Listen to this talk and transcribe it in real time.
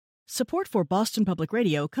Support for Boston Public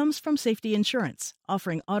Radio comes from Safety Insurance,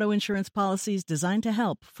 offering auto insurance policies designed to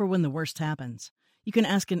help for when the worst happens. You can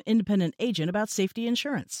ask an independent agent about safety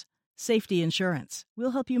insurance. Safety Insurance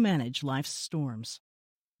will help you manage life's storms.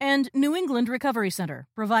 And New England Recovery Center,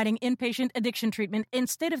 providing inpatient addiction treatment in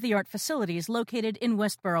state-of-the-art facilities located in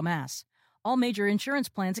Westborough, Mass. All major insurance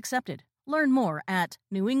plans accepted. Learn more at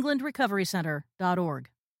newenglandrecoverycenter.org.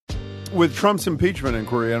 With Trump's impeachment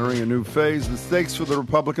inquiry entering a new phase, the stakes for the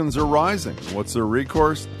Republicans are rising. What's their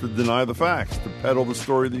recourse? To deny the facts, to peddle the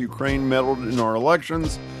story that Ukraine meddled in our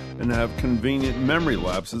elections, and have convenient memory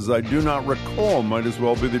lapses. I do not recall might as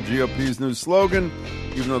well be the GOP's new slogan,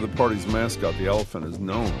 even though the party's mascot, the elephant, is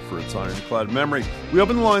known for its ironclad memory. We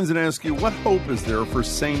open the lines and ask you, what hope is there for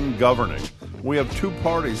sane governing? We have two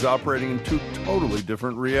parties operating in two totally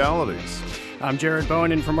different realities. I'm Jared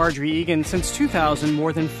Bowen, and for Marjorie Egan. Since 2000,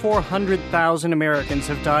 more than 400,000 Americans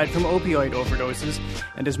have died from opioid overdoses,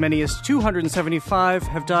 and as many as 275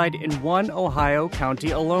 have died in one Ohio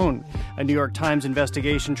county alone. A New York Times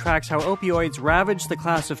investigation tracks how opioids ravaged the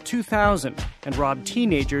class of 2000 and robbed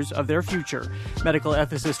teenagers of their future. Medical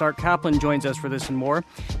ethicist Art Kaplan joins us for this and more.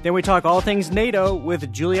 Then we talk all things NATO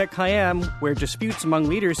with Juliette Kayyem, where disputes among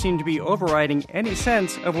leaders seem to be overriding any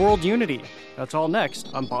sense of world unity. That's all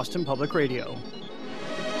next on Boston Public Radio.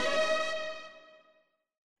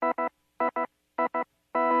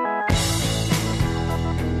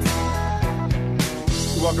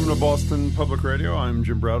 Welcome to Boston Public Radio. I'm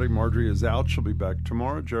Jim Browdy. Marjorie is out. She'll be back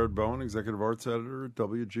tomorrow. Jared Bowen, Executive Arts Editor at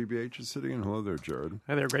WGBH, is sitting in. Hello there, Jared.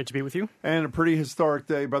 Hi there. Great to be with you. And a pretty historic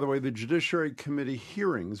day. By the way, the Judiciary Committee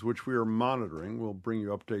hearings, which we are monitoring, we'll bring you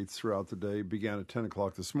updates throughout the day, began at 10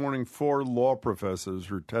 o'clock this morning. 4 law professors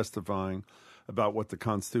were testifying about what the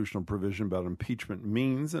constitutional provision about impeachment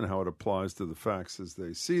means and how it applies to the facts as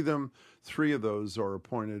they see them. 3 of those are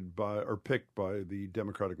picked by the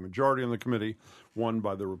Democratic majority on the committee, 1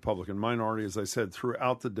 by the Republican minority. As I said,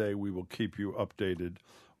 throughout the day, we will keep you updated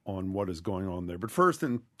on what is going on there. But first,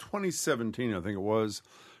 in 2017, I think it was,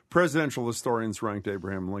 presidential historians ranked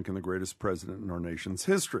Abraham Lincoln the greatest president in our nation's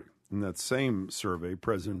history. In that same survey,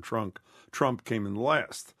 President Trump came in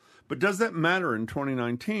last. But does that matter in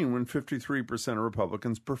 2019 when 53% of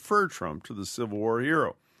Republicans prefer Trump to the Civil War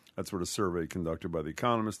hero? That's what a survey conducted by The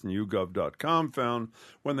Economist and YouGov.com found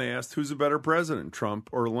when they asked who's a better president, Trump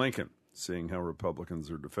or Lincoln. Seeing how Republicans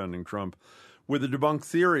are defending Trump with a debunked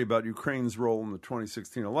theory about Ukraine's role in the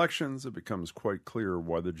 2016 elections, it becomes quite clear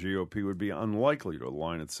why the GOP would be unlikely to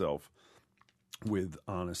align itself with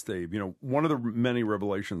Honest Abe. You know, one of the many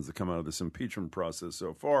revelations that come out of this impeachment process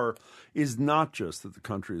so far is not just that the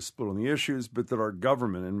country is split on the issues, but that our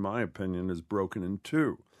government, in my opinion, is broken in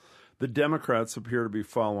two. The Democrats appear to be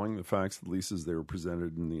following the facts, at least as they were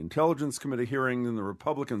presented in the Intelligence Committee hearing, and the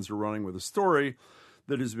Republicans are running with a story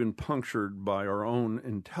that has been punctured by our own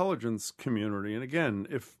intelligence community. And again,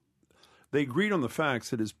 if they agreed on the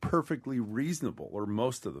facts, it is perfectly reasonable, or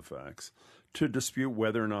most of the facts, to dispute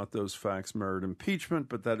whether or not those facts merit impeachment,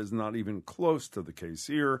 but that is not even close to the case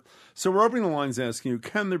here. So we're opening the lines asking you,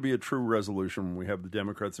 can there be a true resolution when we have the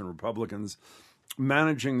Democrats and Republicans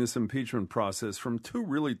managing this impeachment process from two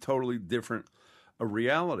really totally different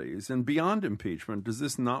realities? And beyond impeachment, does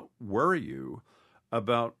this not worry you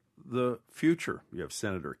about the future? You have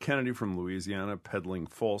Senator Kennedy from Louisiana peddling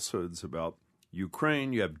falsehoods about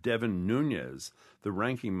Ukraine. You have Devin Nunes, the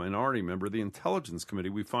ranking minority member of the Intelligence Committee.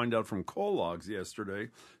 We find out from call logs yesterday,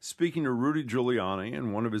 speaking to Rudy Giuliani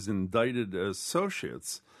and one of his indicted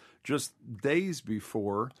associates just days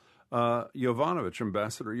before Ambassador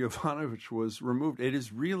Yovanovitch was removed.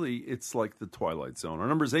 It's like the Twilight Zone. Our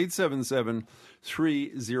number is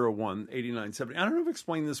 877-301-8970. I don't know if I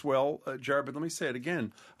explained this well, Jared, but let me say it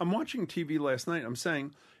again. I'm watching TV last night. I'm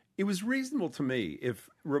saying it was reasonable to me if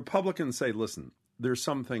Republicans say, listen, there's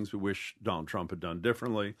some things we wish Donald Trump had done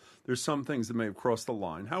differently. There's some things that may have crossed the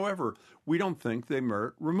line. However, we don't think they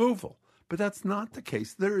merit removal. But that's not the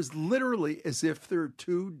case. There is literally as if there are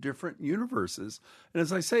two different universes. And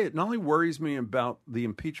as I say, it not only worries me about the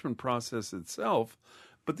impeachment process itself,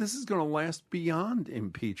 but this is going to last beyond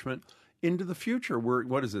impeachment into the future. Where,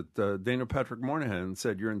 Dana Patrick Moynihan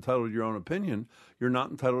said, you're entitled to your own opinion. You're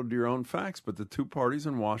not entitled to your own facts. But the two parties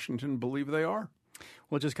in Washington believe they are.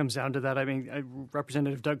 Well, it just comes down to that. I mean,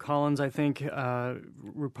 Representative Doug Collins, I think,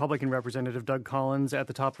 Republican Representative Doug Collins at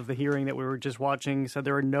the top of the hearing that we were just watching said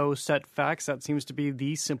there are no set facts. That seems to be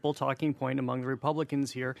the simple talking point among the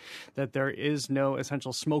Republicans here, that there is no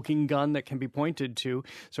essential smoking gun that can be pointed to.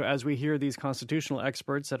 So as we hear these constitutional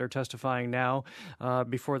experts that are testifying now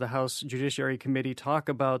before the House Judiciary Committee talk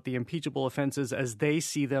about the impeachable offenses as they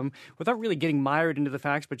see them, without really getting mired into the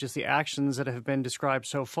facts, but just the actions that have been described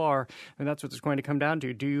so far, and that's what it's going to come down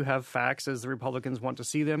to. Do you have facts as the Republicans want to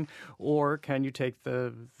see them, or can you take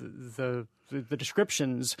the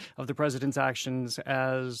descriptions of the president's actions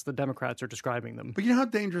as the Democrats are describing them? But you know how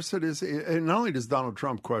dangerous it is? And not only does Donald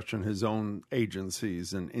Trump question his own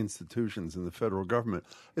agencies and institutions in the federal government,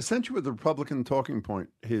 essentially what the Republican talking point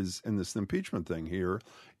is in this impeachment thing here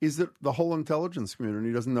is that the whole intelligence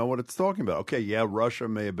community doesn't know what it's talking about. Okay, yeah, Russia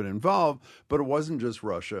may have been involved, but it wasn't just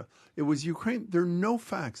Russia. It was Ukraine. There are no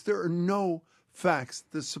facts. There are no facts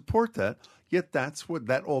to support that. Yet that's what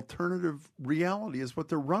that alternative reality is, what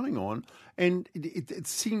they're running on. And it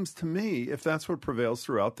seems to me, if that's what prevails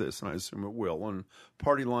throughout this, and I assume it will, on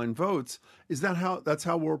party line votes, that's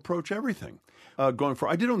how we'll approach everything going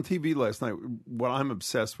forward. I did on TV last night, what I'm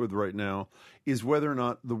obsessed with right now is whether or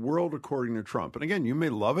not the world according to Trump, and again, you may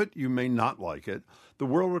love it, you may not like it, the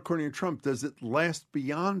world according to Trump, does it last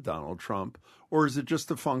beyond Donald Trump, or is it just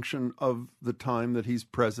a function of the time that he's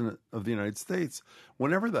president of the United States?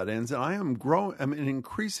 Whenever that ends, and I'm in an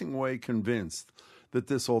increasing way convinced that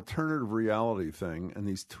this alternative reality thing and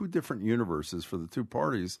these two different universes for the two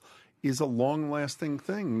parties is a long-lasting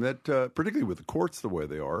thing that, particularly with the courts the way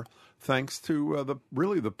they are, thanks to the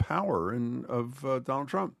power of Donald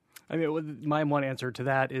Trump. I mean, my one answer to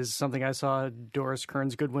that is something I saw Doris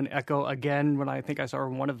Kearns Goodwin echo again when I think I saw her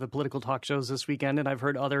on one of the political talk shows this weekend, and I've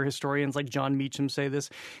heard other historians like John Meacham say this.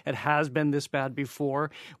 It has been this bad before.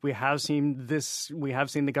 We have seen this. We have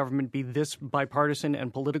seen the government be this bipartisan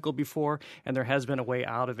and political before, and there has been a way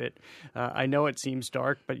out of it. I know it seems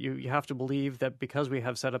dark, but you have to believe that because we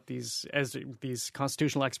have set up these, as these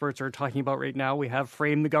constitutional experts are talking about right now, we have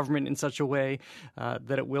framed the government in such a way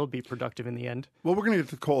that it will be productive in the end. Well, we're going to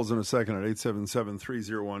get to calls in a second at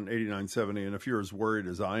 877-301-8970. And if you're as worried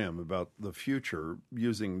as I am about the future,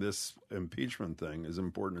 using this impeachment thing, as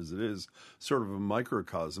important as it is, sort of a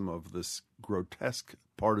microcosm of this grotesque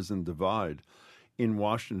partisan divide in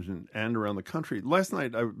Washington and around the country. Last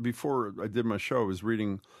night, before I did my show, I was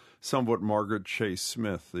reading some of what Margaret Chase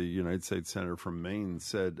Smith, the United States Senator from Maine,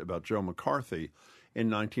 said about Joe McCarthy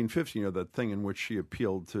in 1950, that thing in which she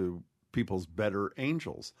appealed to people's better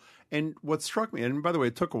angels. And what struck me, and by the way,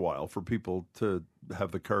 it took a while for people to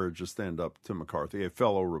have the courage to stand up to McCarthy, a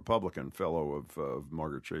fellow Republican, fellow of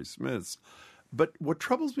Margaret Chase Smith's. But what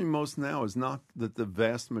troubles me most now is not that the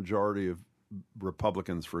vast majority of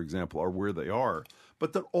Republicans, for example, are where they are,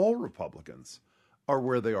 but that all Republicans are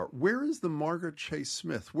where they are. Where is the Margaret Chase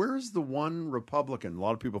Smith? Where is the one Republican? A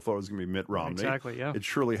lot of people thought it was going to be Mitt Romney. Exactly, yeah. It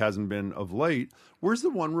surely hasn't been of late. Where's the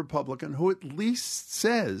one Republican who at least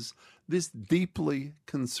says, this deeply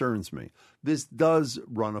concerns me? This does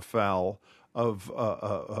run afoul of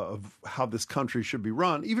how this country should be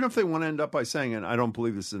run, even if they want to end up by saying, and I don't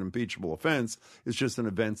believe this is an impeachable offense, it's just an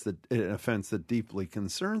offense that deeply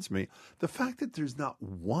concerns me. The fact that there's not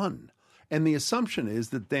one. And the assumption is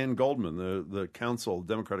that Dan Goldman, the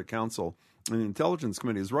Democratic counsel in the Intelligence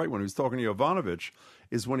Committee, is right when he was talking to Yovanovitch,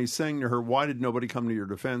 is when he's saying to her, why did nobody come to your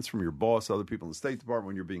defense from your boss, other people in the State Department,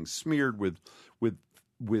 when you're being smeared with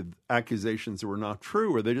accusations that were not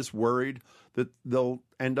true? Are they just worried that they'll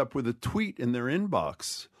end up with a tweet in their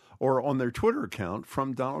inbox or on their Twitter account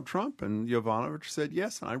from Donald Trump? And Yovanovitch said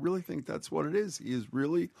yes, and I really think that's what it is. He has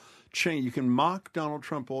really changed. You can mock Donald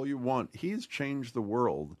Trump all you want. He has changed the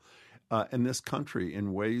world in this country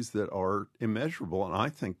in ways that are immeasurable, and I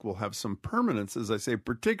think will have some permanence, as I say,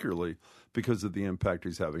 particularly because of the impact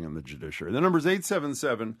he's having on the judiciary. The number is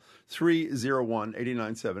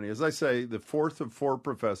 877-301-8970. As I say, the fourth of four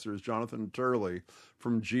professors, Jonathan Turley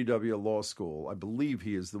from GW Law School, I believe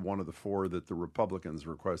he is the one of the four that the Republicans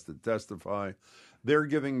requested testify. They're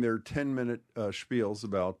giving their 10-minute spiels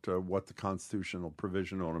about what the constitutional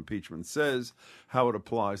provision on impeachment says, how it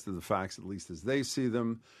applies to the facts, at least as they see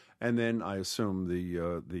them. And then I assume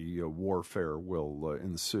the warfare will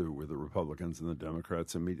ensue with the Republicans and the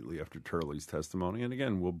Democrats immediately after Turley's testimony. And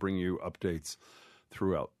again, we'll bring you updates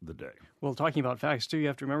throughout the day. Well, talking about facts, too, you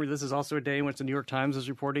have to remember this is also a day in which the New York Times is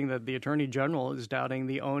reporting that the Attorney General is doubting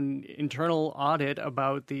the own internal audit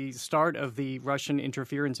about the start of the Russian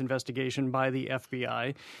interference investigation by the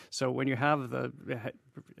FBI. So when you have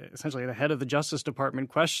essentially the head of the Justice Department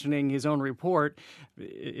questioning his own report,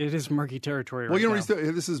 it is murky territory right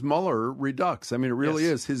now. This is Mueller redux. I mean, it really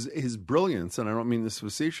is. His brilliance, and I don't mean this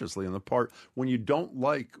facetiously, on the part when you don't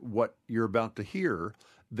like what you're about to hear,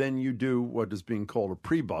 then you do what is being called a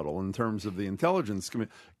prebuttal in terms of the intelligence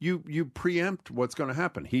committee. You preempt what's going to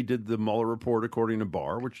happen. He did the Mueller report according to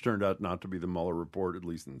Barr, which turned out not to be the Mueller report, at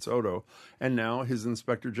least in Soto. And now his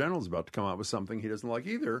inspector general is about to come out with something he doesn't like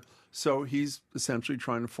either. So he's essentially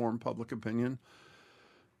trying to form public opinion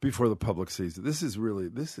before the public sees it. This is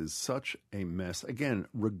such a mess. Again,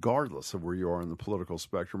 regardless of where you are in the political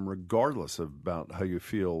spectrum, regardless of about how you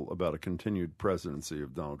feel about a continued presidency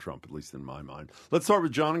of Donald Trump, at least in my mind. Let's start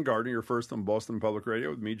with John and Gardner. You're first on Boston Public Radio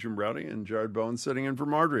with me, Jim Browdy, and Jared Bowen sitting in for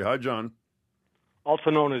Marjorie. Hi, John. Also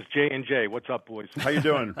known as J&J. What's up, boys? How you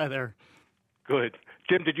doing? Hi there. Good.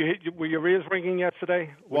 Jim, were your ears ringing yesterday?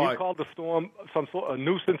 Why? When you called the storm some sort of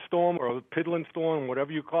nuisance storm or a piddling storm,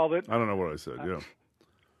 whatever you called it? I don't know what I said, yeah.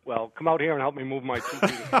 Well, come out here and help me move my 2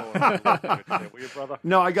 feet of snow. Will you, brother?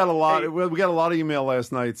 No, I got a lot. Hey. We got a lot of email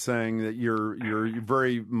last night saying that you're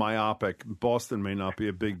very myopic. Boston may not be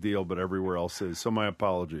a big deal, but everywhere else is. So my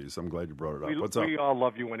apologies. I'm glad you brought it up. What's up? We all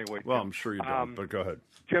love you anyway, Jim. Well, I'm sure you don't, but go ahead.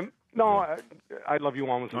 Jim, no, I love you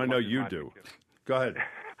almost as much. I know you do. Go ahead.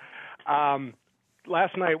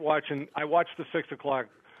 Last night I watched the 6 o'clock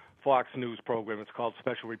Fox News program. It's called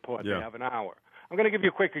Special Report. Yeah. They have an hour. I'm going to give you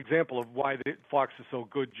a quick example of why Fox is so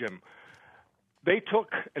good, Jim. They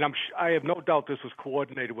took, and I have no doubt this was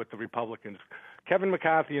coordinated with the Republicans. Kevin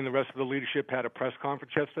McCarthy and the rest of the leadership had a press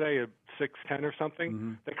conference yesterday at 6:10 or something.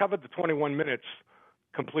 Mm-hmm. They covered the 21 minutes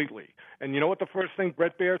completely. And you know what the first thing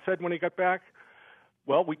Bret Baier said when he got back?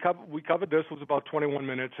 Well, we covered this. It was about 21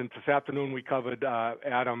 minutes. And this afternoon we covered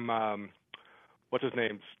Adam, what's his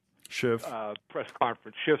name? Schiff's press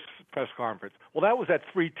conference. Well, that was at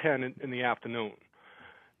 3:10 in the afternoon.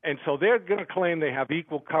 And so they're going to claim they have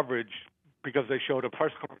equal coverage because they showed a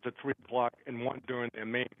press conference at 3 o'clock and one during their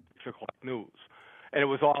main 6 o'clock news. And it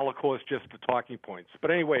was all, of course, just the talking points. But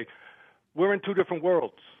anyway, we're in two different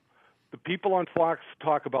worlds. The people on Fox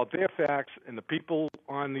talk about their facts, and the people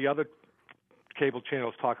on the other cable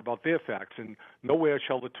channels talk about their facts, and nowhere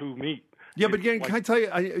shall the two meet. Yeah, but again, can I tell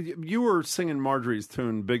you, you were singing Marjorie's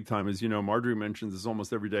tune big time. As you know, Marjorie mentions this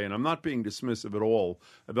almost every day, and I'm not being dismissive at all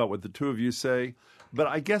about what the two of you say, but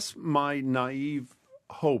I guess my naive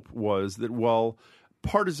hope was that while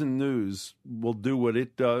partisan news will do what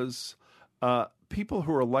it does, people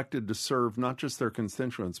who are elected to serve not just their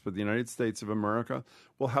constituents, but the United States of America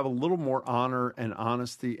will have a little more honor and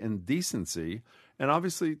honesty and decency, and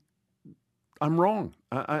obviously I'm wrong.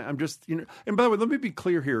 I'm just, and by the way, let me be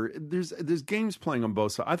clear here. There's games playing on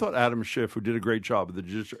both sides. I thought Adam Schiff, who did a great job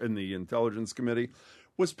in the Intelligence Committee,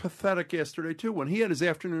 was pathetic yesterday, too, when he had his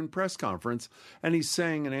afternoon press conference and he's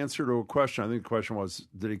saying in answer to a question, I think the question was,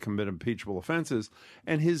 did he commit impeachable offenses?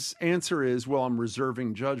 And his answer is, well, I'm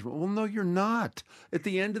reserving judgment. Well, no, you're not. At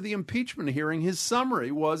the end of the impeachment hearing, his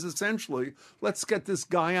summary was essentially, let's get this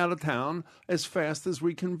guy out of town as fast as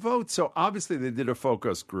we can vote. So obviously they did a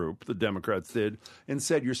focus group, the Democrats did, and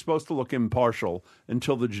said you're supposed to look impartial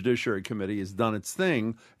until the Judiciary Committee has done its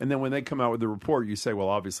thing. And then when they come out with the report, you say, well,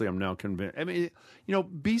 obviously I'm now convinced. I mean,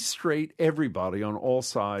 be straight, everybody, on all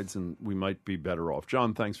sides, and we might be better off.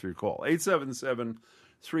 John, thanks for your call.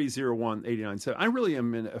 877-301-8097. I really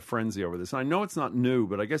am in a frenzy over this. And I know it's not new,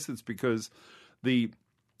 but I guess it's because the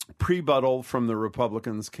prebuttal from the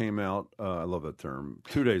Republicans came out, I love that term,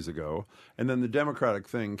 2 days ago, and then the Democratic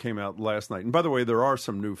thing came out last night. And by the way, there are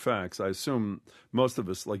some new facts. I assume most of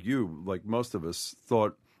us, like most of us,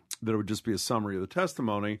 thought that it would just be a summary of the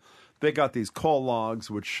testimony. They got these call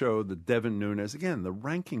logs which showed that Devin Nunes, again, the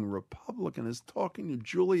ranking Republican, is talking to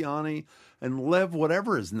Giuliani and Lev,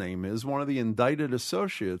 whatever his name is, one of the indicted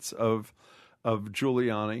associates of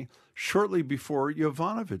Giuliani, shortly before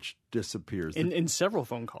Yovanovitch disappears. In several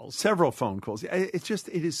phone calls. Several phone calls. It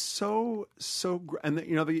is so, and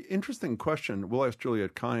the interesting question, we'll ask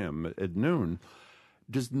Juliet Kayyem at noon,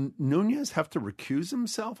 does Nunes have to recuse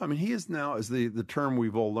himself? I mean, he is now, as the term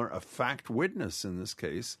we've all learned, a fact witness in this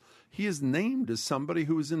case. He is named as somebody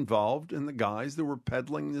who was involved in the guys that were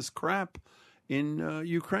peddling this crap in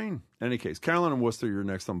Ukraine. In any case, Carolyn and Worcester, you're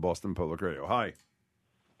next on Boston Public Radio. Hi.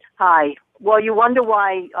 Hi. Well, you wonder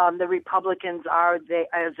why the Republicans are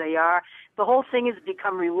as they are. The whole thing has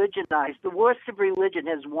become religionized. The worst of religion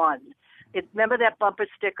has won. Remember that bumper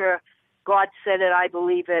sticker, God said it, I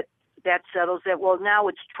believe it. that settles it. Well, now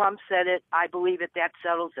it's Trump said it. I believe it. That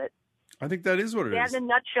settles it. I think that is what it is. In a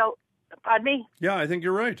nutshell, pardon me? Yeah, I think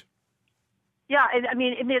you're right. Yeah,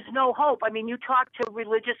 and there's no hope. I mean, you talk to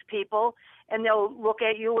religious people, and they'll look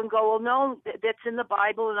at you and go, well, no, that's in the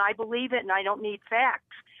Bible, and I believe it, and I don't need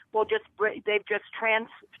facts. Well, they've just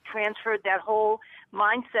transferred that whole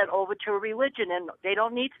mindset over to religion, and they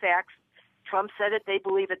don't need facts. Trump said it, they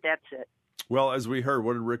believe it, that's it. Well, as we heard,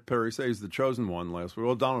 what did Rick Perry say? He's the chosen one last week.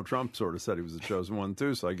 Well, Donald Trump sort of said he was the chosen one,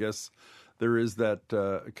 too, so I guess there is that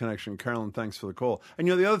connection. Carolyn, thanks for the call. And,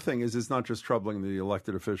 the other thing is it's not just troubling the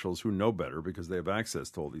elected officials who know better because they have access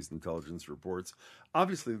to all these intelligence reports.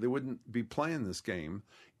 Obviously, they wouldn't be playing this game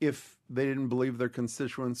if they didn't believe their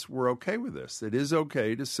constituents were okay with this. It is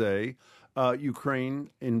okay to say Ukraine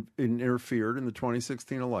interfered in the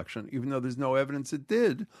 2016 election, even though there's no evidence it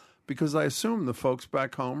did, because I assume the folks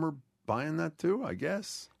back home are buying that too, I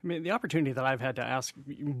guess. I mean, the opportunity that I've had to ask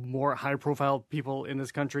more high-profile people in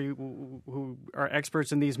this country who are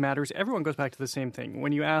experts in these matters, everyone goes back to the same thing.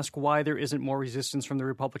 When you ask why there isn't more resistance from the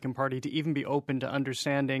Republican Party to even be open to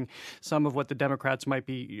understanding some of what the Democrats might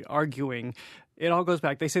be arguing, it all goes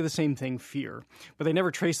back. They say the same thing, fear. But they never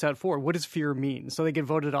trace that forward. What does fear mean? So they get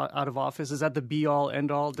voted out of office. Is that the be-all,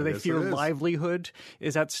 end-all? Do they fear livelihood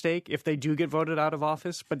is at stake if they do get voted out of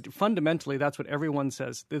office? But fundamentally, that's what everyone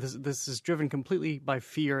says. This is driven completely by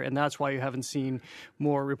fear, and that's why you haven't seen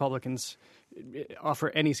more Republicans offer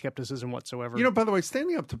any skepticism whatsoever. By the way,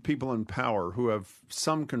 standing up to people in power who have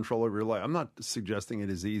some control over your life, I'm not suggesting it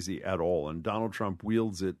is easy at all, and Donald Trump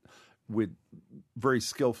wields it with very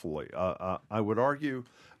skillfully, I would argue.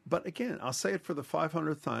 But again, I'll say it for the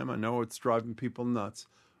 500th time. I know it's driving people nuts.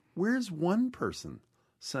 Where's one person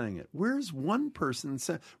saying it? Where's one person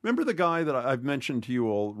saying? Remember the guy that I've mentioned to you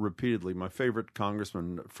all repeatedly, my favorite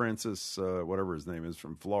congressman, Francis, whatever his name is,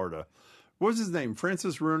 from Florida. What was his name?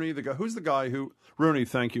 Francis Rooney? Who's the guy who... Rooney,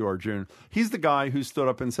 thank you, Arjun. He's the guy who stood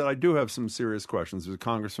up and said, I do have some serious questions. He was a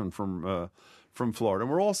congressman from Florida.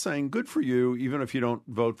 And we're all saying, good for you, even if you don't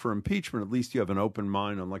vote for impeachment, at least you have an open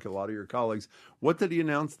mind, unlike a lot of your colleagues. What did he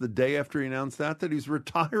announce the day after he announced that? That he's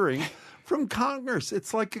retiring from Congress.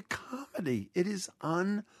 It's like a comedy. It is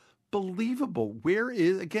unbelievable.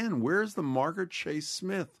 Where's the Margaret Chase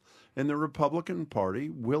Smith in the Republican Party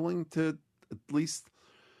willing to at least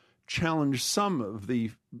challenge some of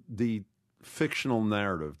the fictional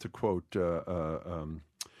narrative, to quote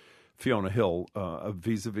Fiona Hill,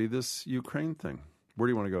 vis-a-vis this Ukraine thing? Where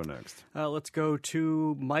do you want to go next? Let's go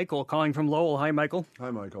to Michael calling from Lowell. Hi, Michael.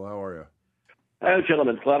 Hi, Michael. How are you? Hello,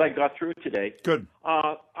 gentlemen. Glad I got through today. Good.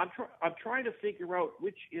 I'm trying to figure out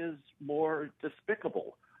which is more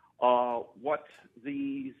despicable. What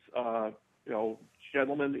these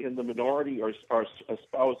gentlemen in the minority are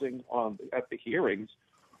espousing at the hearings,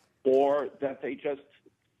 or that they just,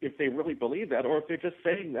 if they really believe that, or if they're just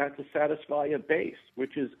saying that to satisfy a base,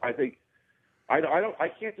 which is, I think, I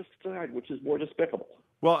can't decide which is more despicable.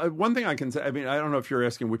 Well, one thing I can say, I mean, I don't know if you're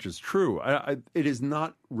asking which is true. It is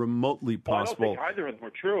not remotely possible. Well, I don't think either of them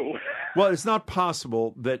are true. Well, it's not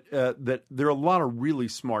possible that there are a lot of really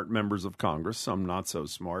smart members of Congress, some not so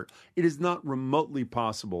smart. It is not remotely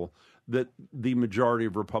possible that the majority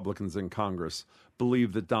of Republicans in Congress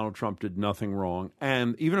believe that Donald Trump did nothing wrong,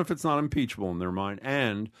 and even if it's not impeachable in their mind,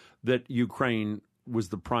 and that Ukraine was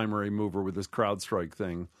the primary mover with this CrowdStrike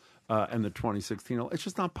thing and the 2016. It's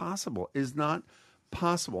just not possible. It's not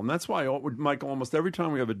possible. And that's why, Michael, almost every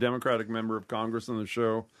time we have a Democratic member of Congress on the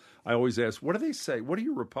show, I always ask, what do they say? What do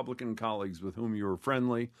your Republican colleagues with whom you are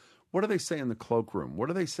friendly, what do they say in the cloakroom? What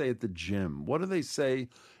do they say at the gym? What do they say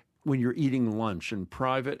when you're eating lunch in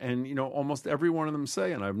private? And, almost every one of them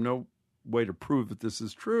say, and I have no way to prove that this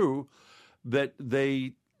is true, that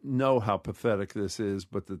they know how pathetic this is,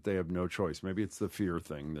 but that they have no choice. Maybe it's the fear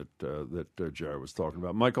thing that Jerry was talking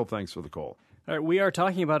about. Michael, thanks for the call. All right, we are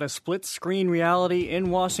talking about a split-screen reality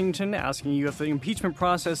in Washington, asking you if the impeachment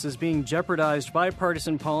process is being jeopardized by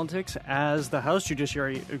partisan politics as the House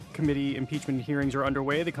Judiciary Committee impeachment hearings are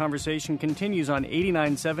underway. The conversation continues on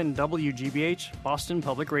 89.7 WGBH, Boston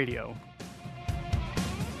Public Radio.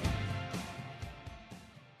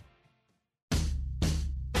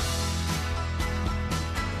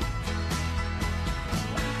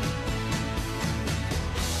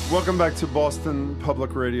 Welcome back to Boston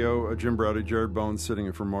Public Radio. Jim Browdy, Jared Bones sitting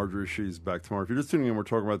in for Marjorie. She's back tomorrow. If you're just tuning in, we're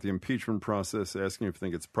talking about the impeachment process, asking if you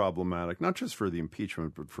think it's problematic, not just for the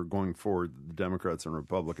impeachment, but for going forward. The Democrats and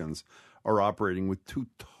Republicans are operating with two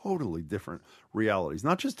totally different realities,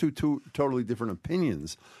 not just two totally different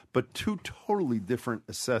opinions, but two totally different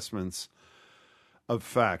assessments of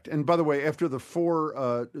fact. And by the way, after the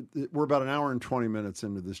we're about an hour and 20 minutes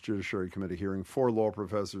into this Judiciary Committee hearing. 4 law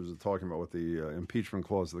professors are talking about what the impeachment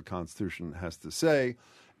clause of the Constitution has to say.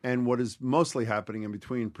 And what is mostly happening in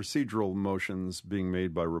between procedural motions being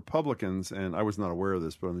made by Republicans, and I was not aware of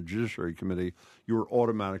this, but on the Judiciary Committee, you are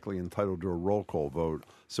automatically entitled to a roll call vote.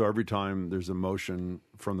 So every time there's a motion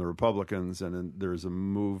from the Republicans and then there's a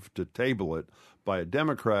move to table it by a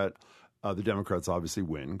Democrat, the Democrats obviously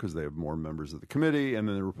win because they have more members of the committee, and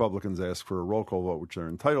then the Republicans ask for a roll call vote, which they're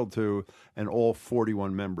entitled to, and all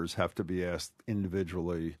 41 members have to be asked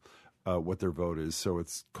individually what their vote is. So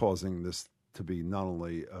it's causing this to be not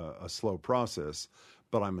only a slow process,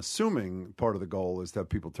 but I'm assuming part of the goal is to have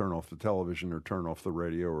people turn off the television or turn off the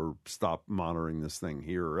radio or stop monitoring this thing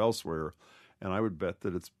here or elsewhere. And I would bet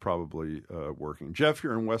that it's probably working. Jeff,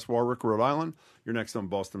 you're in West Warwick, Rhode Island. You're next on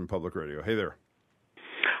Boston Public Radio. Hey there.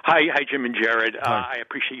 Hi, Jim and Jared. I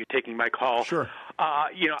appreciate you taking my call. Sure.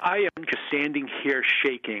 I am just standing here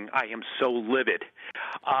shaking. I am so livid.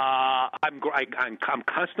 I'm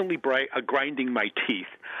constantly grinding my teeth.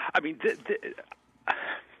 I mean,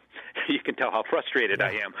 you can tell how frustrated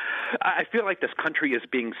I am. I feel like this country is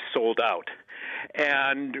being sold out.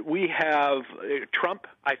 And we have Trump,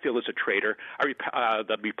 I feel, is a traitor.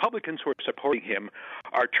 The Republicans who are supporting him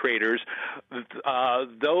are traitors.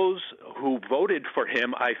 Those who voted for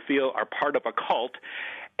him, I feel, are part of a cult.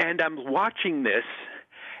 And I'm watching this,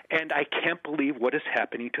 and I can't believe what is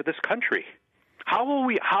happening to this country. How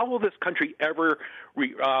will this country ever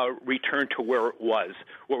return to where it was,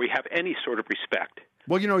 where we have any sort of respect?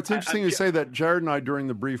 Well, it's interesting you say that. Jared and I, during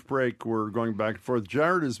the brief break, were going back and forth.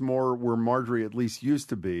 Jared is more where Marjorie at least used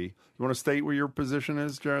to be. You want to state what your position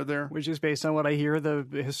is, Jared, there? Which is based on what I hear the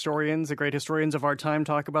great historians of our time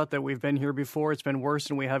talk about, that we've been here before, it's been worse,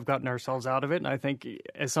 and we have gotten ourselves out of it. And I think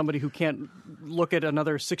as somebody who can't look at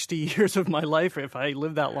another 60 years of my life, if I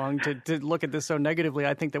live that long, to look at this so negatively,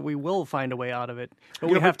 I think that we will find a way out of it. But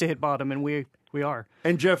we have to hit bottom, and we are.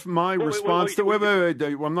 And Jeff, my response to wait,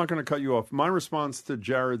 I'm not going to cut you off. My response to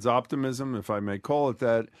Jared's optimism, if I may call it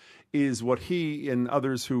that, is what he and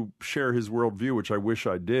others who share his worldview, which I wish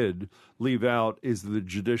I did, leave out, is the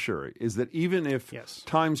judiciary. Is that even if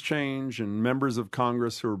times change and members of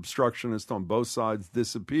Congress who are obstructionists on both sides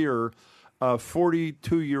disappear,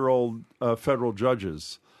 42-year-old federal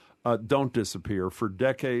judges don't disappear for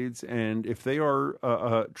decades. And if they are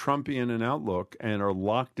Trumpian in outlook and are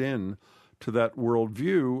locked in to that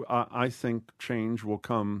worldview, I think change will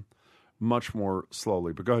come much more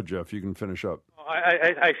slowly. But go ahead, Jeff. You can finish up.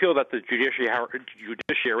 I feel that the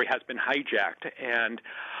judiciary has been hijacked, and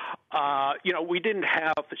we didn't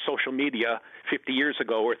have social media 50 years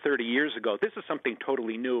ago or 30 years ago. This is something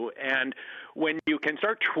totally new, and when you can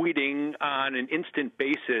start tweeting on an instant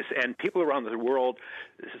basis, and people around the world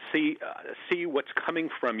see what's coming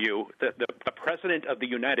from you, the President of the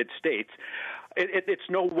United States, it's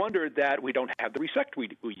no wonder that we don't have the respect we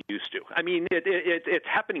used to. I mean, it's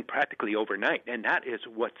happening practically overnight, and that is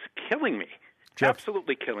what's killing me. Jeff,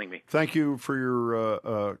 absolutely killing me. Thank you for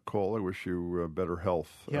your call. I wish you better health,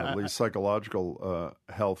 at least psychological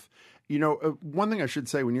health. One thing I should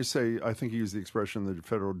say, when you say, I think you use the expression the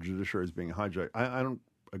federal judiciary is being hijacked, I don't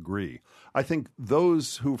agree. I think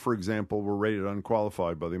those who, for example, were rated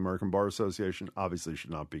unqualified by the American Bar Association obviously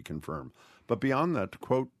should not be confirmed. But beyond that, to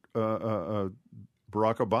quote Barack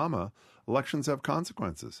Obama, elections have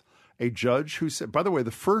consequences. A judge who said, by the way, the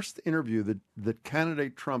first interview that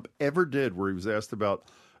candidate Trump ever did where he was asked about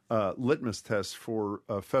litmus tests for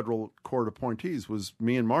federal court appointees was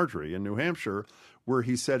me and Marjorie in New Hampshire, where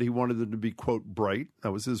he said he wanted them to be, quote, bright,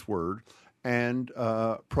 that was his word, and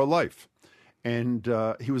pro-life. And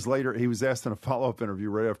he was asked in a follow-up interview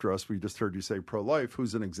right after us, we just heard you say pro-life,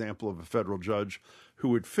 who's an example of a federal judge who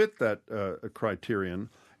would fit that criterion.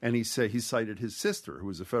 And he cited his sister, who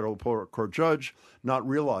was a federal court judge, not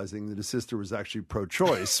realizing that his sister was actually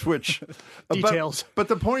pro-choice, which details. But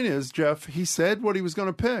the point is, Jeff, he said what he was going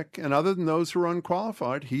to pick, and other than those who are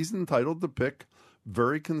unqualified, he's entitled to pick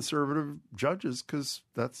very conservative judges because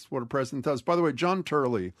that's what a president does. By the way, John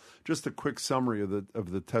Turley, just a quick summary of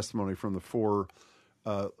the testimony from the 4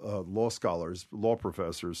 law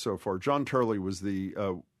professors so far. John Turley was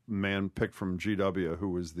the man picked from GW, who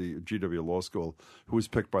was the GW Law School, who was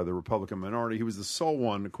picked by the Republican minority. He was the sole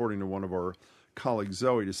one, according to one of our colleague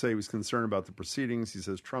Zoe, to say he was concerned about the proceedings. He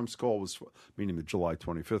says Trump's call was, meaning the July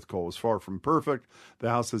 25th call, was far from perfect. The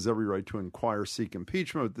House has every right to inquire, seek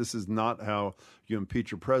impeachment, but this is not how you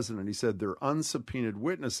impeach a president. He said they're unsubpoenaed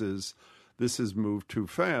witnesses. This has moved too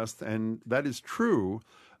fast, and that is true.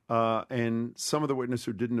 And some of the witnesses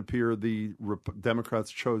who didn't appear, the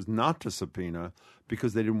Democrats chose not to subpoena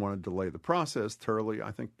because they didn't want to delay the process. Turley,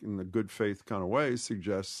 I think in a good faith kind of way,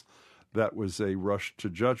 suggests that was a rush to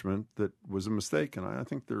judgment that was a mistake. And I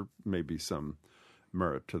think there may be some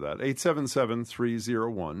merit to that.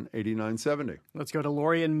 877-301-8970. Let's go to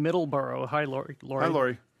Lori in Middleborough. Hi, Lori. Hi,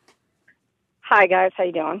 Lori. Hi, guys. How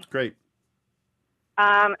you doing? Great.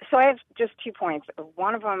 So I have just 2 points.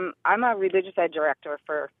 One of them, I'm a religious ed director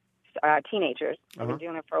for teenagers. I've been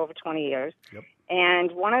doing it for over 20 years. Yep.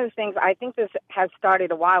 And one of the things, I think this has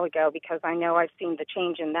started a while ago because I know I've seen the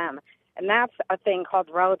change in them. And that's a thing called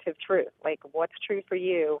relative truth. Like, what's true for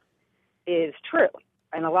you is true.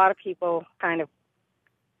 And a lot of people kind of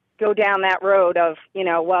go down that road of,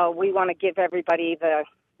 well, we want to give everybody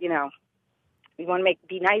we want to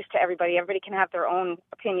be nice to everybody. Everybody can have their own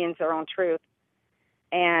opinions, their own truth.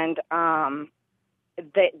 And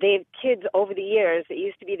kids over the years, it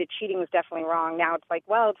used to be that cheating was definitely wrong. Now it's like,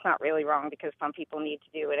 well, it's not really wrong because some people need to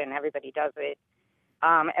do it and everybody does it.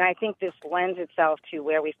 And I think this lends itself to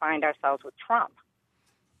where we find ourselves with Trump.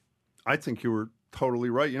 I think you were totally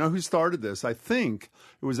right. You know who started this? I think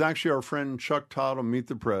it was actually our friend Chuck Todd on Meet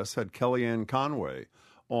the Press had Kellyanne Conway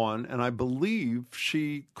on, and I believe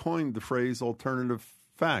she coined the phrase alternative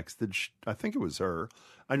facts. I think it was her.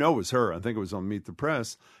 I know it was her. I think it was on Meet the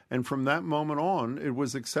Press. And from that moment on, it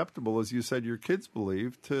was acceptable, as you said, your kids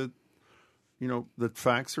believe, that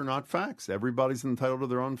facts are not facts. Everybody's entitled to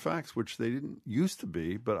their own facts, which they didn't used to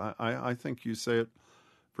be. But I think you say it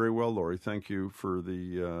very well, Lori. Thank you for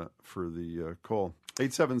the call.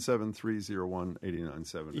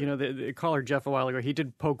 877-301-8970. The caller Jeff a while ago, he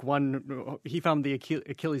did poke one. He found the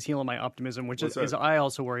Achilles heel in my optimism, which is I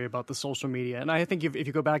also worry about the social media. And I think if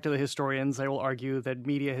you go back to the historians, they will argue that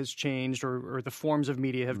media has changed or the forms of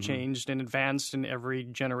media have changed and advanced in every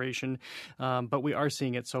generation. But we are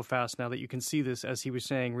seeing it so fast now that you can see this, as he was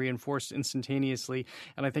saying, reinforced instantaneously.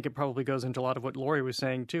 And I think it probably goes into a lot of what Lori was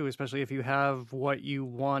saying, too, especially if you have what you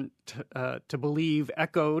want to believe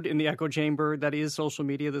echoed in the echo chamber that is social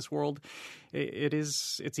media, this world,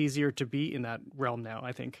 it's easier to be in that realm now,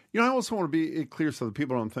 I think. I also want to be clear so that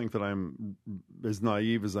people don't think that I'm as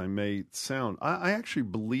naive as I may sound. I actually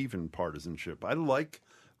believe in partisanship. I like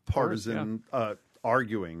partisan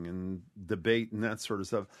arguing and debate and that sort of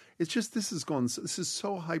stuff. It's just this is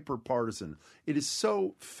so hyper partisan. It is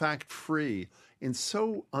so fact free and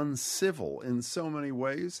so uncivil in so many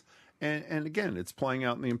ways. And again, it's playing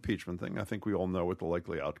out in the impeachment thing. I think we all know what the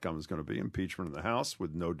likely outcome is going to be. Impeachment in the House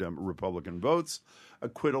with no Republican votes.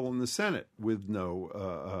 Acquittal in the Senate with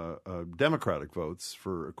no Democratic votes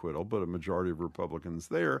for acquittal, but a majority of Republicans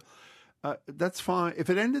there. That's fine. If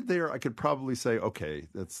it ended there, I could probably say, okay,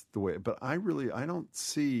 that's the way. But I don't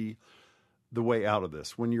see the way out of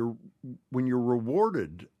this. When you're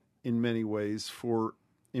rewarded in many ways for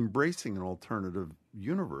embracing an alternative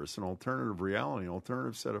universe, an alternative reality, an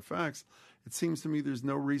alternative set of facts, it seems to me there's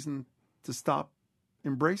no reason to stop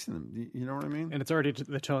embracing them. You know what I mean? And it's already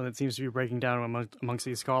the tone that seems to be breaking down amongst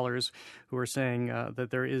these scholars who are saying that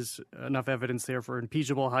there is enough evidence there for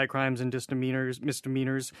impeachable high crimes and misdemeanors,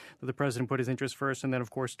 that the president put his interests first. And then, of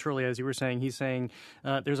course, Turley, as you were saying, he's saying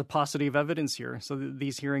there's a paucity of evidence here. So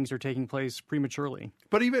these hearings are taking place prematurely.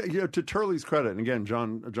 But even to Turley's credit, and again,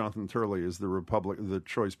 Jonathan Turley is the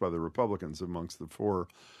choice by the Republicans amongst the four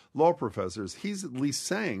law professors. He's at least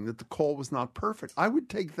saying that the call was not perfect. I would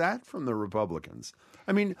take that from the Republicans.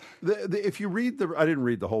 I mean, if you read I didn't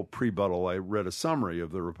read the whole prebuttal. I read a summary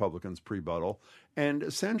of the Republicans' prebuttal, and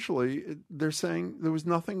essentially they're saying there was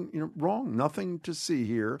nothing wrong, nothing to see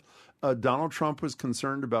here. Donald Trump was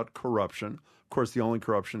concerned about corruption. Of course, the only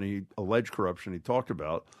alleged corruption he talked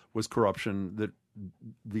about was corruption that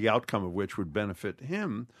the outcome of which would benefit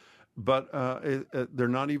him. But they're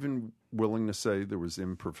not even willing to say there was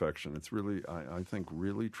imperfection. It's really, I think,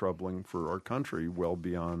 really troubling for our country, well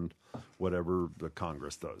beyond whatever the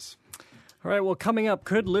Congress does. All right, well, coming up,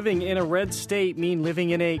 could living in a red state mean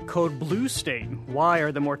living in a code blue state? Why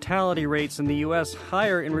are the mortality rates in the U.S.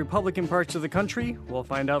 higher in Republican parts of the country? We'll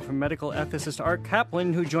find out from medical ethicist Art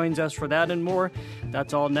Kaplan, who joins us for that and more.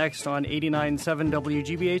 That's all next on 89.7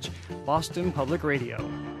 WGBH, Boston Public Radio.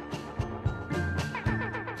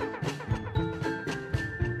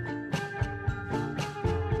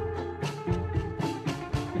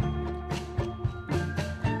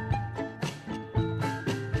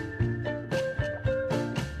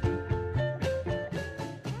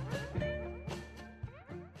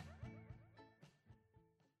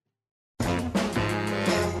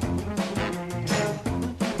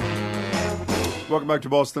 Welcome back to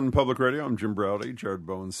Boston Public Radio. I'm Jim Browdy. Jared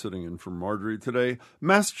Bowen sitting in for Marjorie today.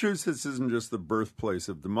 Massachusetts isn't just the birthplace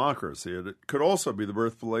of democracy. It could also be the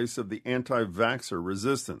birthplace of the anti-vaxxer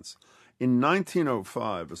resistance. In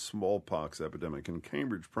 1905, a smallpox epidemic in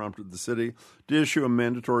Cambridge prompted the city to issue a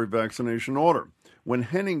mandatory vaccination order. When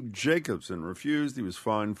Henning Jacobson refused, he was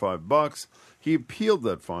fined $5. He appealed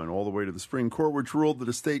that fine all the way to the Supreme Court, which ruled that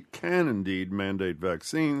a state can indeed mandate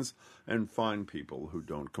vaccines and fine people who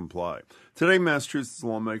don't comply. Today, Massachusetts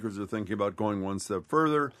lawmakers are thinking about going one step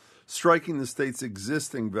further, striking the state's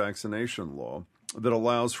existing vaccination law that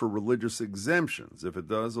allows for religious exemptions. If it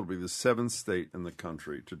does, it'll be the seventh state in the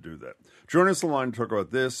country to do that. Join us on the line to talk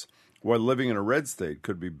about this, why living in a red state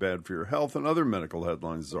could be bad for your health, and other medical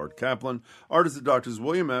headlines is Art Kaplan. Art is the Doctors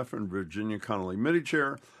William F. and Virginia Connolly Mitty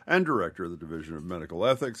Chair and Director of the Division of Medical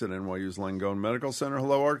Ethics at NYU's Langone Medical Center.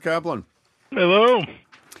 Hello, Art Kaplan. Hello.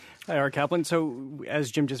 Hi, Art Kaplan. So,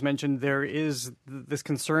 as Jim just mentioned, there is this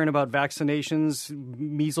concern about vaccinations.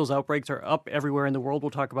 Measles outbreaks are up everywhere in the world.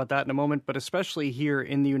 We'll talk about that in a moment, but especially here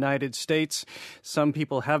in the United States. Some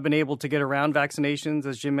people have been able to get around vaccinations,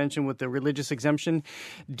 as Jim mentioned, with the religious exemption.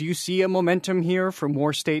 Do you see a momentum here for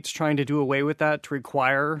more states trying to do away with that, to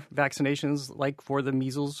require vaccinations like for the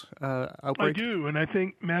measles outbreak? I do, and I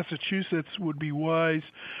think Massachusetts would be wise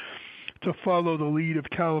to follow the lead of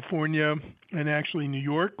California and actually New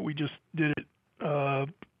York. We just did it a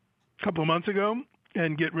couple of months ago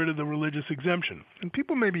and get rid of the religious exemption. And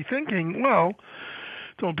people may be thinking, well,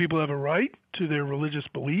 don't people have a right to their religious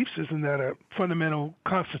beliefs? Isn't that a fundamental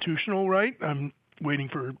constitutional right? I'm waiting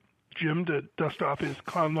for Jim to dust off his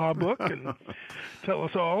con law book and tell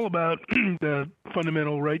us all about the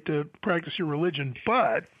fundamental right to practice your religion.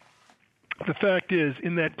 But the fact is,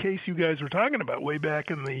 in that case you guys were talking about way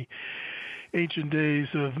back in the ancient days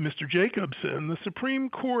of Mr. Jacobson, the Supreme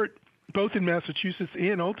Court, both in Massachusetts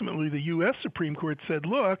and ultimately the U.S. Supreme Court, said,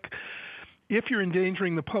 look, if you're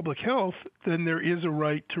endangering the public health, then there is a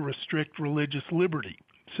right to restrict religious liberty.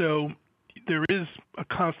 So there is a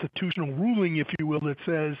constitutional ruling, if you will, that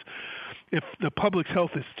says if the public's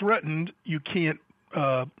health is threatened, you can't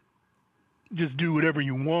just do whatever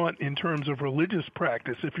you want in terms of religious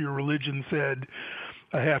practice. If your religion said,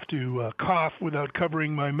 I have to cough without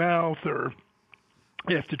covering my mouth, or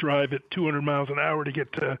I have to drive at 200 miles an hour to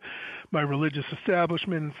get to my religious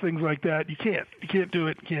establishment and things like that, you can't. You can't do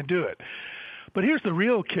it. You can't do it. But here's the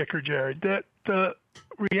real kicker, Jared, that the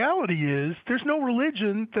reality is there's no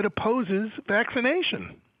religion that opposes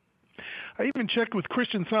vaccination. I even checked with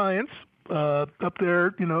Christian Science up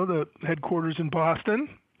there, you know, the headquarters in Boston.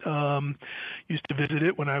 Used to visit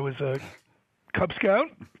it when I was a Cub Scout.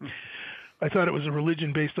 I thought it was a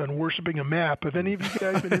religion based on worshiping a map. Have any of you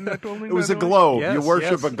guys been in that building? It was a globe. Yes, you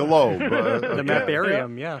worship a globe. The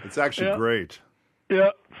maparium, yeah. It's actually great. Yeah,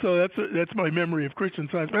 so that's my memory of Christian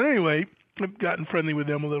Science. But anyway, I've gotten friendly with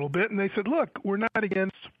them a little bit, and they said, look, we're not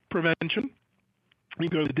against prevention. You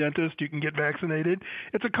go to the dentist, you can get vaccinated.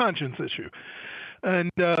 It's a conscience issue. And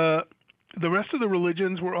the rest of the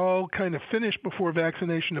religions were all kind of finished before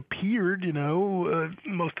vaccination appeared, you know.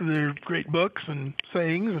 Most of their great books and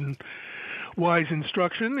sayings and wise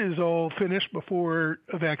instruction is all finished before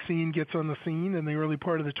a vaccine gets on the scene in the early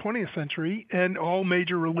part of the 20th century. And all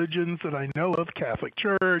major religions that I know of, Catholic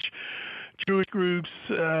Church, Jewish groups,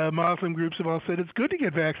 Muslim groups, have all said it's good to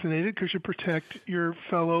get vaccinated because you protect your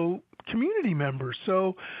fellow community members.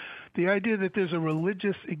 So the idea that there's a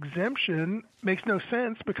religious exemption makes no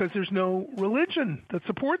sense because there's no religion that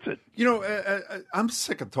supports it. You know, I'm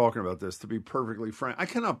sick of talking about this, to be perfectly frank. I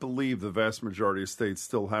cannot believe the vast majority of states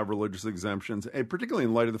still have religious exemptions, and particularly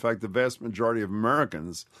in light of the fact the vast majority of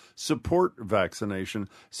Americans support vaccination.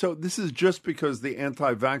 So this is just because the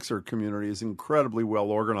anti-vaxxer community is incredibly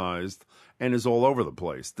well organized and is all over the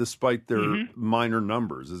place, despite their minor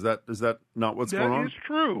numbers. Is that not what's going on? That is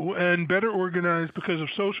true, and better organized because of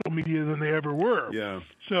social media than they ever were. Yeah.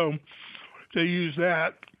 So they use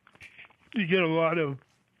that. You get a lot of,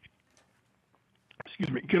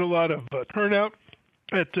 turnout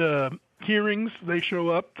at hearings. They show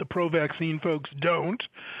up. The pro-vaccine folks don't.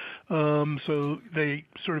 So they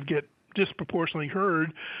sort of get disproportionately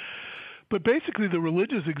heard. But basically the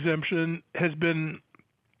religious exemption has been,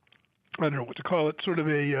 I don't know what to call it, sort of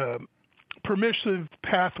a permissive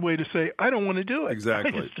pathway to say, I don't want to do it.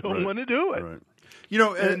 Exactly. I just don't want to do it. Right. You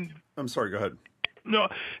know, and I'm sorry, go ahead. No,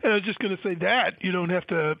 and I was just going to say that you don't have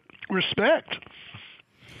to respect.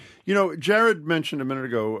 You know, Jared mentioned a minute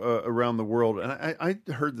ago around the world, and I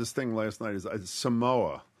heard this thing last night, is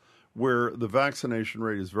Samoa, where the vaccination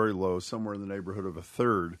rate is very low, somewhere in the neighborhood of a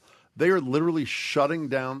third. They are literally shutting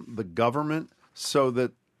down the government so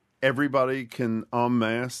that everybody can en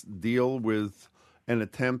masse deal with an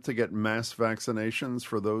attempt to get mass vaccinations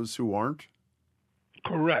for those who aren't?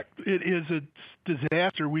 Correct. It is a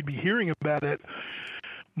disaster. We'd be hearing about it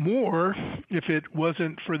more if it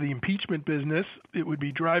wasn't for the impeachment business. It would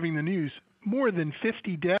be driving the news. More than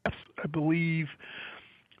 50 deaths, I believe,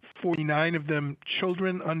 49 of them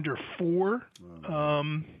children under 4,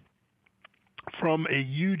 from a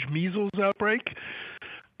huge measles outbreak.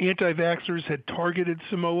 Anti-vaxxers had targeted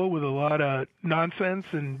Samoa with a lot of nonsense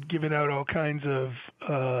and given out all kinds of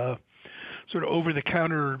sort of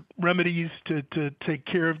over-the-counter remedies to take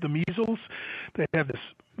care of the measles. They have this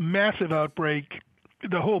massive outbreak.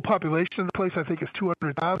 The whole population of the place, I think, is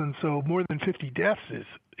 200,000, so more than 50 deaths is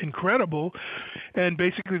incredible. And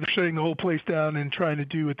basically they're shutting the whole place down and trying to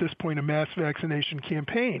do, at this point, a mass vaccination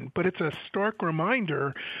campaign. But it's a stark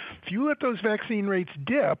reminder, if you let those vaccine rates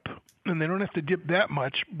dip, and they don't have to dip that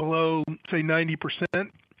much, below, say, 90%,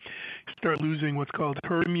 start losing what's called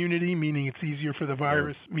herd immunity, meaning it's easier for the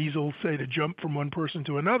virus, measles, say, to jump from one person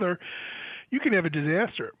to another, you can have a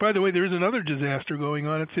disaster. By the way, there is another disaster going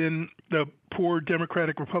on. It's in the poor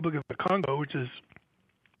Democratic Republic of the Congo, which has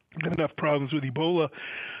got enough problems with Ebola,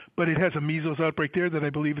 but it has a measles outbreak there that I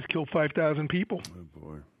believe has killed 5,000 people. Oh,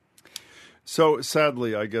 boy. So,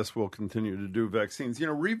 sadly, I guess we'll continue to do vaccines. You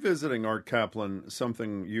know, revisiting Art Kaplan,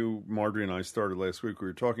 something you, Marjorie, and I started last week, we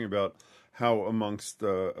were talking about how amongst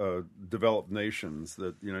developed nations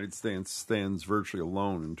that the United States stands virtually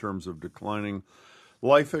alone in terms of declining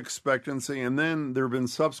life expectancy. And then there have been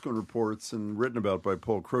subsequent reports and written about by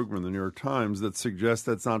Paul Krugman in the New York Times that suggest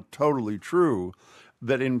that's not totally true,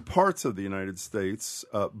 that in parts of the United States,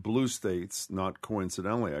 blue states, not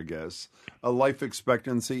coincidentally, I guess, a life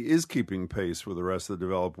expectancy is keeping pace with the rest of the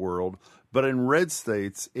developed world. But in red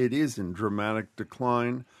states, it is in dramatic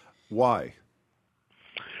decline. Why?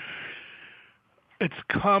 It's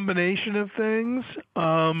a combination of things.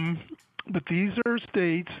 But these are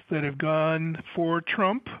states that have gone for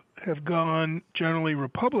Trump, have gone generally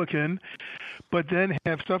Republican, but then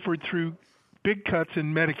have suffered through big cuts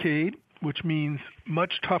in Medicaid, which means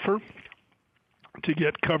much tougher to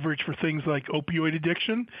get coverage for things like opioid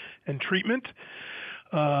addiction and treatment.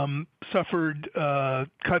 Suffered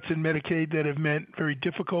cuts in Medicaid that have meant very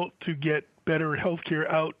difficult to get better health care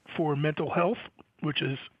out for mental health, which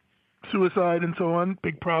is suicide and so on,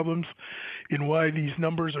 big problems in why these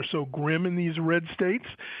numbers are so grim in these red states.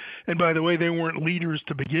 And by the way, they weren't leaders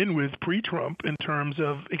to begin with pre-Trump in terms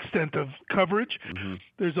of extent of coverage. Mm-hmm.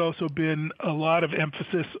 There's also been a lot of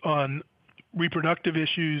emphasis on reproductive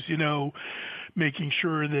issues, making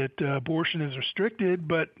sure that abortion is restricted,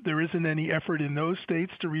 but there isn't any effort in those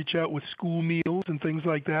states to reach out with school meals and things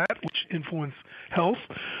like that, which influence health.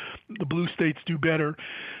 The blue states do better.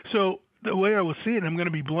 So the way I will see it, I'm going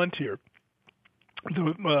to be blunt here,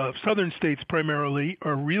 the southern states primarily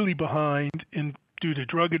are really behind due to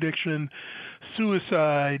drug addiction,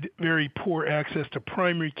 suicide, very poor access to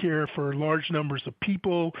primary care for large numbers of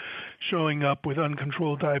people, showing up with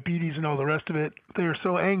uncontrolled diabetes and all the rest of it. They are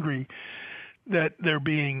so angry that they're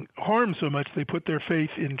being harmed so much, they put their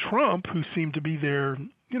faith in Trump, who seemed to be their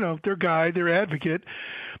guy, their advocate.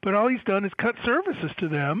 But all he's done is cut services to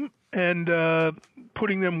them and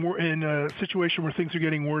putting them in a situation where things are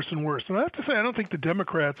getting worse and worse. And I have to say, I don't think the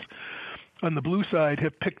Democrats on the blue side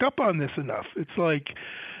have picked up on this enough. It's like,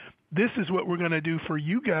 this is what we're going to do for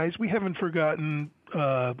you guys. We haven't forgotten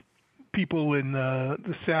people in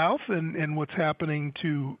the South and what's happening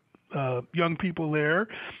to young people there in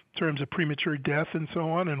terms of premature death and so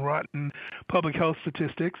on, and rotten public health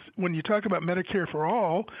statistics. When you talk about Medicare for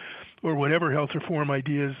all, or whatever health reform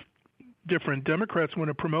ideas different Democrats want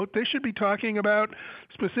to promote, they should be talking about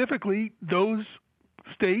specifically those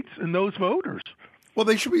states and those voters. Well,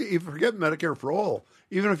 they should be, forget Medicare for all,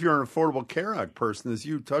 even if you're an Affordable Care Act person, as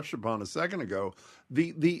you touched upon a second ago,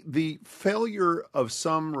 the failure of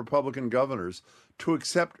some Republican governors to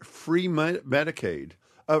accept free Medicaid,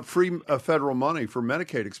 free federal money for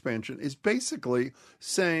Medicaid expansion is basically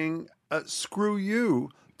saying, screw you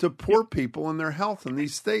to poor people and their health in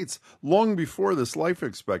these states long before this life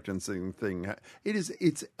expectancy thing.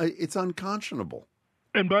 It's unconscionable.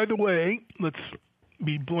 And by the way, let's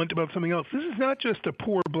be blunt about something else. This is not just a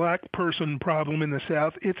poor black person problem in the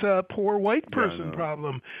South. It's a poor white person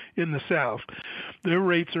problem in the South. Their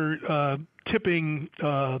rates are tipping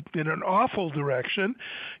in an awful direction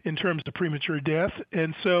in terms of premature death.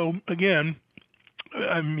 And so, again,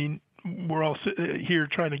 I mean, we're all here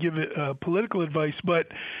trying to give it political advice, but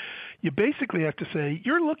you basically have to say,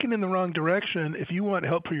 you're looking in the wrong direction. If you want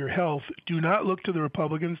help for your health, do not look to the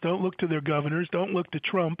Republicans. Don't look to their governors. Don't look to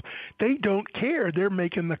Trump. They don't care. They're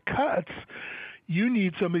making the cuts. You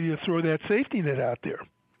need somebody to throw that safety net out there.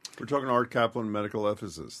 We're talking to Art Kaplan, medical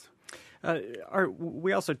ethicist.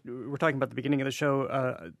 We're talking about the beginning of the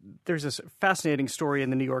show. There's this fascinating story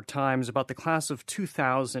in the New York Times about the class of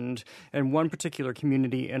 2000 and one particular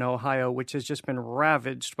community in Ohio, which has just been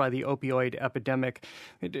ravaged by the opioid epidemic.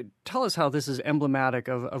 Tell us how this is emblematic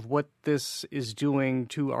of what this is doing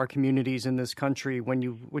to our communities in this country. When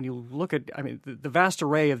you look at, the vast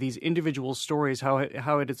array of these individual stories, how it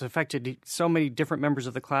has affected so many different members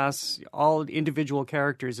of the class, all individual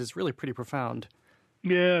characters, is really pretty profound.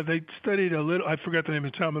 Yeah, they studied a little. I forgot the name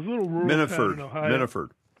of the town. It was a little rural town in Ohio.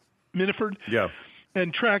 Miniford. Yeah.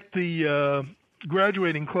 And tracked the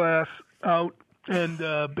graduating class out and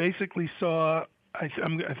basically saw. I think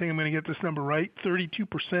I'm going to get this number right.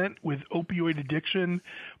 32% with opioid addiction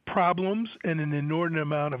problems and an inordinate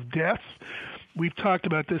amount of deaths. We've talked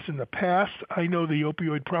about this in the past. I know the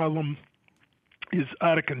opioid problem is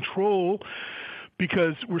out of control,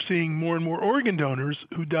 because we're seeing more and more organ donors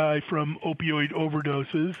who die from opioid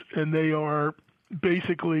overdoses, and they are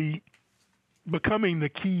basically becoming the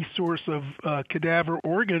key source of cadaver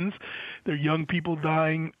organs. They're young people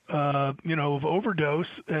dying, of overdose,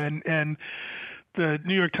 and the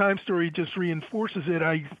New York Times story just reinforces it.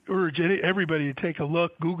 I urge everybody to take a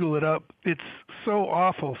look, Google it up. It's so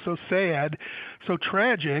awful, so sad, so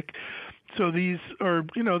tragic. So these are,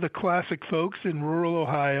 the classic folks in rural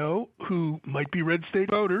Ohio who might be red state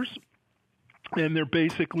voters, and they're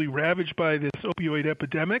basically ravaged by this opioid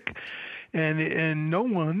epidemic, and no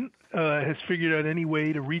one has figured out any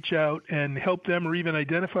way to reach out and help them or even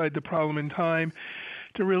identified the problem in time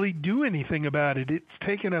to really do anything about it. It's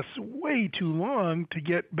taken us way too long to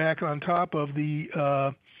get back on top of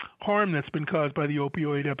the harm that's been caused by the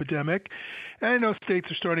opioid epidemic. And I know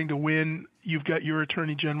states are starting to win. You've got your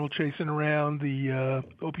attorney general chasing around the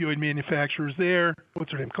opioid manufacturers there.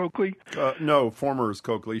 What's her name, Coakley? No, former is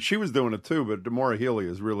Coakley. She was doing it too, but Demora Healy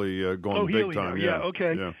is really going big Healy, time. Yeah,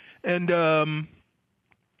 okay. Yeah. And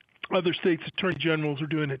other states' attorney generals are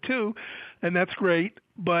doing it too, and that's great,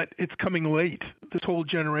 but it's coming late. This whole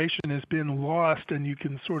generation has been lost, and you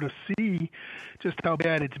can sort of see just how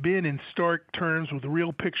bad it's been in stark terms with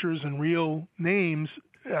real pictures and real names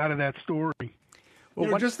out of that story.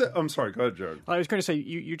 Well, I'm sorry, go ahead, Jared. I was going to say,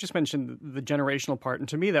 you just mentioned the generational part, and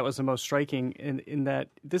to me that was the most striking in that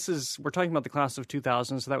we're talking about the class of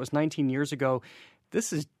 2000, so that was 19 years ago.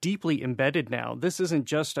 This is deeply embedded now. This isn't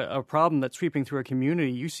just a problem that's sweeping through a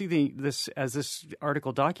community. You see this, as this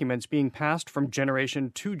article documents, being passed from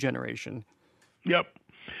generation to generation. Yep.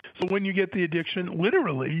 So when you get the addiction,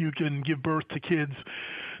 literally, you can give birth to kids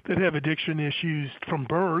that have addiction issues from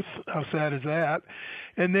birth. How sad is that?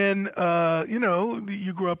 And then,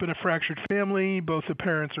 you grow up in a fractured family. Both the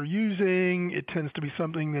parents are using. It tends to be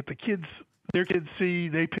something that their kids see.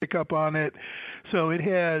 They pick up on it. So it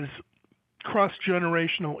has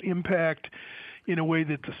cross-generational impact in a way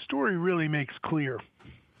that the story really makes clear.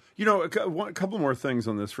 A couple more things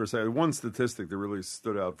on this for a second. One statistic that really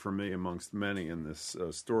stood out for me amongst many in this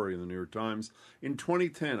story in the New York Times. In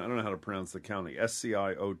 2010, I don't know how to pronounce the county,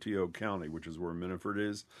 SCIOTO County, which is where Miniford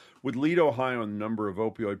is, would lead Ohio in the number of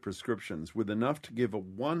opioid prescriptions, with enough to give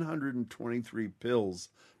 123 pills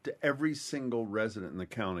to every single resident in the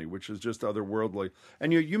county, which is just otherworldly.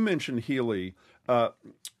 And you mentioned Healy.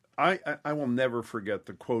 I will never forget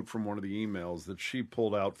the quote from one of the emails that she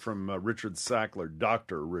pulled out from Richard Sackler,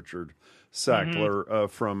 Dr. Richard Sackler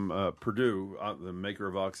from Purdue, the maker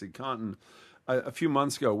of OxyContin, a few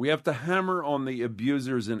months ago. We have to hammer on the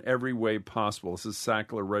abusers in every way possible. This is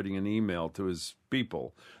Sackler writing an email to his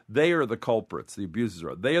people. They are the culprits, the abusers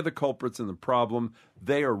are. They are the culprits in the problem.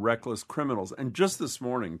 They are reckless criminals. And just this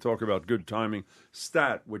morning, talk about good timing,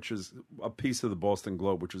 STAT, which is a piece of the Boston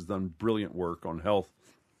Globe, which has done brilliant work on health,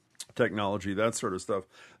 technology, that sort of stuff.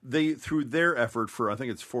 They, through their effort for, I think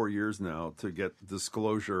it's 4 years now, to get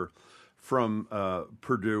disclosure from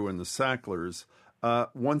Purdue and the Sacklers,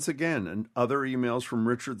 once again, and other emails from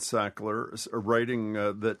Richard Sackler writing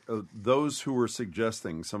that those who were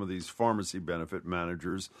suggesting, some of these pharmacy benefit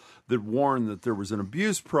managers that warned that there was an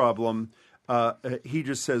abuse problem, he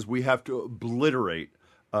just says we have to obliterate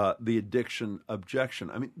the addiction objection.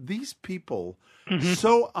 I mean, these people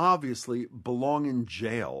so obviously belong in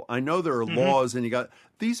jail. I know there are laws, and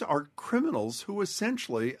these are criminals who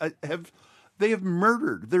essentially have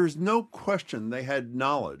murdered. There's no question they had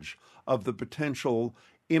knowledge of the potential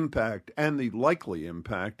impact and the likely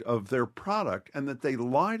impact of their product, and that they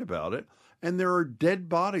lied about it. And there are dead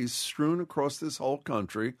bodies strewn across this whole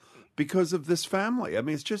country because of this family. I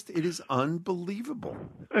mean, it is unbelievable.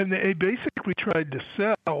 And they basically tried to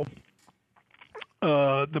sell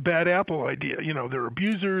the bad apple idea. They're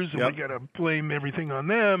abusers, and we got to blame everything on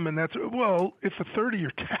them. And that's, well, if a third of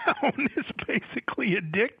your town is basically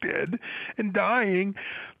addicted and dying,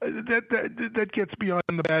 that gets beyond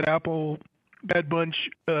the bad apple, bad bunch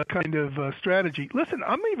kind of strategy. Listen,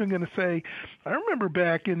 I'm even going to say, I remember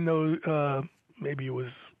back in those, maybe it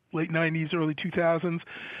was late 90s, early 2000s,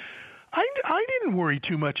 I didn't worry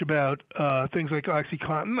too much about things like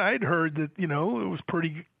OxyContin. I'd heard that, it was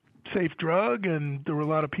pretty safe drug, and there were a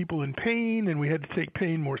lot of people in pain, and we had to take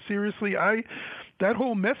pain more seriously. That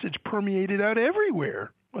whole message permeated out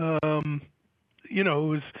everywhere. It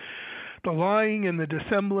was the lying and the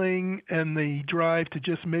dissembling and the drive to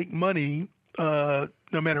just make money, no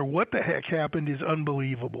matter what the heck happened, is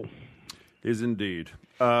unbelievable. Is indeed.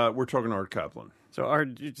 We're talking Art Kaplan. So I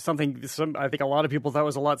think a lot of people thought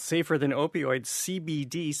was a lot safer than opioids.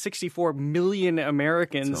 CBD, 64 million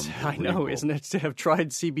Americans, I know, isn't it, to have tried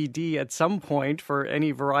CBD at some point for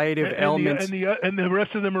any variety of ailments. And the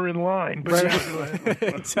rest of them are in line. Right.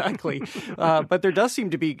 Exactly. But there does seem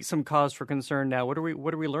to be some cause for concern now. What are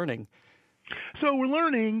we learning? So we're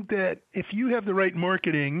learning that if you have the right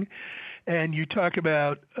marketing and you talk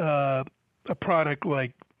about a product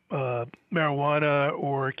like marijuana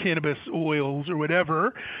or cannabis oils or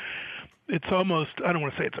whatever, it's almost, I don't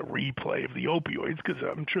want to say it's a replay of the opioids, because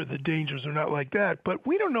I'm sure the dangers are not like that, but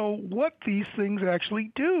we don't know what these things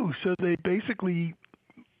actually do. So they basically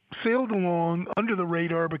sailed along under the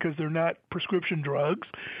radar because they're not prescription drugs.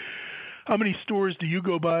 How many stores do you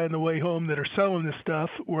go by on the way home that are selling this stuff?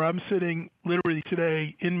 Where I'm sitting literally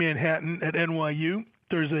today in Manhattan at NYU,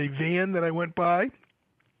 there's a van that I went by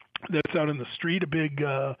that's out in the street, a big,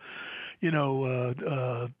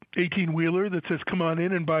 18-wheeler that says, come on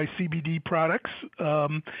in and buy CBD products.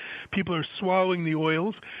 People are swallowing the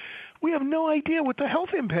oils. We have no idea what the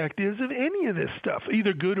health impact is of any of this stuff,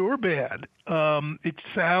 either good or bad. It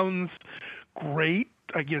sounds great.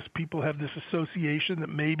 I guess people have this association that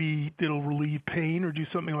maybe it'll relieve pain or do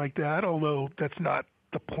something like that, although that's not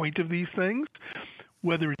the point of these things.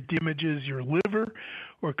 Whether it damages your liver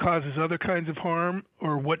or causes other kinds of harm,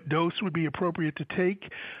 or what dose would be appropriate to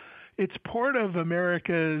take. It's part of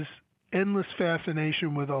America's endless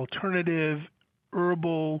fascination with alternative,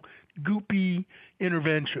 herbal, goopy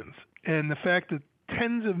interventions. And the fact that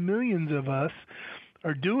tens of millions of us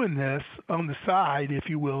are doing this on the side, if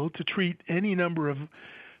you will, to treat any number of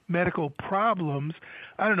medical problems,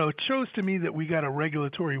 I don't know, it shows to me that we got a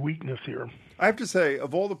regulatory weakness here. I have to say,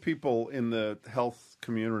 of all the people in the health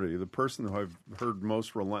community, the person who I've heard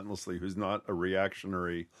most relentlessly, who's not a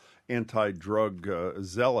reactionary anti-drug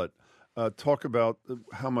zealot, talk about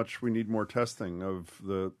how much we need more testing of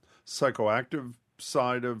the psychoactive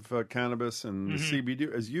side of cannabis and the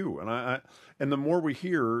CBD as you. And the more we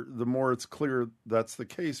hear, the more it's clear that's the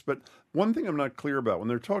case. But one thing I'm not clear about, when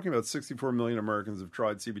they're talking about 64 million Americans have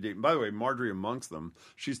tried CBD, and by the way, Marjorie amongst them,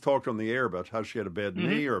 she's talked on the air about how she had a bad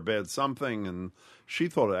knee or a bad something, and she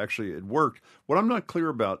thought it worked. What I'm not clear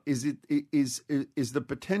about is the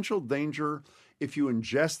potential danger if you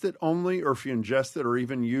ingest it only, or if you ingest it or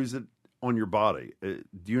even use it on your body. Do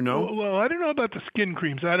you know? Well, I don't know about the skin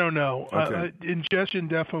creams. I don't know. Okay. Ingestion,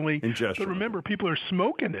 definitely. But remember, people are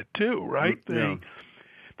smoking it too, right?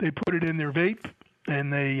 They put it in their vape,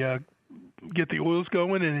 and they get the oils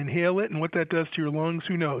going and inhale it, and what that does to your lungs,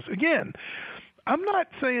 who knows? Again, I'm not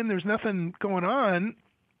saying there's nothing going on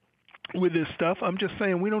with this stuff. I'm just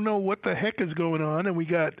saying we don't know what the heck is going on, and we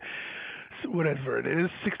got whatever it is,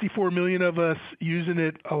 64 million of us using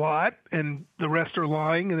it a lot, and the rest are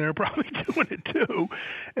lying, and they're probably doing it too.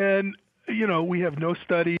 And, we have no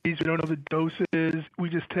studies. We don't know the doses. We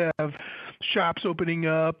just have shops opening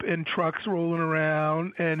up and trucks rolling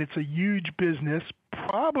around, and it's a huge business,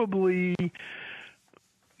 probably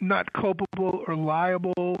not culpable or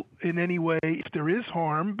liable in any way if there is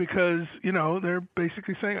harm, because, they're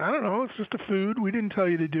basically saying, I don't know, it's just a food. We didn't tell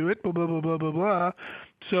you to do it, blah, blah, blah, blah, blah, blah.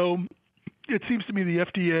 So it seems to me the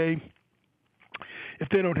FDA, if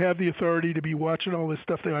they don't have the authority to be watching all this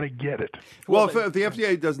stuff, they ought to get it. Well, if the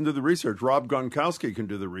FDA doesn't do the research, Rob Gronkowski can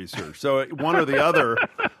do the research. So one or the other,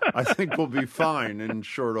 I think, will be fine in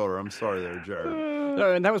short order. I'm sorry there, Jared.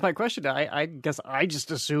 And that was my question. I guess I just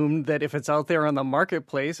assumed that if it's out there on the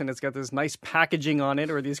marketplace and it's got this nice packaging on it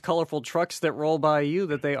or these colorful trucks that roll by you,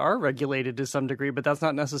 that they are regulated to some degree, but that's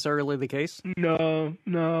not necessarily the case? No,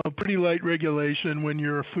 pretty light regulation when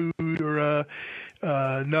you're a food or a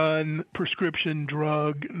non-prescription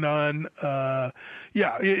drug, the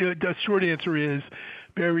short answer is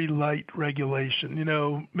very light regulation. You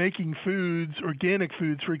know, making foods, organic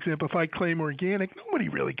foods, for example, if I claim organic, nobody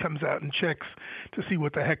really comes out and checks to see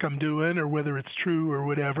what the heck I'm doing or whether it's true or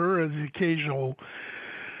whatever. As the occasional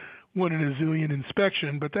one in a zillion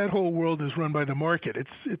inspection, but that whole world is run by the market.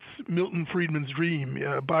 It's Milton Friedman's dream,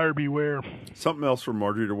 buyer beware. Something else for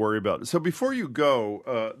Marjorie to worry about. So before you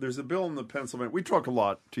go, there's a bill in the Pennsylvania. We talk a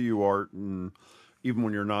lot to you, Art, and even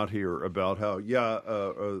when you're not here, about how,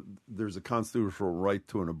 there's a constitutional right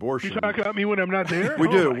to an abortion. You talk about me when I'm not there? We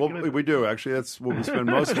do. We do, actually. That's what we spend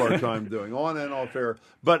most of our time doing, on and off air.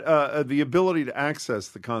 But the ability to access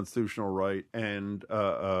the constitutional right and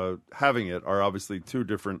having it are obviously two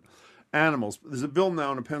different animals. There's a bill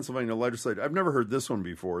now in the Pennsylvania legislature, I've never heard this one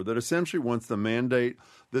before, that essentially wants to mandate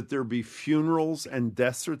that there be funerals and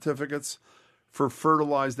death certificates for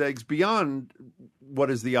fertilized eggs beyond what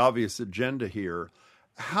is the obvious agenda here.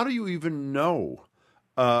 How do you even know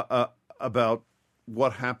about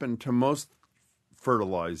what happened to most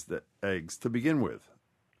fertilized eggs to begin with?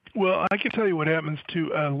 Well, I can tell you what happens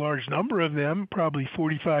to a large number of them, probably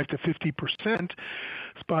 45 to 50%,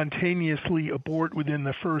 spontaneously abort within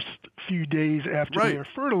the first few days after they're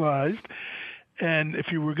fertilized. And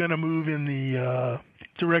if you were going to move in the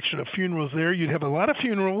direction of funerals there, you'd have a lot of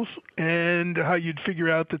funerals, and how you'd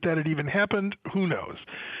figure out that had even happened, who knows.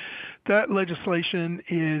 That legislation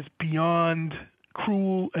is beyond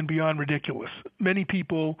cruel and beyond ridiculous. Many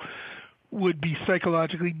people would be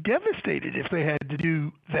psychologically devastated if they had to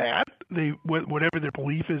do that. Whatever their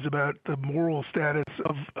belief is about the moral status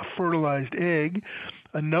of a fertilized egg,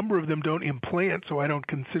 a number of them don't implant, so I don't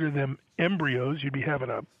consider them embryos. You'd be having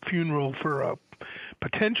a funeral for a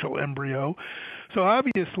potential embryo. So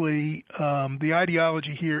obviously, the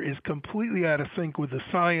ideology here is completely out of sync with the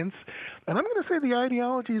science, and I'm going to say the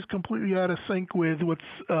ideology is completely out of sync with what's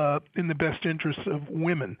in the best interests of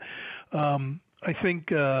women. I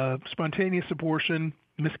think spontaneous abortion,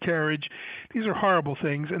 miscarriage, these are horrible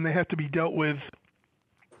things, and they have to be dealt with,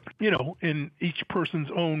 in each person's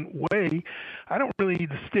own way. I don't really need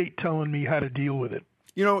the state telling me how to deal with it.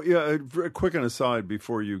 A quick an aside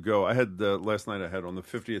before you go. I had last night. I had on the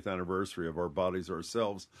 50th anniversary of Our Bodies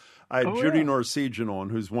Ourselves. I had Judy Norsegian on,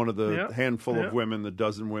 who's one of the handful of women, the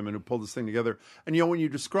dozen women who pulled this thing together. And when you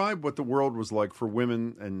describe what the world was like for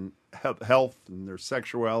women and health and their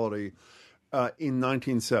sexuality in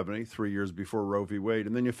 1970, 3 years before Roe v. Wade,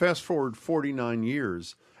 and then you fast forward 49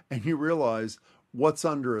 years, and you realize what's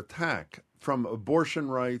under attack, from abortion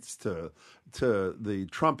rights to the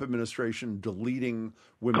Trump administration deleting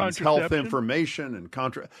women's health information and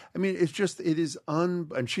I mean, it is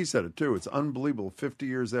and she said it too, it's unbelievable 50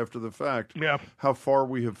 years after the fact how far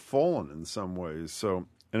we have fallen in some ways. So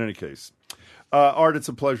in any case, Art, it's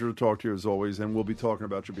a pleasure to talk to you as always, and we'll be talking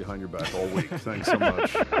about you behind your back all week. Thanks so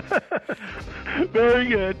much. Very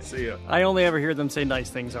good. See ya. I only ever hear them say nice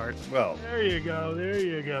things, Art. Well, there you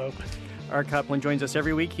go. Art Kaplan joins us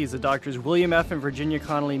every week. He's the Doctors William F. and Virginia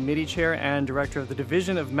Connolly Mitty Chair and Director of the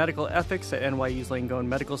Division of Medical Ethics at NYU's Langone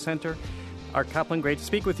Medical Center. Art Kaplan, great to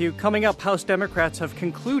speak with you. Coming up, House Democrats have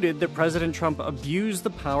concluded that President Trump abused the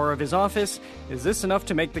power of his office. Is this enough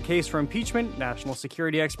to make the case for impeachment? National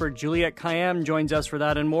security expert Juliette Kayyem joins us for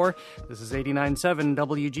that and more. This is 89.7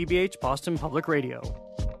 WGBH, Boston Public Radio.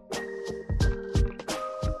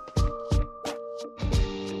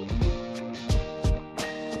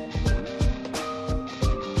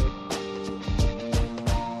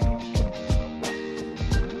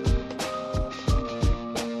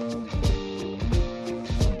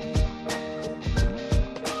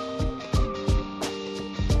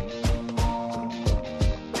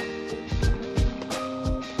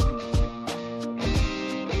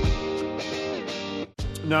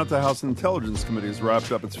 Now the House Intelligence Committee has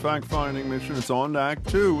wrapped up its fact-finding mission. It's on to Act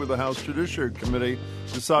 2 with the House Judiciary Committee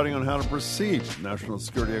deciding on how to proceed. National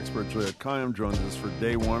security expert Juliette Kayyem joins us for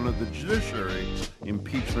day one of the Judiciary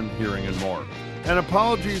impeachment hearing and more. And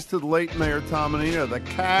apologies to the late Mayor Tom Menino. The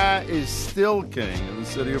cat is still king in the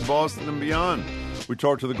city of Boston and beyond. We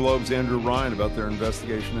talked to the Globe's Andrew Ryan about their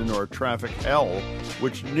investigation into our traffic hell,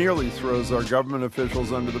 which nearly throws our government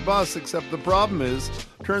officials under the bus, except the problem is,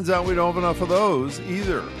 turns out we don't have enough of those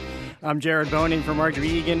either. I'm Jared Boning for Marjorie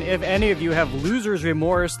Egan. If any of you have loser's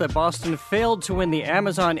remorse that Boston failed to win the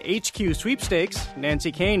Amazon HQ sweepstakes,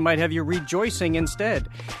 Nancy Kane might have you rejoicing instead.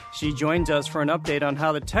 She joins us for an update on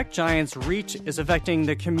how the tech giant's reach is affecting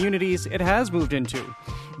the communities it has moved into.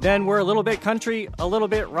 Then we're a little bit country, a little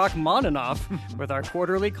bit Rachmaninoff with our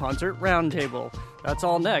quarterly concert roundtable. That's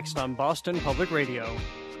all next on Boston Public Radio.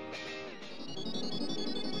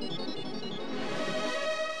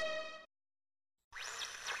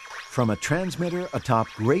 From a transmitter atop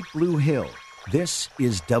Great Blue Hill This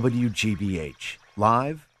is WGBH,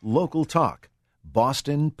 live, local talk,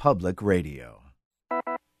 Boston Public Radio.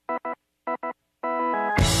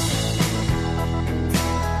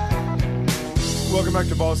 Welcome back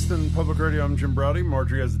to Boston Public Radio. I'm Jim Browdy.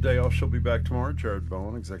 Marjorie has a day off. She'll be back tomorrow. Jared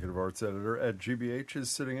Bowen, Executive Arts Editor at GBH, is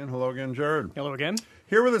sitting in. Hello again, Jared. Hello again.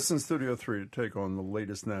 Here with us in Studio 3 to take on the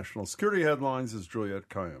latest national security headlines is Juliette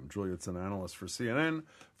Kayyem. Juliette's an analyst for CNN,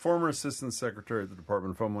 former Assistant Secretary at the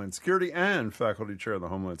Department of Homeland Security, and Faculty Chair of the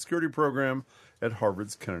Homeland Security Program at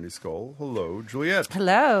Harvard's Kennedy School. Hello, Juliette.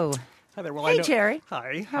 Hello. Hi there. Well, Hey, Jerry.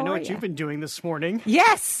 Hi. How I know are what you? you've been doing this morning.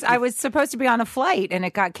 Yes, I was supposed to be on a flight and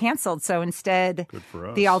it got canceled. So instead, Good for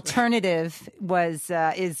us. the alternative was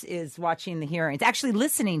is watching the hearings. Actually,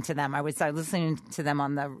 listening to them. I was listening to them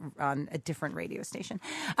on a different radio station,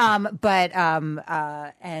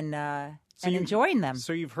 and enjoying them.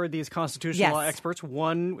 So you've heard these constitutional Yes. law experts,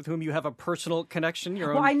 one with whom you have a personal connection. Your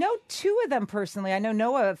own. Well, I know two of them personally. I know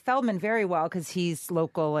Noah Feldman very well because he's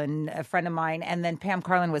local and a friend of mine. And then Pam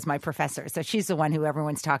Carlin was my professor. So she's the one who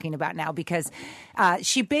everyone's talking about now because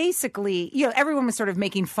she basically, everyone was sort of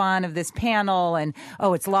making fun of this panel and,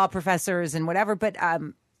 it's law professors and whatever. But I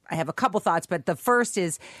have a couple thoughts, but the first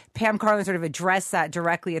is Pam Carlin sort of addressed that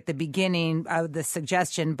directly at the beginning of the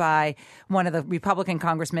suggestion by one of the Republican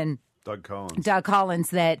congressmen, Doug Collins,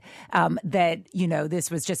 that this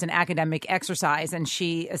was just an academic exercise, and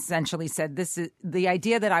she essentially said, "This is the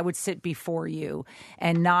idea that I would sit before you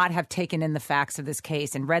and not have taken in the facts of this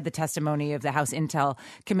case and read the testimony of the House Intel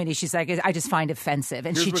Committee." She's like, "I just find offensive,"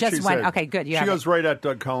 and Here's she what just she went, said. "Okay, good." She goes right at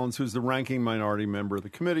Doug Collins, who's the ranking minority member of the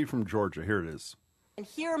committee from Georgia. Here it is. And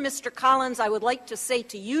here, Mr. Collins, I would like to say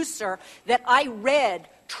to you, sir, that I read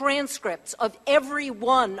transcripts of every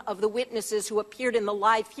one of the witnesses who appeared in the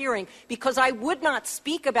live hearing because I would not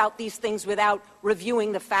speak about these things without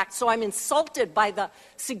reviewing the facts. So I'm insulted by the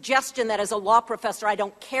suggestion that as a law professor I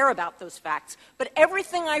don't care about those facts. But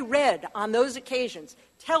everything I read on those occasions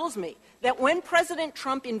tells me that when President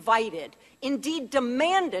Trump invited, indeed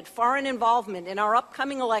demanded foreign involvement in our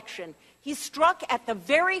upcoming election, he struck at the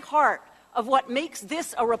very heart of what makes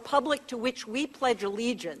this a republic to which we pledge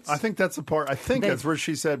allegiance. I think that's the part. I think that's where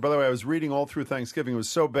she said, by the way, I was reading all through Thanksgiving. It was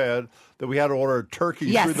so bad that we had to order a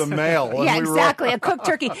turkey through the mail. Yeah, exactly. A cooked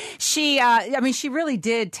turkey. She really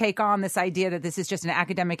did take on this idea that this is just an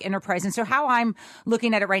academic enterprise. And so how I'm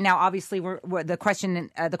looking at it right now, obviously, we're the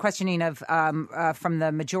questioning of from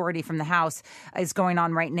the majority from the House is going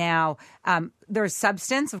on right now. There's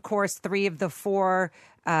substance, of course. 3 of the 4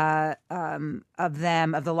 of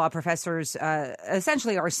the law professors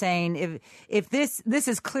essentially are saying if this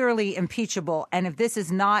is clearly impeachable, and if this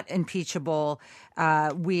is not impeachable,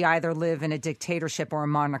 we either live in a dictatorship or a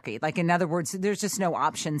monarchy. Like, in other words, there's just no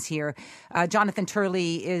options here. Jonathan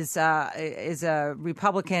Turley is a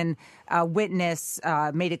Republican witness,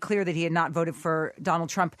 made it clear that he had not voted for Donald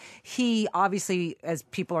Trump. He obviously, as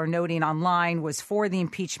people are noting online, was for the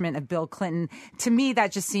impeachment of Bill Clinton. To me,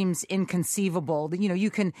 that just seems inconceivable.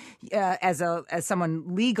 You can, as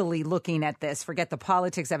someone legally looking at this, forget the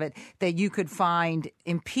politics of it, that you could find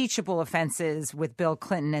impeachable offenses with Bill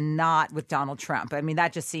Clinton and not with Donald Trump. I mean,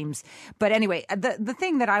 that just seems. But anyway, the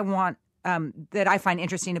thing that I want. That I find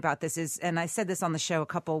interesting about this is, and I said this on the show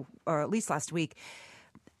at least last week,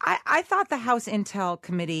 I thought the House Intel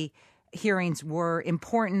Committee hearings were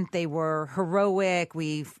important. They were heroic.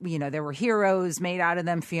 There were heroes made out of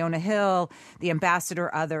them, Fiona Hill, the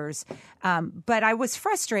ambassador, others. But I was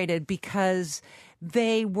frustrated because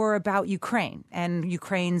they were about Ukraine and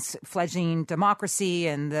Ukraine's fledgling democracy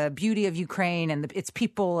and the beauty of Ukraine and its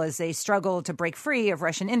people as they struggle to break free of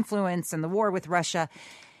Russian influence and the war with Russia.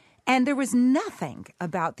 And there was nothing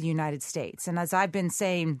about the United States. And as I've been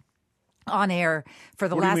saying on air for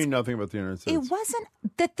the last... What do you mean nothing about the United States? It wasn't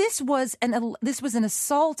that this was an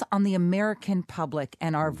assault on the American public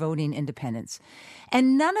and our voting independence.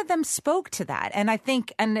 And none of them spoke to that. And I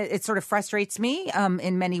think, and it sort of frustrates me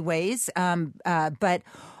in many ways, but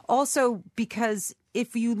also because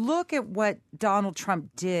if you look at what Donald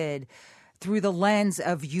Trump did through the lens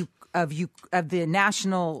of the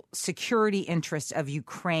national security interest of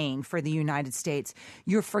Ukraine for the United States,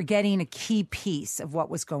 you're forgetting a key piece of what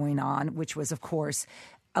was going on, which was, of course,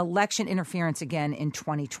 election interference again in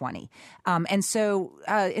 2020. And so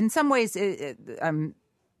in some ways, I'm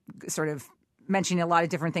sort of mentioning a lot of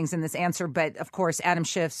different things in this answer, but of course, Adam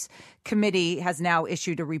Schiff's committee has now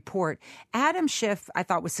issued a report. Adam Schiff, I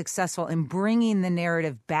thought, was successful in bringing the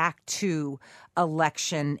narrative back to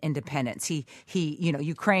election independence.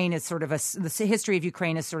 Ukraine is sort of the history of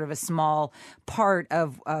Ukraine is sort of a small part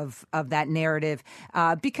of that narrative,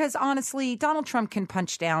 because honestly, Donald Trump can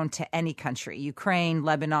punch down to any country, Ukraine,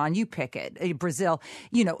 Lebanon, you pick it, Brazil.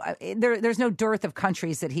 There's no dearth of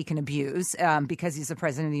countries that he can abuse because he's the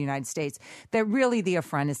president of the United States. That really the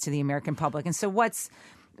affront is to the American public. And so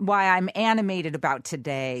why I'm animated about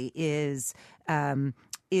today is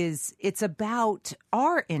it's about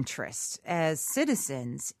our interest as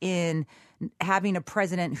citizens in having a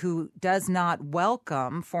president who does not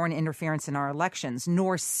welcome foreign interference in our elections,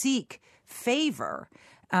 nor seek favor,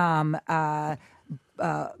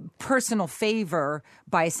 personal favor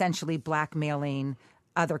by essentially blackmailing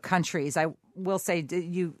other countries. I will say,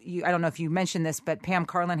 I don't know if you mentioned this, but Pam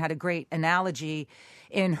Karlan had a great analogy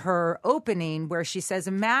in her opening where she says,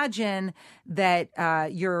 imagine that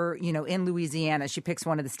you're, in Louisiana. She picks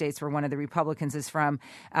one of the states where one of the Republicans is from.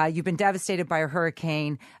 You've been devastated by a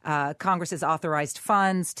hurricane. Congress has authorized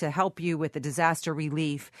funds to help you with the disaster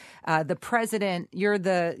relief. The president, you're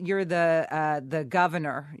the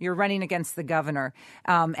governor. You're running against the governor,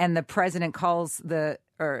 and the president calls the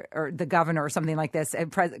governor or something like this,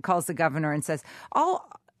 and calls the governor and says,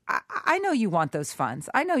 I know you want those funds.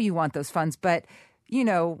 I know you want those funds, but,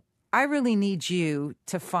 I really need you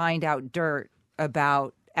to find out dirt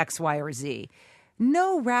about X, Y, or Z.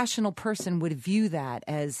 No rational person would view that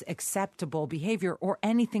as acceptable behavior or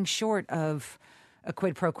anything short of a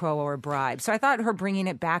quid pro quo or a bribe. So I thought her bringing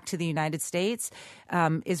it back to the United States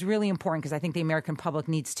is really important, because I think the American public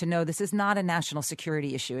needs to know this is not a national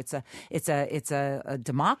security issue. It's a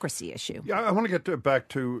democracy issue. Yeah, I want to get back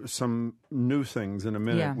to some new things in a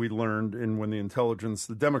minute. Yeah. We learned when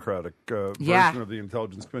the Democratic version of the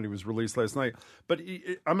Intelligence Committee was released last night. But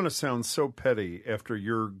I'm going to sound so petty after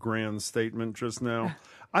your grand statement just now.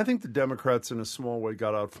 I think the Democrats in a small way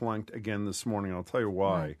got outflanked again this morning. I'll tell you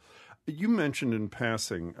why. Right. You mentioned in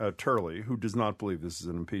passing Turley, who does not believe this is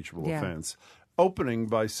an impeachable offense, opening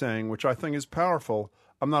by saying, which I think is powerful,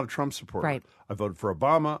 I'm not a Trump supporter. Right. I voted for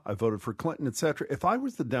Obama, I voted for Clinton, et cetera. If I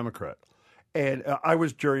was the Democrat and I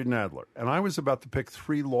was Jerry Nadler and I was about to pick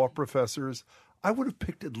 3 law professors, I would have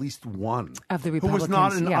picked at least one of the who Republicans was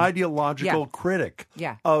not an ideological critic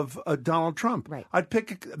of Donald Trump. Right. I'd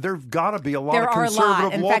pick. There've got to be a lot of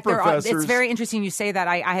conservative law professors. It's very interesting you say that.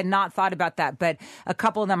 I had not thought about that, but a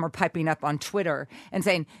couple of them are piping up on Twitter and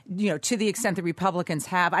saying, to the extent the Republicans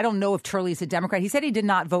have, I don't know if Turley's a Democrat. He said he did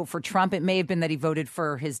not vote for Trump. It may have been that he voted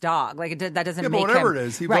for his dog. That doesn't make him. Whatever it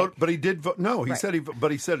is, he voted, but he did vote. No, he said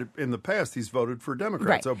he said in the past he's voted for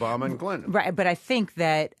Democrats, Obama and Clinton. Right, but I think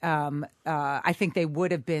that I think they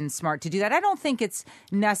would have been smart to do that. I don't think it's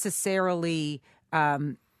necessarily,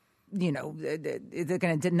 they're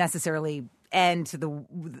going to necessarily end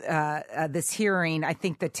this hearing. I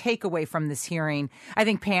think the takeaway from this hearing, I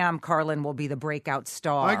think Pam Karlan will be the breakout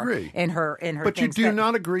star. I agree. In her but you do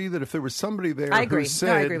not agree that if there was somebody there who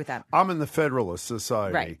said, I agree with that. I'm in the Federalist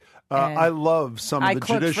Society. Right. I love some of the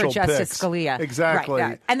judicial picks. I cloaked for Justice picks. Scalia. Exactly.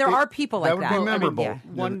 Right, and there are people like that. That would be memorable.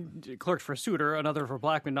 One clerked for Souter, another for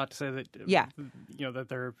Blackmun, not to say that that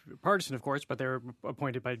they're partisan, of course, but they're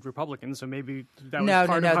appointed by Republicans, so maybe that was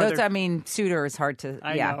part of how those, Souter is hard to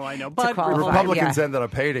I know. But Republicans ended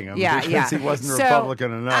up hating him because he wasn't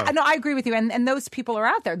Republican enough. No, I agree with you. And those people are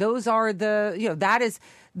out there. Those are that is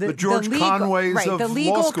the George Conways of the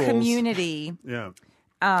legal law schools. Community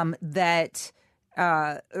that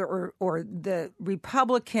or the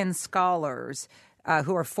Republican scholars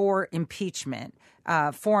who are for impeachment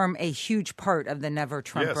form a huge part of the Never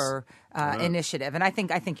Trumper initiative, and I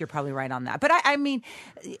think you're probably right on that. But I'm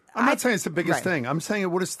not saying it's the biggest thing. I'm saying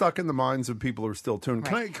it would have stuck in the minds of people who are still tuned.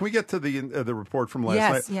 Can we get to the report from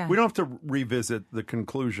last night? Yeah. We don't have to revisit the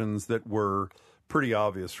conclusions that were pretty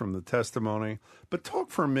obvious from the testimony, but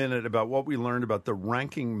talk for a minute about what we learned about the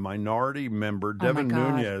ranking minority member, Devin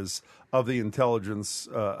Nunes, of the Intelligence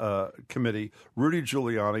Committee, Rudy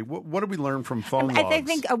Giuliani. What did we learn from phone logs? I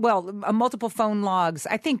think, multiple phone logs.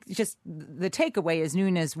 I think just the takeaway is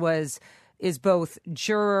Nunes is both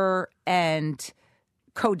juror and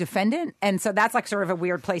co-defendant, and so that's like sort of a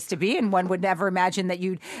weird place to be, and one would never imagine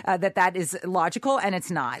that that is logical, and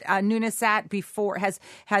it's not. Nunes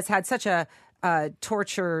has had such a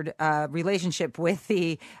tortured relationship with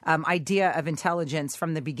the idea of intelligence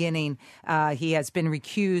from the beginning. He has been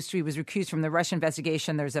recused. He was recused from the Russia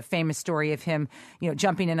investigation. There's a famous story of him,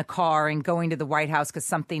 jumping in a car and going to the White House because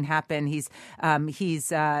something happened.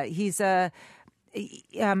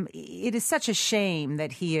 it is such a shame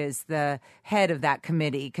that he is the head of that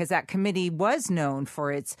committee, because that committee was known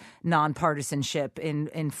for its nonpartisanship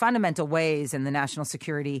in fundamental ways in the national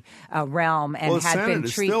security realm, and the had Senate been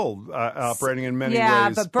is still operating in many ways. Yeah,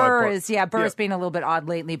 but Burr is being a little bit odd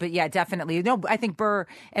lately. But yeah, definitely. No, I think Burr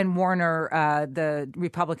and Warner, the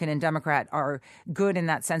Republican and Democrat, are good in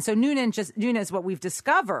that sense. So Nunes, what we've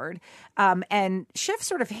discovered, and Schiff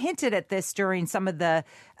sort of hinted at this during some of the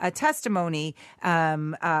testimony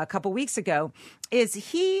a couple weeks ago, is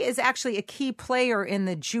he is actually a key player in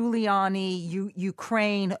the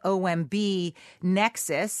Giuliani-Ukraine OMB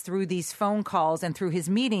nexus through these phone calls and through his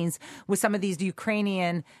meetings with some of these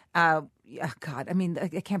Ukrainian I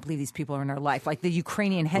can't believe these people are in our life, like the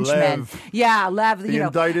Ukrainian henchmen. Lev,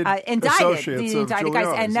 the indicted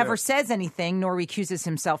guys, and never says anything nor recuses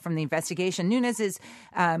himself from the investigation. Nunes is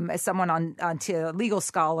someone on legal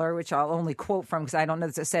scholar, which I'll only quote from because I don't know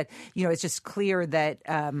this, said, it's just clear that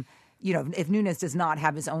if Nunes does not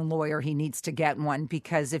have his own lawyer, he needs to get one,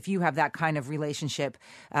 because if you have that kind of relationship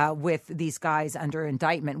with these guys under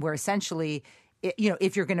indictment, where essentially,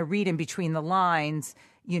 if you're going to read in between the lines,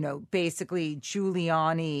 basically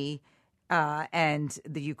Giuliani and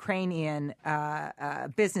the Ukrainian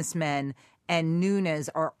businessmen and Nunes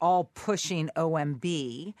are all pushing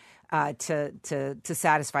OMB to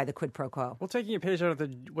satisfy the quid pro quo. Well, taking a page out of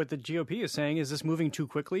what the GOP is saying, is this moving too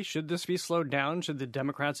quickly? Should this be slowed down? Should the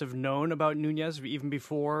Democrats have known about Nunes even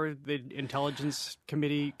before the Intelligence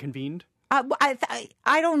Committee convened?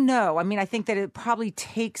 I don't know. I mean, I think that it probably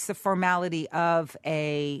takes the formality of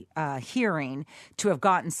a hearing to have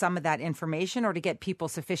gotten some of that information, or to get people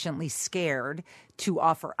sufficiently scared to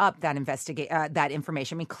offer up that that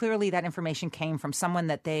information. I mean, clearly that information came from someone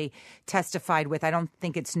that they testified with. I don't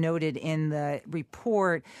think it's noted in the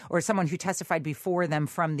report, or someone who testified before them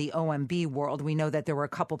from the OMB world. We know that there were a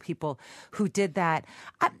couple people who did that.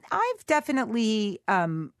 I've definitely,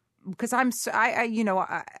 because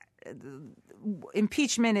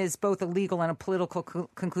impeachment is both a legal and a political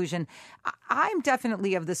conclusion. I'm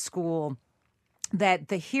definitely of the school that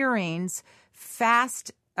the hearings,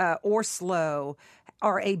 fast or slow,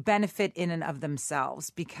 are a benefit in and of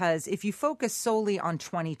themselves. Because if you focus solely on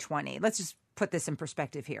 2020, let's just put this in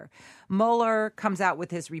perspective here. Mueller comes out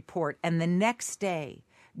with his report, and the next day,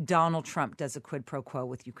 Donald Trump does a quid pro quo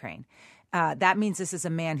with Ukraine. That means this is a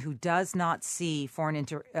man who does not see foreign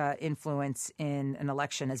influence in an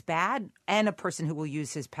election as bad, and a person who will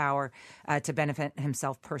use his power to benefit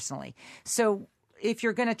himself personally. So if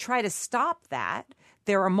you're going to try to stop that,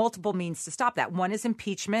 there are multiple means to stop that. One is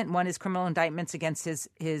impeachment. One is criminal indictments against his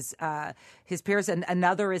peers. And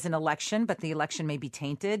another is an election, but the election may be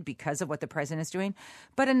tainted because of what the president is doing.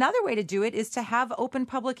 But another way to do it is to have open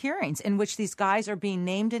public hearings in which these guys are being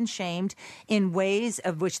named and shamed in ways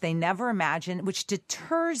of which they never imagined, which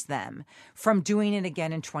deters them from doing it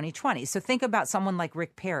again in 2020. So think about someone like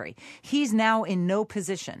Rick Perry. He's now in no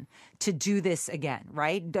position to do this again,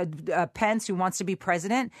 right? Pence, who wants to be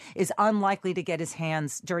president, is unlikely to get his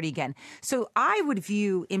hands dirty again. So I would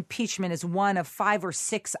view impeachment as one of 5 or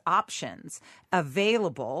 6 options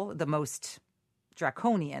available, the most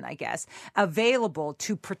draconian, I guess, available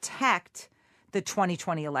to protect the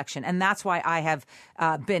 2020 election. And that's why I have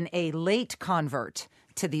been a late convert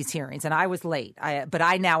to these hearings, and I was late, but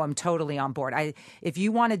I now am totally on board. If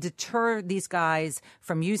you want to deter these guys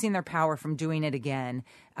from using their power, from doing it again,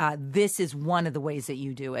 this is one of the ways that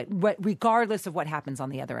you do it, regardless of what happens on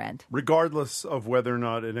the other end. Regardless of whether or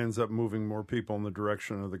not it ends up moving more people in the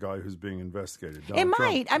direction of the guy who's being investigated. It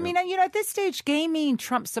might. I mean, at this stage, gaming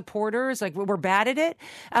Trump supporters, like, we're bad at it,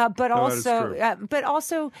 but also,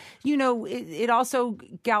 it also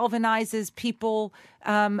galvanizes people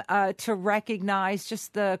to recognize just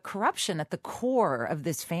the corruption at the core of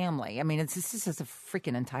this family. I mean, this is a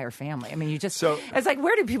freaking entire family. I mean, it's like,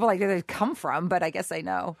 where do people like that come from? But I guess I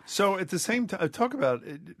know. So at the same time, talk about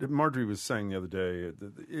it, Marjorie was saying the other day,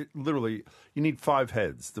 literally, you need 5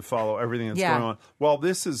 heads to follow everything that's going on. While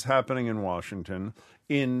this is happening in Washington,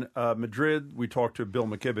 in Madrid, we talked to Bill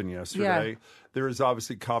McKibben yesterday. Yeah. There is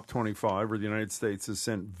obviously COP25, where the United States has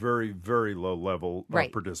sent very, very low-level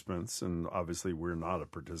participants, and obviously we're not a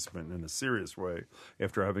participant in a serious way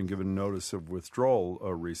after having given notice of withdrawal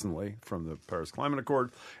recently from the Paris Climate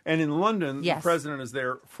Accord. And in London, the president is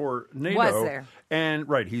there for NATO. Was there. And,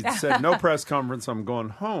 he said, no press conference, I'm going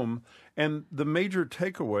home. And the major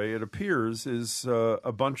takeaway, it appears, is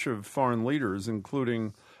a bunch of foreign leaders,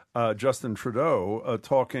 including Justin Trudeau,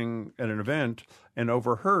 talking at an event and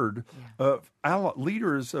overheard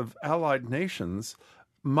leaders of allied nations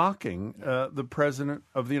mocking the president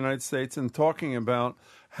of the United States and talking about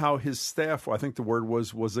how his staff, I think the word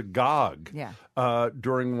was agog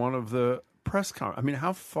during one of the press conferences. I mean,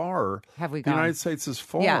 how far have we gone? The United States has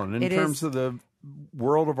fallen in terms of the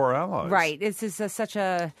world of our allies. Right. This is such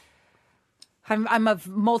a... I'm of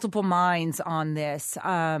multiple minds on this.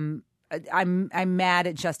 I'm mad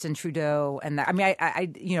at Justin Trudeau, and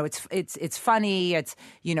it's funny. It's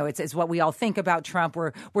what we all think about Trump.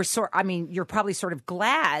 You're probably sort of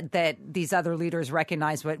glad that these other leaders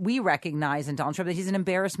recognize what we recognize in Donald Trump, that he's an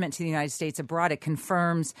embarrassment to the United States abroad. It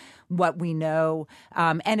confirms what we know,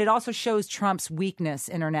 and it also shows Trump's weakness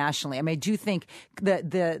internationally. I mean, I do think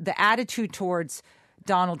the attitude towards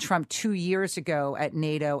Donald Trump 2 years ago at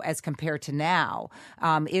NATO as compared to now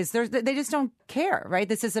they just don't care, right?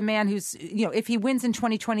 This is a man who's, if he wins in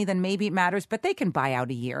 2020, then maybe it matters, but they can buy out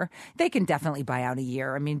a year. They can definitely buy out a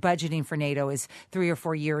year. I mean, budgeting for NATO is 3 or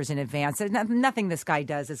 4 years in advance. Nothing this guy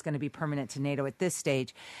does is going to be permanent to NATO at this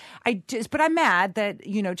stage. But I'm mad that,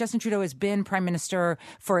 Justin Trudeau has been prime minister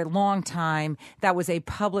for a long time. That was a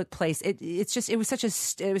public place. It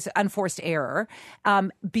was unforced error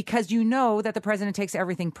because that the president takes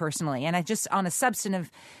everything personally. And on a substantive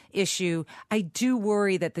issue, I do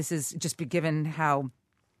worry that this is just given how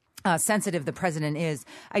sensitive the president is.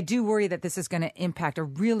 I do worry that this is going to impact a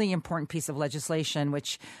really important piece of legislation,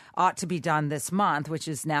 which ought to be done this month, which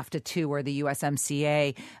is NAFTA 2 or the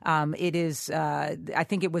USMCA. It is. I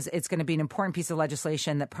think it's going to be an important piece of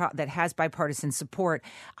legislation that has bipartisan support.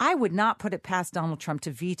 I would not put it past Donald Trump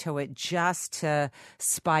to veto it just to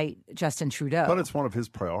spite Justin Trudeau. But it's one of his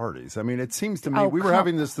priorities. I mean, it seems to me we were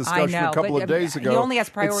having this discussion a couple of days ago. He only has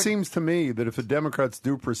priorities. It seems to me that if the Democrats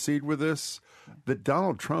do proceed with this, that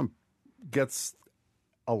Donald Trump gets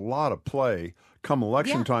a lot of play come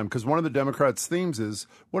election time, because one of the Democrats' themes is,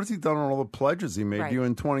 what has he done on all the pledges he made you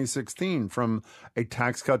in 2016, from a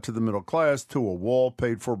tax cut to the middle class to a wall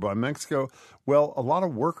paid for by Mexico? Well, a lot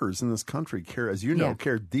of workers in this country care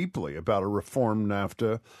deeply about a reformed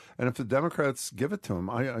NAFTA, and if the Democrats give it to him,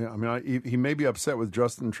 he may be upset with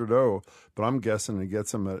Justin Trudeau, but I'm guessing he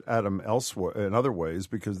gets him at him elsewhere in other ways,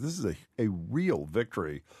 because this is a real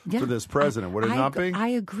victory for this president. Would it not be? I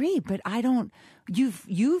agree, but I don't.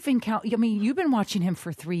 You've encountered. I mean, you've been watching him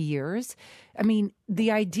for 3 years. I mean,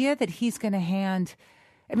 the idea that he's going to hand.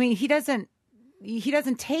 I mean, he doesn't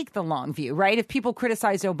take the long view, right? If people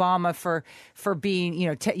criticize Obama for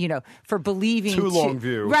being, for believing too long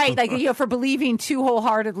view, right? Like, for believing too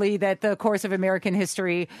wholeheartedly that the course of American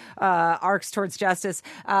history arcs towards justice.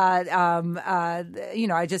 Donald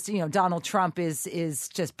Trump is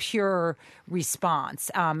just pure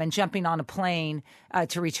response, and jumping on a plane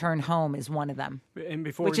to return home is one of them,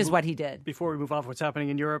 which is what he did. Before we move off what's happening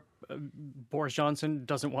in Europe, Boris Johnson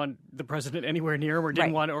doesn't want the president anywhere near him, or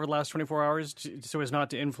didn't want it over the last 24 hours, so as not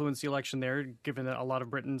to influence the election there, given that a lot of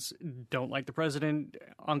Britons don't like the president.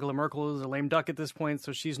 Angela Merkel is a lame duck at this point,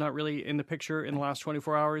 so she's not really in the picture in the last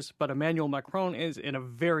 24 hours. But Emmanuel Macron is in a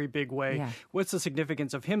very big way. Yeah. What's the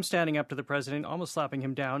significance of him standing up to the president, almost slapping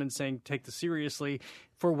him down and saying, take this seriously,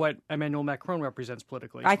 for what Emmanuel Macron represents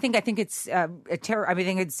politically? I think it's a terror. I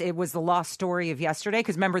mean, it was the lost story of yesterday,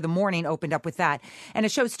 because remember, the morning opened up with that. And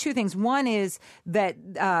it shows two things. One is that,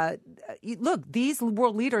 look, these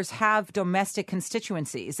world leaders have domestic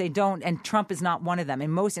constituencies. They don't, and Trump is not one of them.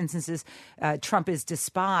 In most instances, Trump is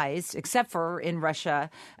despised, except for in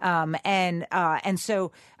Russia. And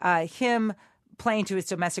so him playing to his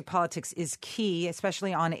domestic politics is key,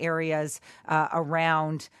 especially on areas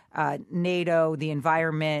around NATO, the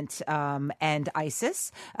environment, and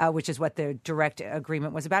ISIS, which is what the direct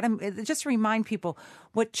agreement was about. And just to remind people,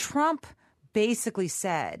 what Trump basically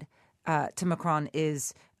said to Macron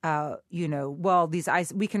is,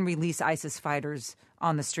 we can release ISIS fighters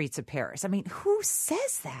on the streets of Paris. I mean, who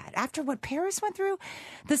says that after what Paris went through?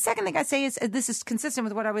 The second thing I say is, this is consistent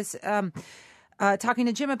with what I was talking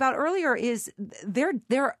to Jim about earlier, is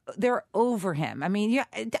they're over him. I mean,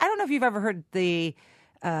 I don't know if you've ever heard the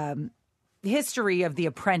history of The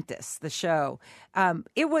Apprentice, the show.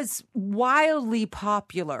 It was wildly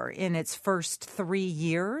popular in its first 3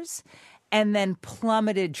 years, and then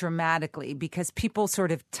plummeted dramatically because people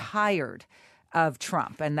sort of tired of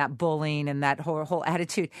Trump and that bullying and that whole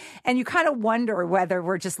attitude. And you kind of wonder whether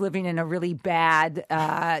we're just living in a really bad,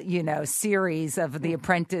 series of The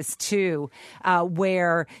Apprentice 2,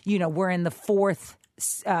 where, we're in the fourth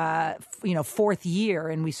year,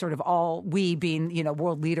 and we being,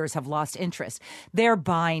 world leaders have lost interest. They're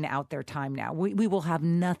buying out their time now. We will have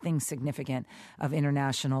nothing significant of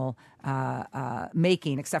international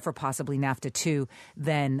making, except for possibly NAFTA 2,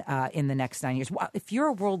 then in the next 9 years. If you're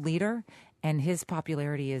a world leader and his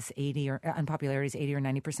popularity is 80 or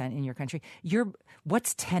 90% in your country,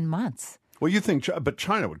 what's 10 months? Well, you think, but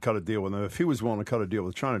China would cut a deal with him if he was willing to cut a deal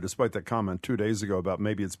with China, despite that comment 2 days ago about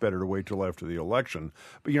maybe it's better to wait till after the election.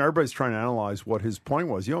 But, everybody's trying to analyze what his point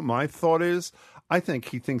was. What my thought is? I think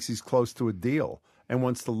he thinks he's close to a deal and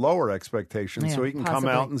wants to lower expectations so he can come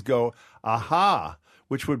out and go, aha,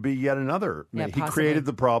 which would be yet another. Yeah, he created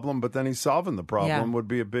the problem, but then he's solving the problem would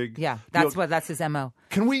be a big that's his MO.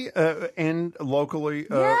 Can we end locally?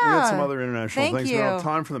 We had some other international things. We don't have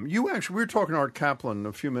time for them. We were talking to Art Kaplan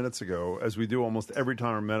a few minutes ago, as we do almost every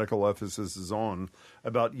time our medical ethicist is on,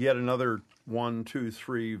 about yet another 1, 2,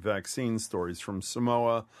 3 vaccine stories from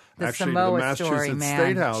Samoa. The Massachusetts story, man.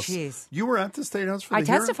 State House. Jeez. You were at the State House for the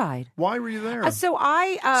hearing? I testified. Why were you there?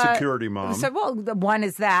 Security mom. One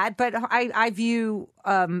is that, but I view,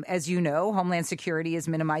 as you know, Homeland Security is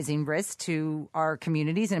minimizing risk to our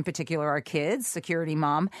communities and in particular our kids. Security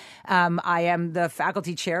mom. I am the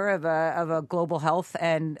faculty chair of a global health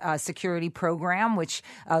and security program, which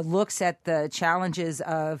looks at the challenges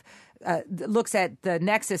of looks at the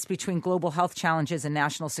nexus between global health challenges and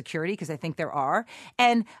national security, because I think there are.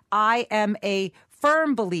 And I am a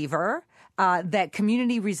firm believer that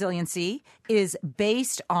community resiliency is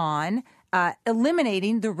based on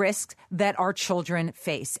eliminating the risks that our children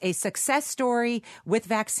face. A success story with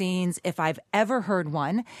vaccines, if I've ever heard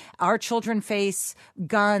one. Our children face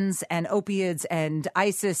guns and opiates and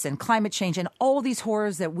ISIS and climate change and all these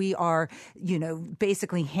horrors that we are,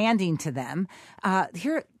 basically handing to them.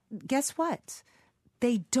 Guess what?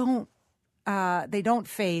 They don't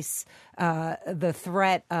face the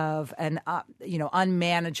threat of an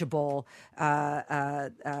unmanageable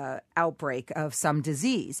outbreak of some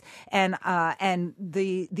disease, and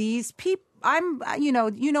these people. I'm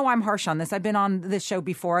harsh on this. I've been on this show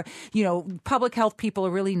before. Public health people are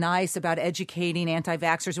really nice about educating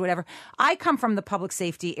anti-vaxxers or whatever. I come from the public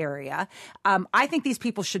safety area. I think these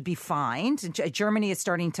people should be fined. Germany is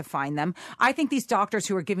starting to fine them. I think these doctors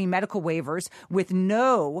who are giving medical waivers with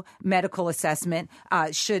no medical assessment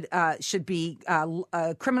should be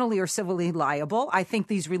criminally or civilly liable. I think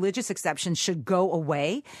these religious exceptions should go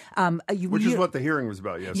away. Which is what the hearing was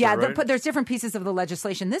about yesterday, right? But there's different pieces of the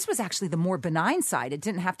legislation. This was actually the more benign side. It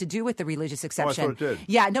didn't have to do with the religious exception. I thought it did.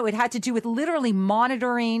 Yeah, no, it had to do with literally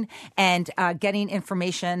monitoring and getting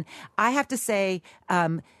information. I have to say,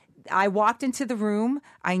 I walked into the room.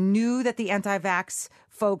 I knew that the anti-vax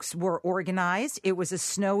folks were organized. It was a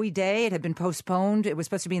snowy day. It had been postponed. It was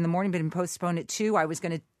supposed to be in the morning, but it had been postponed at 2. I was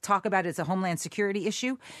going to talk about it as a Homeland Security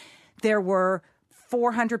issue. There were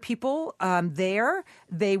 400 people there.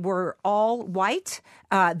 They were all white.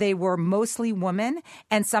 They were mostly women.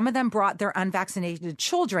 And some of them brought their unvaccinated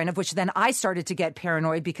children, of which then I started to get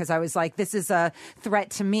paranoid because I was like, this is a threat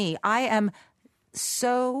to me. I am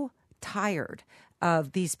so tired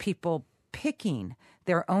of these people picking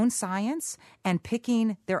their own science and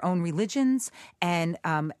picking their own religions and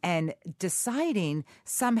deciding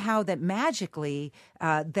somehow that magically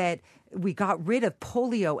that we got rid of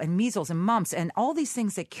polio and measles and mumps and all these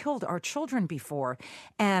things that killed our children before.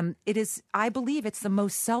 I believe it's the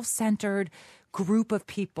most self-centered group of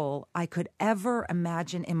people I could ever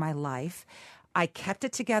imagine in my life. I kept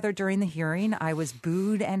it together during the hearing. I was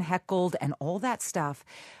booed and heckled and all that stuff.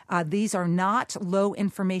 These are not low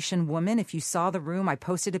information women. If you saw the room, I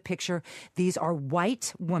posted a picture. These are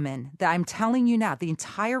white women that I'm telling you now, the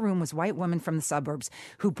entire room was white women from the suburbs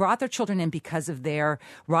who brought their children in because of their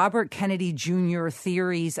Robert Kennedy Jr.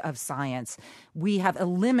 theories of science. We have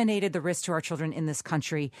eliminated the risk to our children in this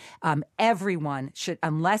country. Everyone should,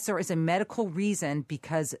 unless there is a medical reason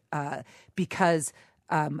because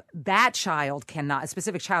that child cannot, a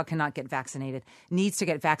specific child cannot get vaccinated, needs to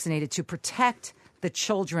get vaccinated to protect the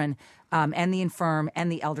children and the infirm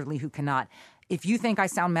and the elderly who cannot. If you think I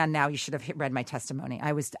sound mad now, you should have read my testimony.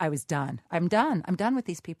 I was done. I'm done. I'm done with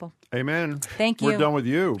these people. Amen. Thank you. We're done with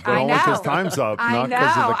you, but I only know. because time's up, not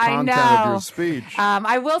because of the content of your speech.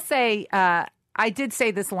 I will say, I did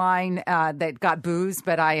say this line that got boozed,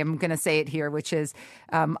 but I am going to say it here, which is,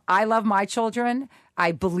 I love my children.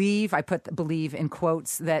 I put believe in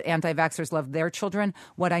quotes, that anti-vaxxers love their children.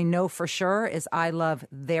 What I know for sure is I love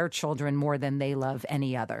their children more than they love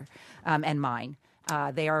any other, and mine.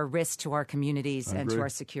 They are a risk to our communities and to our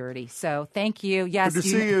security. So thank you. Yes, good to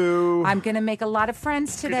see you. I'm going to make a lot of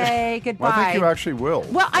friends today. Goodbye. Well, I think you actually will.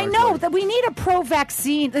 Well, I know that we need a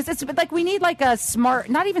pro-vaccine. It's like we need like a smart,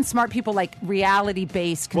 not even smart people, like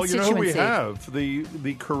reality-based constituency. Well, you know who we have?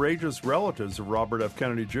 The courageous relatives of Robert F.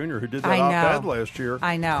 Kennedy Jr., who did that op-ed last year.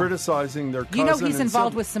 I know. Criticizing their cousin. You know he's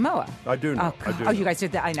involved with Samoa. I do know. Oh, you guys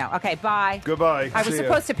did that. I know. Okay, bye. Goodbye. I was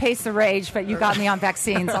supposed to pace the rage, but you got me on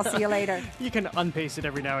vaccines. I'll see you later. You can unpace it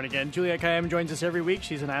every now and again. Juliette Kayyem joins us every week.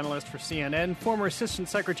 She's an analyst for CNN, former assistant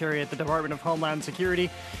secretary at the Department of Homeland Security,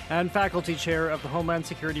 and faculty chair of the Homeland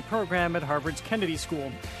Security program at Harvard's Kennedy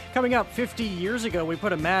School. Coming up, 50 years ago, we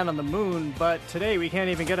put a man on the moon, but today we can't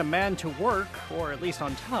even get a man to work, or at least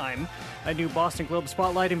on time. A new Boston Globe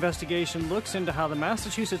Spotlight investigation looks into how the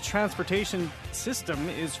Massachusetts transportation system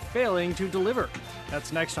is failing to deliver.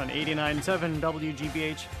 That's next on 89.7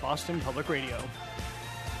 WGBH, Boston Public Radio.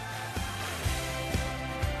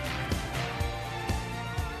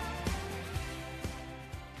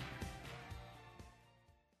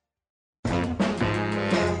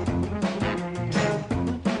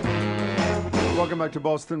 Welcome back to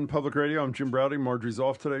Boston Public Radio. I'm Jim Browdy. Marjorie's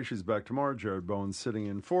off today. She's back tomorrow. Jared Bowen's sitting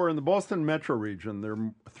in for. In the Boston metro region, there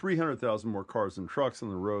are 300,000 more cars and trucks on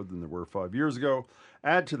the road than there were 5 years ago.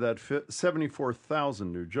 Add to that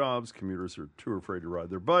 74,000 new jobs. Commuters are too afraid to ride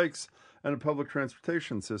their bikes, and a public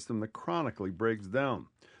transportation system that chronically breaks down.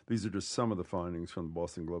 These are just some of the findings from the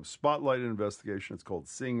Boston Globe Spotlight investigation. It's called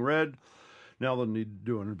Seeing Red. Now they'll need to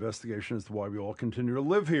do an investigation as to why we all continue to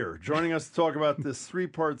live here. Joining us to talk about this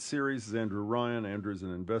three-part series is Andrew Ryan. Andrew is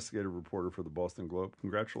an investigative reporter for the Boston Globe.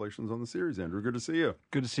 Congratulations on the series, Andrew. Good to see you.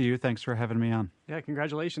 Good to see you. Thanks for having me on. Yeah,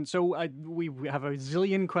 congratulations. So we have a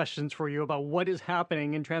zillion questions for you about what is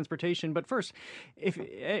happening in transportation. But first,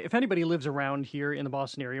 if anybody lives around here in the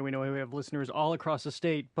Boston area, we know we have listeners all across the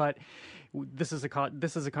state, but this is a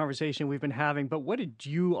conversation we've been having. But what did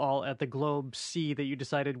you all at the Globe see that you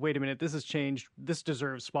decided, wait a minute, this has changed? This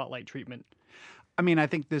deserves spotlight treatment? I mean, I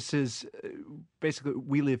think this is basically,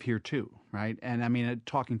 we live here too, right? And I mean,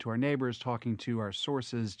 talking to our neighbors, talking to our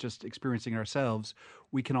sources, just experiencing ourselves,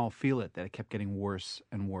 we can all feel it, that it kept getting worse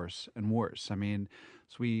and worse and worse. I mean,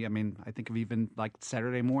 I think of even like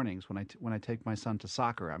Saturday mornings when I take my son to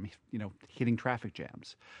soccer, I'm, hitting traffic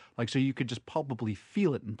jams. Like, so you could just palpably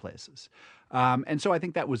feel it in places. And so I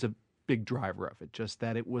think that was a big driver of it, just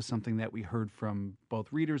that it was something that we heard from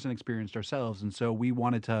both readers and experienced ourselves. And so we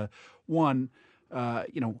wanted to,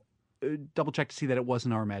 double check to see that it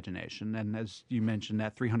wasn't our imagination. And as you mentioned,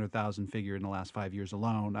 that 300,000 figure in the last 5 years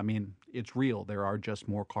alone, I mean, it's real. There are just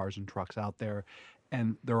more cars and trucks out there,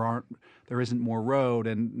 and there isn't more road,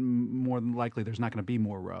 and more than likely there's not going to be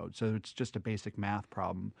more road. So it's just a basic math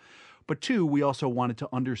problem. But two, we also wanted to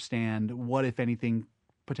understand what, if anything,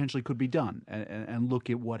 potentially could be done, and look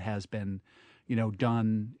at what has been,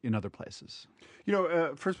 done in other places.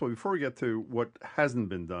 First of all, before we get to what hasn't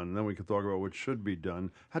been done, and then we can talk about what should be done,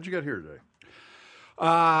 how'd you get here today?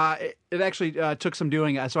 It actually took some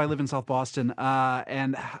doing. So I live in South Boston,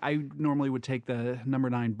 and I normally would take the number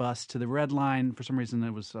 9 bus to the Red Line. For some reason,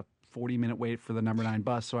 it was a 40-minute wait for the number 9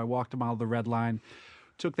 bus, so I walked a mile to the Red Line,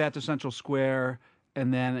 took that to Central Square,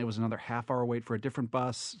 and then it was another half-hour wait for a different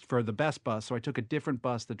bus, for the best bus. So I took a different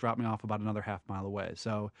bus that dropped me off about another half mile away.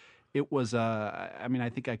 So it was, I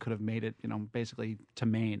think I could have made it, basically to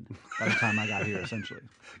Maine by the time I got here, essentially.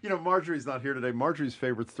 Marjorie's not here today. Marjorie's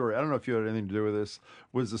favorite story, I don't know if you had anything to do with this,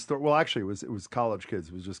 was the story. Well, actually, it was college kids.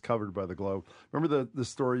 It was just covered by the Globe. Remember the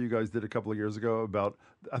story you guys did a couple of years ago about,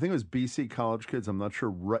 I think it was BC college kids, I'm not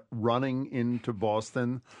sure, running into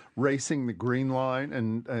Boston, racing the Green Line,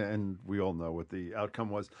 and we all know what the outcome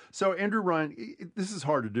was. So, Andrew Ryan, this is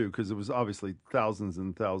hard to do because it was obviously thousands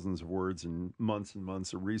and thousands of words and months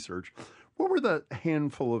of research. What were the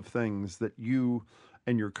handful of things that you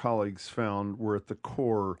and your colleagues found were at the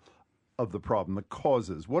core of the problem, the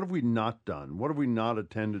causes? What have we not done? What have we not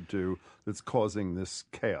attended to that's causing this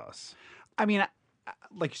chaos? I mean,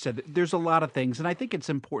 like you said, there's a lot of things, and I think it's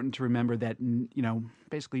important to remember that,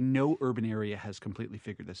 basically no urban area has completely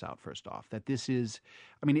figured this out, first off. That this is,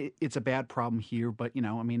 it's a bad problem here, but,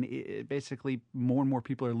 basically more and more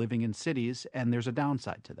people are living in cities, and there's a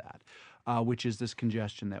downside to that, which is this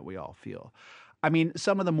congestion that we all feel.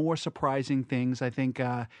 Some of the more surprising things, I think,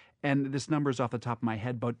 and this number is off the top of my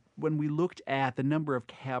head, but when we looked at the number of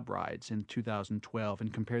cab rides in 2012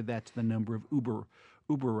 and compared that to the number of Uber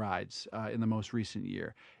rides in the most recent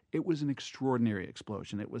year, it was an extraordinary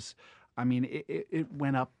explosion. It was, I mean, it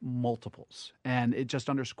went up multiples, and it just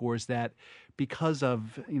underscores that because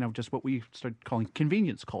of, just what we started calling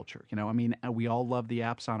convenience culture. I mean, we all love the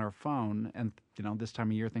apps on our phone, and, this time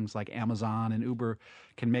of year, things like Amazon and Uber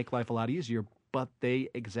can make life a lot easier, but they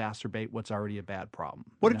exacerbate what's already a bad problem.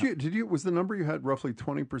 What was the number you had roughly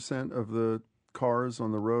 20% of the cars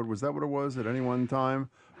on the road? Was that what it was at any one time?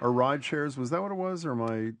 Or ride shares? Was that what it was? Or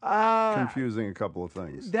am I confusing a couple of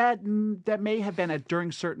things? That may have been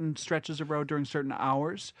during certain stretches of road, during certain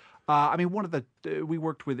hours. I mean, we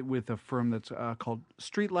worked with a firm that's called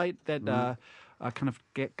Streetlight that kind of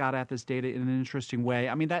got at this data in an interesting way.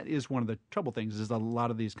 I mean, that is one of the trouble things is a lot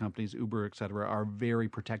of these companies, Uber, et cetera, are very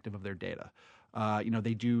protective of their data.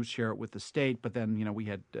 They do share it with the state, but then, we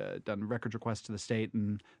had done records requests to the state,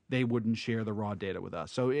 and they wouldn't share the raw data with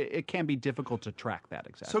us. So it can be difficult to track that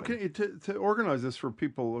exactly. So to organize this for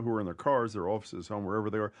people who are in their cars, their offices, home, wherever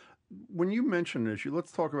they are, when you mention an issue,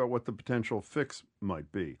 let's talk about what the potential fix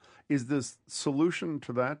might be. Is this solution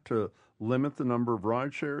to that to limit the number of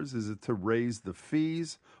ride shares? Is it to raise the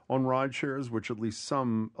fees on ride shares, which at least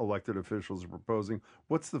some elected officials are proposing?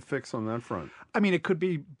 What's the fix on that front? I mean, it could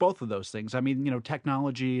be both of those things. I mean,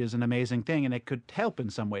 technology is an amazing thing, and it could help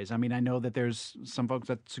in some ways. I mean, I know that there's some folks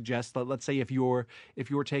that suggest that, let's say, if you're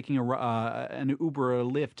taking an Uber or a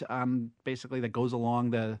Lyft basically that goes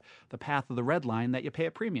along the path of the red line, that you pay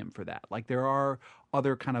a premium for that. Like, there are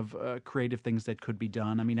other kind of creative things that could be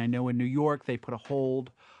done. I mean, I know in New York they put a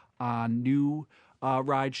hold on new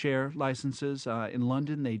rideshare licenses. In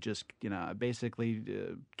London, they just basically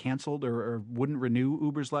canceled or wouldn't renew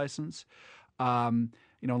Uber's license. In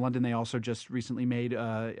London, they also just recently made,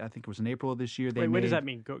 I think it was in April of this year. What does that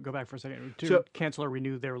mean? Go back for a second. To cancel or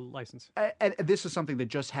renew their license? And this is something that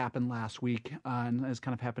just happened last week and is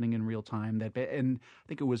kind of happening in real time. And I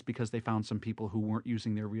think it was because they found some people who weren't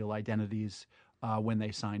using their real identities when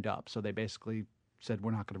they signed up. So they basically said,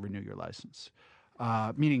 we're not going to renew your license.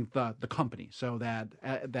 Meaning the company, so that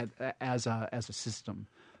as a system,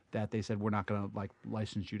 that they said we're not going to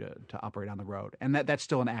license you to operate on the road, and that's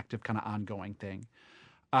still an active kind of ongoing thing.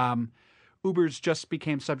 Uber's just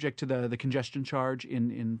became subject to the congestion charge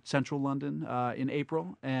in central London in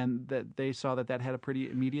April, and that they saw that had a pretty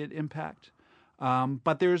immediate impact.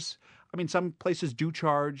 But some places do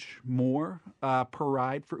charge more per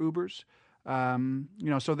ride for Ubers.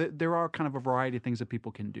 So there are kind of a variety of things that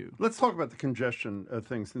people can do. Let's talk about the congestion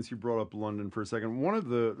thing, since you brought up London for a second. One of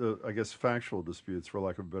the I guess, factual disputes, for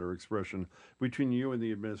lack of a better expression, between you and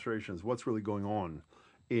the administration is what's really going on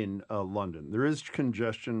in London. There is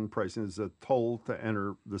congestion pricing. There's a toll to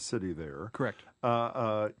enter the city there. Correct.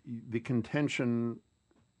 The contention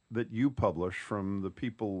that you publish from the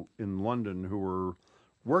people in London who are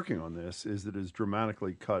working on this is that it has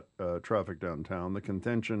dramatically cut traffic downtown. The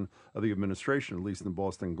contention of the administration, at least in the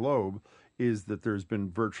Boston Globe, is that there's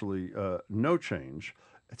been virtually no change.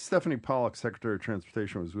 Stephanie Pollack, Secretary of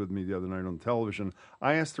Transportation, was with me the other night on television.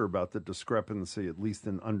 I asked her about the discrepancy, at least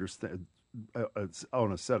in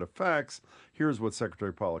on a set of facts. Here's what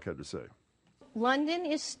Secretary Pollack had to say. London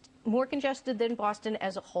is more congested than Boston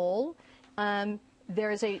as a whole.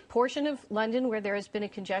 There is a portion of London where there has been a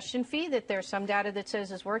congestion fee that there's some data that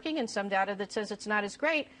says is working and some data that says it's not as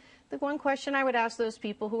great. The one question I would ask those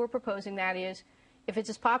people who are proposing that is, if it's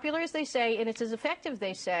as popular as they say and it's as effective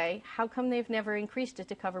they say, how come they've never increased it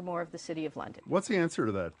to cover more of the city of London? What's the answer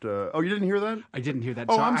to that? You didn't hear that? I didn't hear that.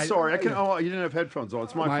 Oh, I'm sorry. You didn't have headphones on.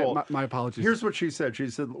 It's my fault. My apologies. Here's what she said. She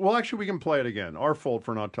said, well, actually, we can play it again. Our fault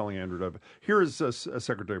for not telling Andrew to. Here is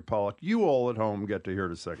Secretary Pollack. You all at home get to hear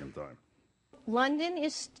it a second time. London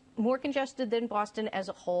is more congested than Boston as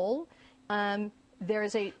a whole. There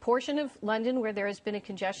is a portion of London where there has been a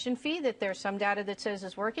congestion fee that there's some data that says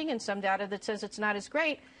is working and some data that says it's not as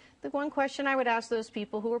great. The one question I would ask those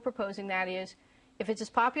people who are proposing that is, if it's as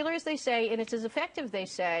popular as they say and it's as effective they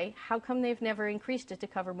say, how come they've never increased it to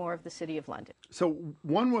cover more of the city of London? So,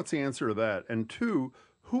 one, what's the answer to that? And two,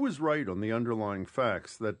 who is right on the underlying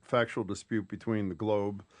facts, that factual dispute between the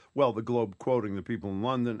Globe quoting the people in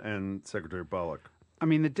London, and Secretary Pollack? I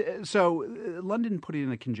mean, London put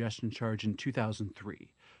in a congestion charge in 2003,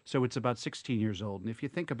 so it's about 16 years old. And if you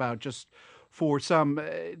think about, just for some,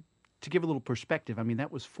 to give a little perspective, I mean,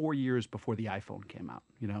 that was 4 years before the iPhone came out,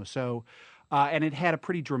 so, and it had a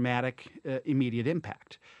pretty dramatic immediate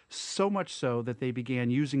impact, so much so that they began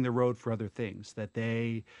using the road for other things, that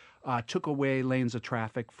they took away lanes of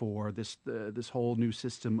traffic for this whole new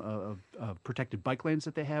system of protected bike lanes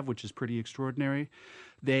that they have, which is pretty extraordinary.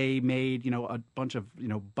 They made a bunch of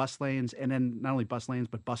bus lanes, and then not only bus lanes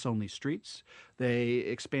but bus-only streets. They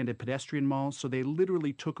expanded pedestrian malls, so they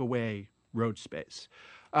literally took away road space.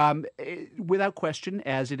 Without question,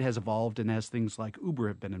 as it has evolved and as things like Uber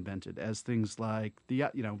have been invented, as things like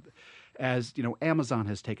Amazon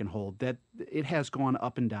has taken hold, that it has gone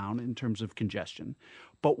up and down in terms of congestion.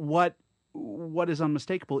 But what is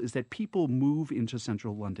unmistakable is that people move into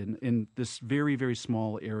central London in this very, very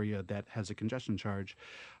small area that has a congestion charge.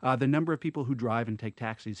 The number of people who drive and take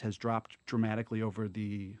taxis has dropped dramatically over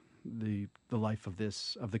the life of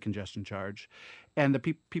the congestion charge, and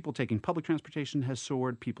the people taking public transportation has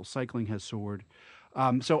soared. People cycling has soared.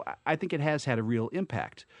 So I think it has had a real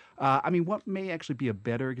impact. What may actually be a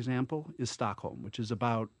better example is Stockholm, which is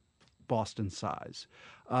about Boston's size.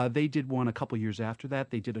 They did one a couple years after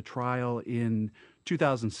that. They did a trial in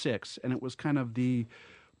 2006, and it was kind of the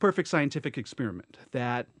perfect scientific experiment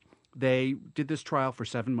that they did this trial for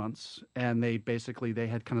 7 months, and they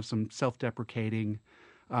had kind of some self-deprecating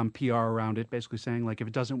PR around it, basically saying, like, if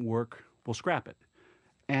it doesn't work, we'll scrap it.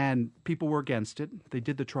 And people were against it. They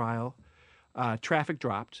did the trial. Traffic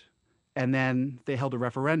dropped, and then they held a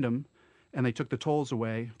referendum, and they took the tolls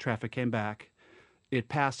away. Traffic came back. It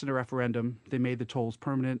passed in a referendum. They made the tolls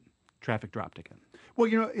permanent. Traffic dropped again.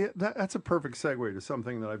 Well, that's a perfect segue to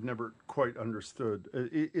something that I've never quite understood.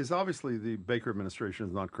 Is obviously the Baker administration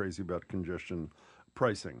is not crazy about congestion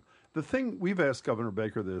pricing. The thing, we've asked Governor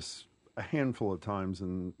Baker this a handful of times,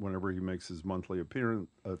 and whenever he makes his monthly appearance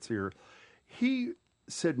here, he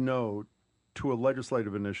said no to a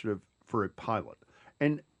legislative initiative for a pilot.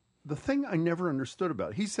 And the thing I never understood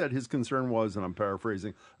about it, he said his concern was, and I'm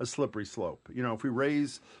paraphrasing, a slippery slope. If we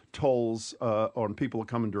raise tolls on people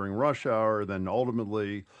coming during rush hour, then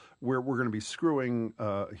ultimately we're going to be screwing,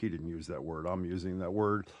 he didn't use that word, I'm using that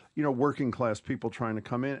word, working class people trying to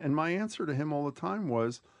come in. And my answer to him all the time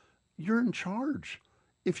was, you're in charge.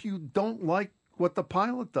 If you don't like what the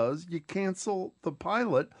pilot does, you cancel the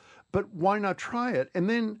pilot, but why not try it? And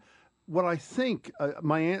then what I think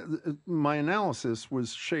my analysis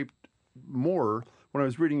was shaped more when I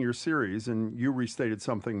was reading your series, and you restated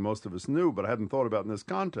something most of us knew, but I hadn't thought about in this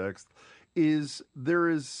context. This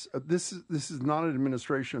is not an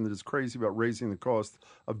administration that is crazy about raising the cost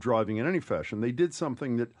of driving in any fashion. They did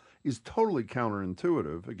something that is totally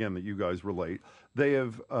counterintuitive. Again, that you guys relate. They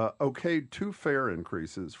have okayed 2 fare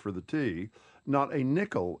increases for the T, not a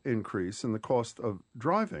nickel increase in the cost of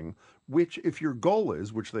driving, which, if your goal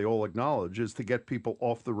is, which they all acknowledge, is to get people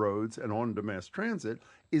off the roads and onto mass transit,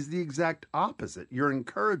 is the exact opposite. You're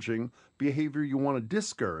encouraging behavior you want to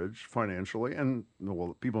discourage financially, and,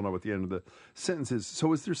 well, people know what the end of the sentence is.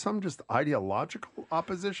 So is there some just ideological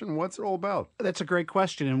opposition? What's it all about? That's a great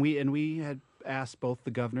question, and we had asked both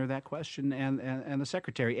the governor that question and the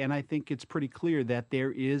secretary, and I think it's pretty clear that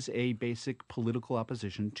there is a basic political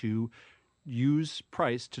opposition to use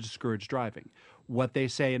price to discourage driving. What they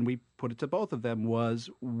say, and we put it to both of them, was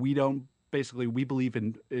we believe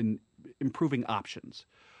in improving options.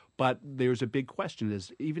 But there's a big question: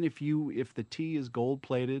 is even if the T is gold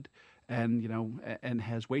plated and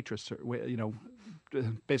has waitress,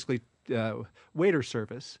 waiter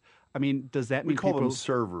service. I mean, does that mean we call people them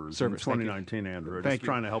servers in 2019, Andrew? Just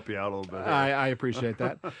trying to help you out a little bit. I appreciate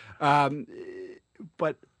that.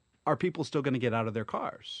 But are people still going to get out of their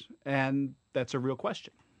cars? And that's a real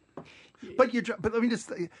question. But let me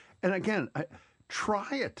just, and again, try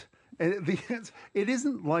it. And it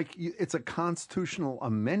isn't like it's a constitutional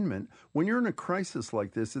amendment. When you're in a crisis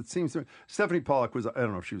like this, it seems to me, Stephanie Pollack I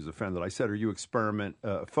don't know if she was offended. I said, are you experiment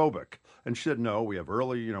phobic? And she said, no, we have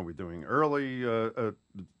early, we're doing early,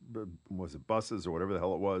 was it buses or whatever the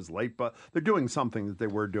hell it was, late bus. They're doing something that they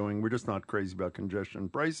were doing. We're just not crazy about congestion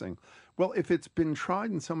pricing. Well, if it's been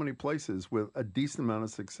tried in so many places with a decent amount of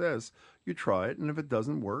success, you try it. And if it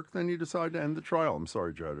doesn't work, then you decide to end the trial. I'm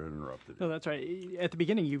sorry, Jared, I interrupted you. No, that's right. At the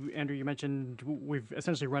beginning, Andrew, you mentioned we've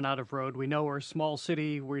essentially run out of road. We know we're a small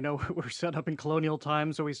city. We know we're set up in colonial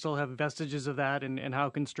times, so we still have vestiges of that and how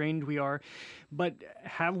constrained we are. But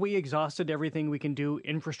have we exhausted everything we can do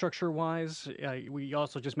infrastructure-wise? We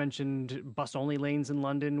also just mentioned bus-only lanes in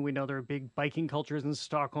London. We know there are big biking cultures in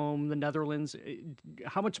Stockholm, the Netherlands.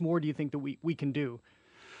 How much more do you think that we can do?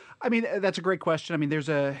 I mean, that's a great question. I mean,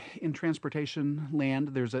 in transportation land,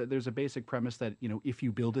 there's a basic premise that, if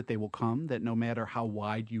you build it, they will come, that no matter how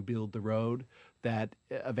wide you build the road, that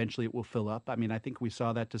eventually it will fill up. I mean, I think we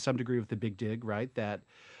saw that to some degree with the Big Dig, right? That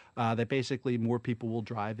basically more people will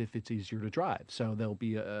drive if it's easier to drive. So there'll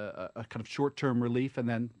be a kind of short-term relief, and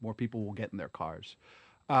then more people will get in their cars.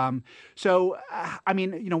 One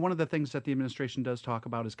of the things that the administration does talk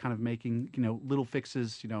about is kind of making, little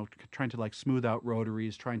fixes, trying to smooth out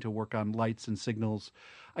rotaries, trying to work on lights and signals.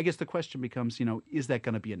 I guess the question becomes, is that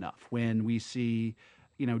going to be enough when we see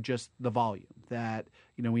just the volume that,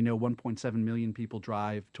 we know 1.7 million people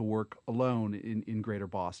drive to work alone in greater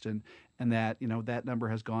Boston, and that, that number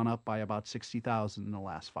has gone up by about 60,000 in the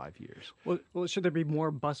last 5 years. Well, should there be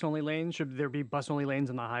more bus-only lanes? Should there be bus-only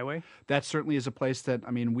lanes on the highway? That certainly is a place that,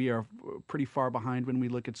 we are pretty far behind when we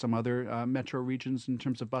look at some other metro regions in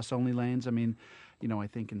terms of bus-only lanes. I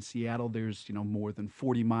think in Seattle there's, more than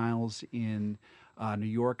 40 miles. In New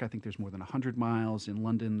York, I think there's more than 100 miles. In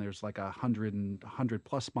London, there's like 100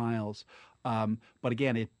 plus miles. But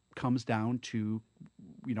again, it comes down to,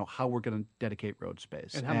 how we're going to dedicate road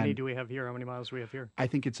space. And how many do we have here? How many miles do we have here? I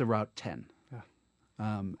think it's around 10.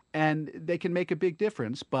 Yeah. And they can make a big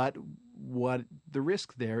difference, but what the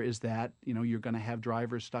risk there is that, you're going to have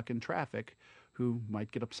drivers stuck in traffic who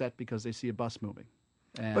might get upset because they see a bus moving.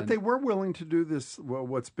 But they were willing to do this,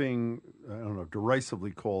 what's being,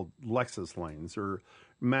 derisively called Lexus lanes or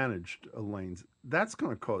managed lanes. That's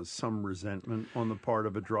going to cause some resentment on the part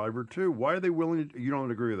of a driver, too. Why are they willing to? You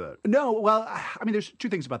don't agree with that? No, well, there's two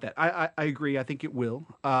things about that. I agree. I think it will.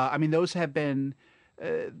 Those have been,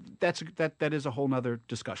 that is a whole nother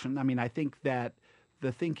discussion. I think that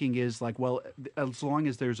the thinking is like, well, as long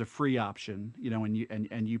as there's a free option,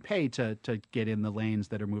 and you pay to get in the lanes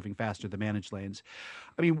that are moving faster, the managed lanes.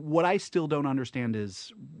 What I still don't understand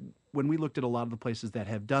is when we looked at a lot of the places that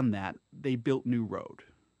have done that, they built new road.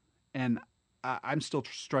 And I'm still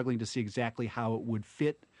struggling to see exactly how it would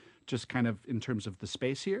fit just kind of in terms of the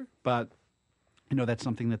space here. But, that's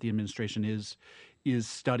something that the administration is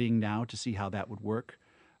studying now to see how that would work.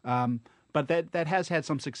 But that has had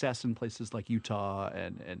some success in places like Utah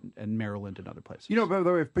and Maryland and other places. By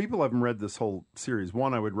the way, if people haven't read this whole series,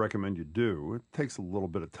 one, I would recommend you do. It takes a little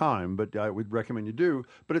bit of time, but I would recommend you do.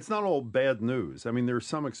 But it's not all bad news. There are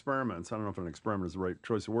some experiments. I don't know if an experiment is the right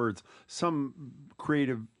choice of words. Some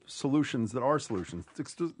creative solutions that are solutions.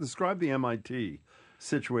 Describe the MIT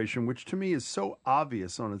situation, which to me is so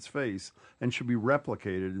obvious on its face and should be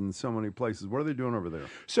replicated in so many places. What are they doing over there?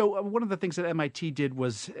 So one of the things that MIT did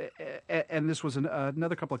was, and this was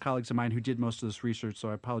another couple of colleagues of mine who did most of this research, so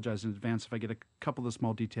I apologize in advance if I get a couple of the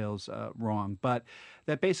small details wrong, but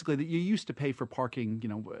that basically that you used to pay for parking,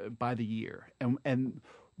 by the year, and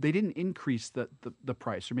they didn't increase the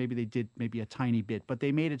price, or maybe they did a tiny bit, but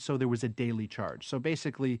they made it so there was a daily charge. So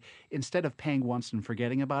basically, instead of paying once and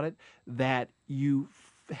forgetting about it, that you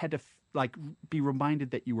had to be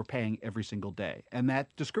reminded that you were paying every single day. And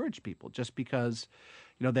that discouraged people just because,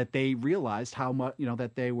 that they realized how much,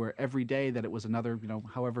 that they were every day that it was another,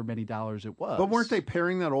 however many dollars it was. But weren't they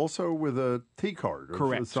pairing that also with a T-card?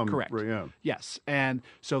 Correct. Yeah. Yes. And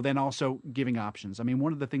so then also giving options.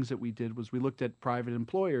 One of the things that we did was we looked at private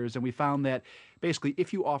employers and we found that basically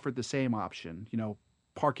if you offered the same option,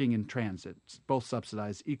 parking and transit, both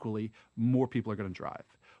subsidized equally, more people are going to drive.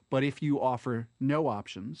 But if you offer no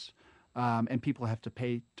options and people have to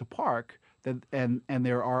pay to park, and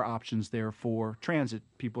there are options there for transit,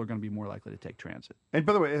 people are going to be more likely to take transit. And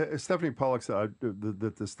by the way, Stephanie Pollack said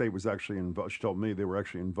that the state was actually involved. She told me they were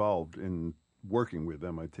actually involved in working with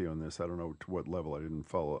MIT on this. I don't know to what level. I didn't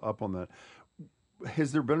follow up on that.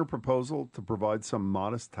 Has there been a proposal to provide some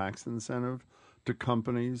modest tax incentive to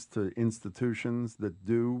companies, to institutions that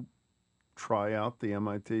do try out the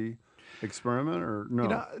MIT experiment, or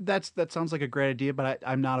no? That sounds like a great idea, but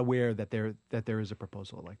I'm not aware that there is a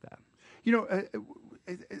proposal like that.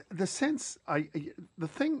 The sense, the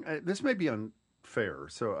thing, this may be unfair.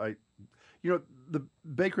 So the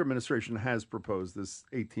Baker administration has proposed this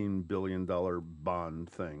 $18 billion bond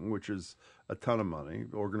thing, which is a ton of money.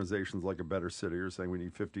 Organizations like A Better City are saying we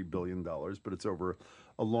need $50 billion, but it's over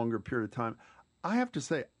a longer period of time. I have to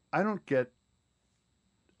say, I don't get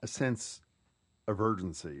a sense of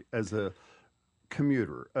urgency as a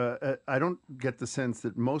commuter. I don't get the sense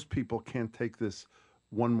that most people can't take this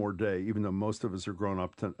one more day, even though most of us are grown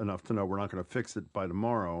up enough to know we're not going to fix it by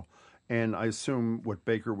tomorrow. And I assume what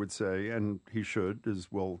Baker would say, and he should, is,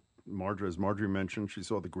 well, as Marjorie mentioned, she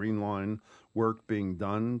saw the Green Line work being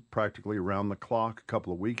done practically around the clock a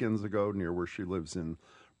couple of weekends ago near where she lives in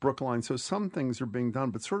Brookline. So some things are being done,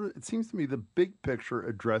 but sort of it seems to me the big picture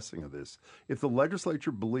addressing of this, if the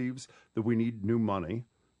legislature believes that we need new money,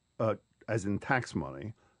 as in tax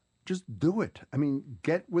money, just do it.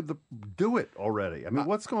 Do it already.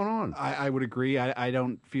 What's going on? I would agree. I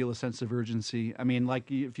don't feel a sense of urgency.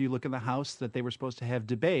 Like if you look in the House, that they were supposed to have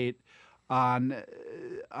debate on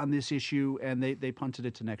this issue, and they punted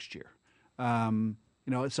it to next year.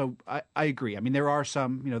 So I agree. There are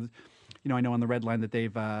some, I know on the Red Line that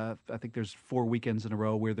they've, I think there's 4 weekends in a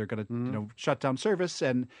row where they're going to, shut down service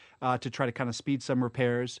and to try to kind of speed some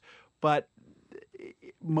repairs. But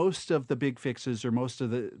most of the big fixes or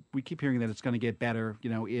we keep hearing that it's going to get better,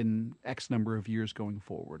 in X number of years going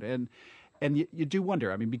forward. And you do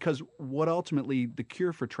wonder, because what ultimately the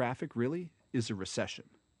cure for traffic really is a recession.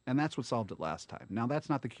 And that's what solved it last time. Now, that's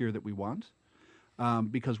not the cure that we want.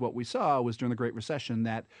 Because what we saw was during the Great Recession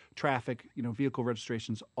that traffic, vehicle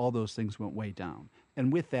registrations, all those things went way down.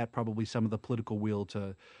 And with that, probably some of the political will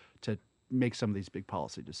to make some of these big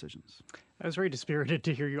policy decisions. I was very dispirited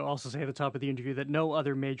to hear you also say at the top of the interview that no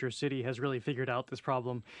other major city has really figured out this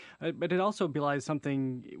problem. But it also belies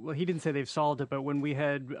something, well, he didn't say they've solved it, but when we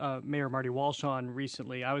had Mayor Marty Walsh on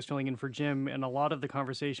recently, I was filling in for Jim, and a lot of the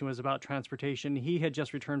conversation was about transportation. He had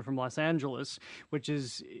just returned from Los Angeles, which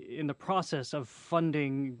is in the process of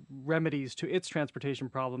funding remedies to its transportation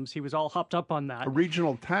problems. He was all hopped up on that. A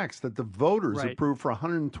regional tax that the voters approved for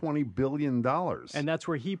 $120 billion. And that's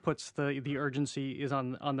where he puts the urgency is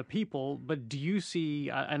on the people. But do you see,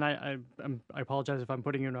 and I apologize if I'm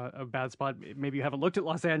putting you in a bad spot, maybe you haven't looked at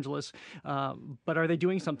Los Angeles, but are they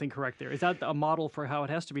doing something correct there? Is that a model for how it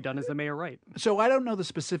has to be done? Is the mayor right? So I don't know the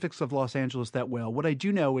specifics of Los Angeles that well. What I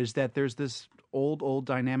do know is that there's this old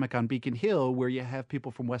dynamic on Beacon Hill where you have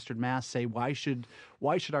people from Western Mass say, why should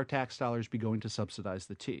our tax dollars be going to subsidize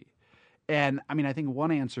the T? And I think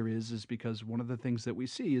one answer is because one of the things that we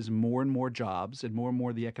see is more and more jobs and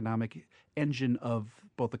more the economic engine of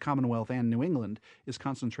both the Commonwealth and New England is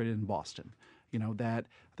concentrated in Boston. That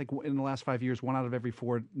I think in the last 5 years, 1 out of every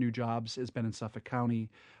 4 new jobs has been in Suffolk County,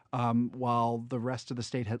 while the rest of the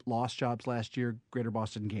state had lost jobs last year, Greater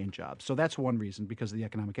Boston gained jobs. So that's one reason, because of the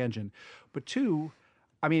economic engine. But 2,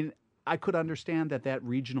 I could understand that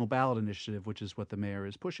regional ballot initiative, which is what the mayor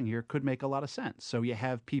is pushing here, could make a lot of sense. So you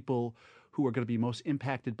have people who are going to be most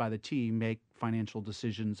impacted by the T make financial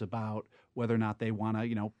decisions about whether or not they want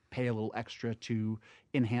to, pay a little extra to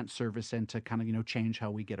enhance service and to kind of, change how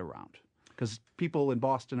we get around. Because people in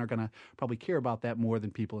Boston are going to probably care about that more than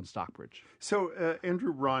people in Stockbridge. So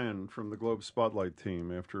Andrew Ryan from the Globe Spotlight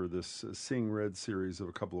team, after this Seeing Red series of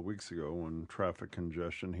a couple of weeks ago on traffic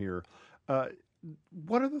congestion here,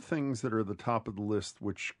 what are the things that are at the top of the list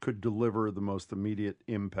which could deliver the most immediate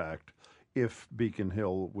impact if Beacon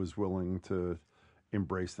Hill was willing to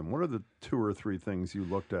embrace them? What are the 2 or 3 things you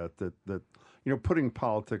looked at that putting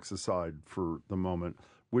politics aside for the moment,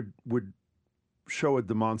 would show a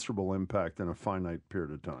demonstrable impact in a finite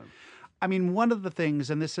period of time? One of the things,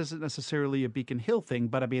 and this isn't necessarily a Beacon Hill thing,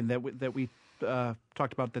 but that we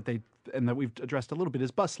talked about that we've addressed a little bit,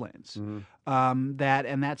 is bus lanes. Mm-hmm.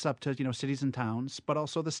 That's up to cities and towns, but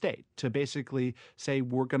also the state to basically say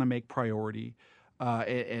we're going to make priority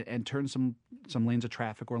and turn some lanes of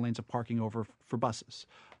traffic or lanes of parking over for buses,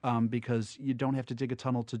 because you don't have to dig a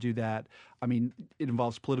tunnel to do that. It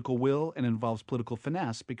involves political will and it involves political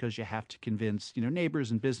finesse, because you have to convince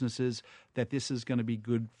neighbors and businesses that this is going to be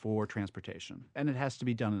good for transportation, and it has to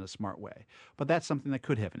be done in a smart way. But that's something that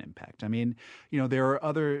could have an impact. There are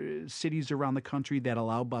other cities around the country that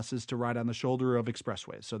allow buses to ride on the shoulder of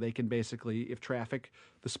expressways, so they can basically, if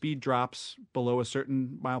the speed drops below a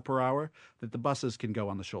certain mile per hour, that the buses can go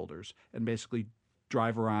on the shoulders and basically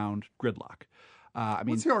drive around gridlock.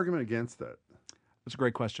 What's the argument against that? That's a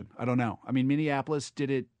great question. I don't know. Minneapolis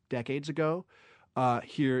did it decades ago.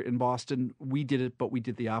 Here in Boston, we did it, but we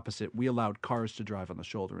did the opposite. We allowed cars to drive on the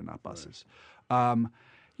shoulder and not buses. Right.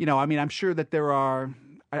 I'm sure that there are.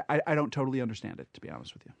 I don't totally understand it, to be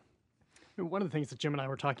honest with you. One of the things that Jim and I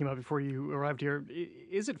were talking about before you arrived here,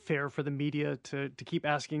 is it fair for the media to keep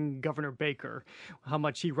asking Governor Baker how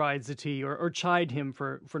much he rides the T, or chide him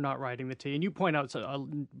for not riding the T? And you point out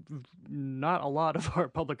not a lot of our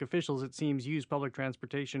public officials, it seems, use public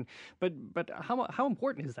transportation. But how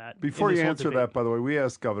important is that? Before you answer that, by the way, we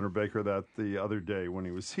asked Governor Baker that the other day when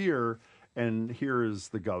he was here, and here is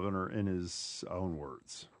the governor in his own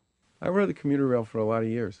words. I rode the commuter rail for a lot of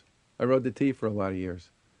years. I rode the T for a lot of years.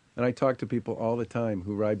 And I talk to people all the time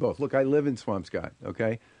who ride both. Look, I live in Swampscott,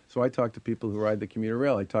 okay? So I talk to people who ride the commuter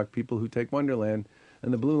rail. I talk to people who take Wonderland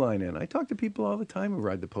and the Blue Line in. I talk to people all the time who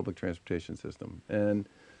ride the public transportation system. And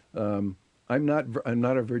I'm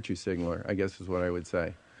not a virtue signaler, I guess is what I would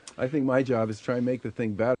say. I think my job is to try and make the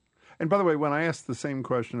thing better. And by the way, when I asked the same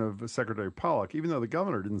question of Secretary Pollock, even though the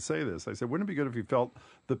governor didn't say this, I said, wouldn't it be good if he felt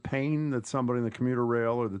the pain that somebody in the commuter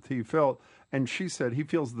rail or the T felt? And she said he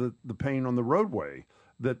feels the pain on the roadway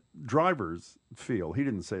that drivers feel. He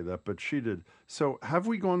didn't say that, but she did. So have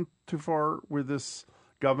we gone too far with this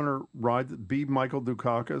governor ride, be Michael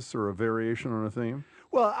Dukakis or a variation on a theme?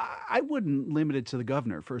 Well, I wouldn't limit it to the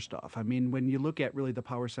governor, first off. When you look at really the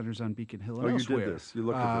power centers on Beacon Hill and elsewhere. You did this. You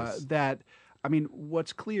looked at this.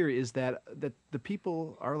 What's clear is that the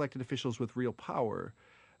people, our elected officials with real power,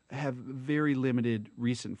 have very limited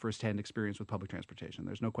recent firsthand experience with public transportation.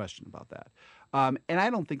 There's no question about that. And I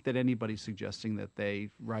don't think that anybody's suggesting that they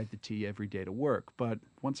ride the T every day to work. But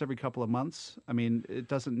once every couple of months, I mean, it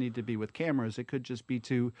doesn't need to be with cameras. It could just be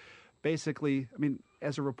to basically, I mean,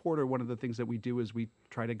 as a reporter, one of the things that we do is we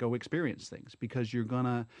try to go experience things, because you're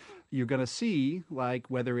gonna see, like,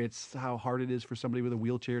 whether it's how hard it is for somebody with a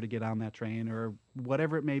wheelchair to get on that train or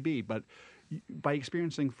whatever it may be. But by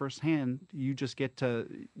experiencing firsthand, you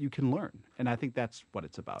can learn. And I think that's what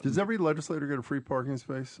it's about. Does every legislator get a free parking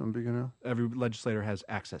space on Beacon Hill? Every legislator has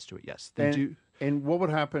access to it, yes. They do. And what would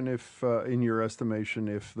happen if, in your estimation,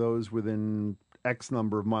 if those within X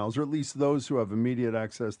number of miles, or at least those who have immediate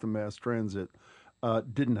access to mass transit,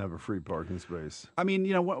 didn't have a free parking space? I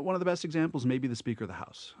mean, one of the best examples may be the Speaker of the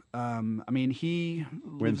House. I mean, he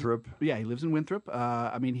Winthrop. He lives in Winthrop.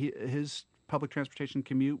 I mean, his public transportation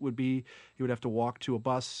commute would be he would have to walk to a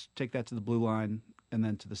bus, take that to the Blue Line, and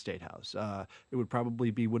then to the State House. It would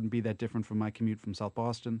probably wouldn't be that different from my commute from South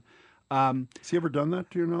Boston. Has he ever done that,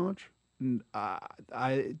 to your knowledge? Not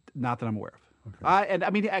that I'm aware of. Okay. And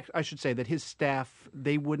I mean, I should say that his staff,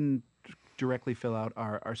 they wouldn't directly fill out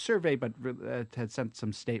our survey, but had sent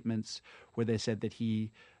some statements where they said that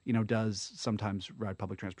he, does sometimes ride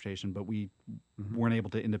public transportation, but we weren't able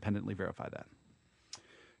to independently verify that.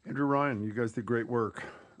 Andrew, Ryan, you guys did great work.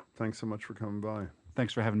 Thanks so much for coming by.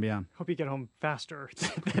 Thanks for having me on. Hope you get home faster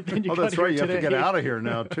than you got that's right. here You today. have to get out of here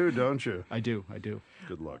now, too, don't you? I do.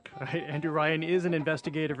 Good luck. All right, Andrew Ryan is an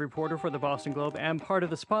investigative reporter for the Boston Globe and part of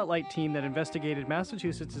the Spotlight team that investigated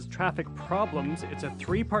Massachusetts' traffic problems. It's a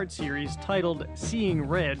 3-part series titled Seeing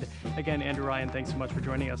Red. Again, Andrew Ryan, thanks so much for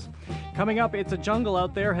joining us. Coming up, it's a jungle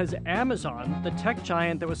out there has Amazon, the tech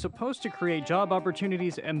giant that was supposed to create job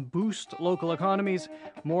opportunities and boost local economies,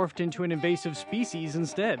 morphed into an invasive species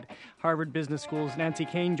instead. Harvard Business School's Nancy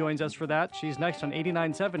Kane joins us for that. She's next on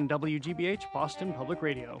 89.7 WGBH, Boston Public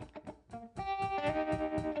Radio.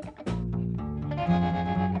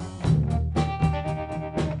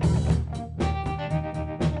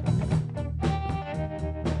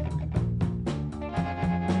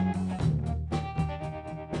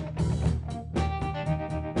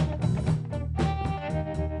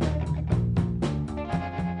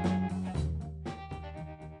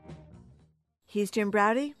 He's Jim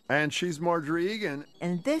Browdy. And she's Marjorie Egan.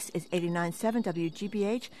 And this is 89.7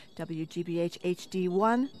 WGBH, WGBH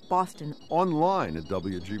HD1, Boston. Online at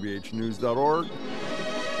WGBHnews.org.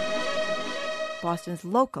 Boston's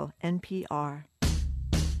local NPR.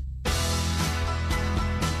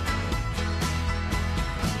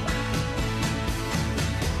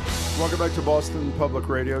 Welcome back to Boston Public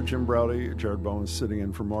Radio. Jim Browdy, Jared Bowen sitting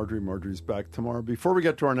in for Marjorie. Marjorie's back tomorrow. Before we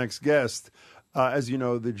get to our next guest, as you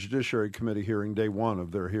know, the Judiciary Committee hearing, day one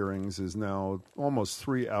of their hearings, is now almost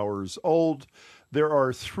 3 hours old. There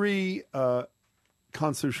are 3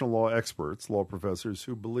 constitutional law experts, law professors,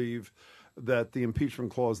 who believe that the impeachment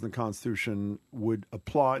clause in the Constitution would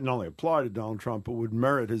not only apply to Donald Trump, but would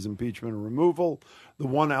merit his impeachment and removal. The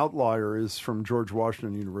one outlier is from George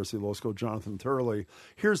Washington University Law School, Jonathan Turley.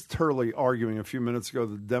 Here's Turley arguing a few minutes ago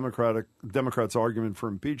that the Democrats' argument for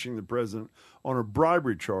impeaching the president on a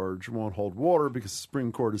bribery charge won't hold water because the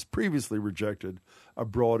Supreme Court has previously rejected a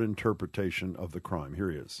broad interpretation of the crime. Here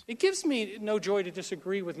he is. It gives me no joy to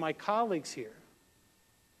disagree with my colleagues here,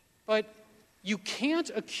 but you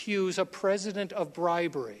can't accuse a president of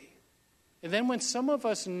bribery. And then when some of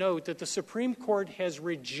us note that the Supreme Court has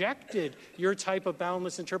rejected your type of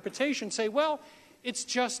boundless interpretation, say, well, it's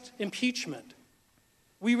just impeachment.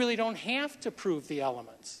 We really don't have to prove the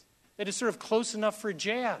elements. That is sort of close enough for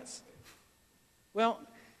jazz. Well,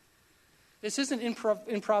 this isn't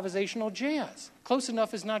improvisational jazz. Close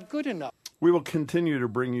enough is not good enough. We will continue to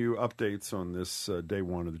bring you updates on this day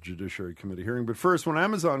one of the Judiciary Committee hearing. But first, when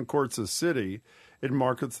Amazon courts a city, it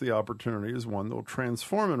markets the opportunity as one that will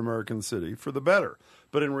transform an American city for the better.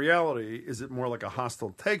 But in reality, is it more like a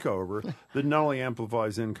hostile takeover that not only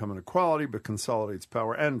amplifies income inequality, but consolidates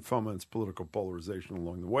power and foments political polarization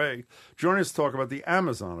along the way? Joining us to talk about the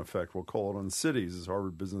Amazon effect, we'll call it, on cities, is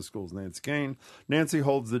Harvard Business School's Nancy Kane. Nancy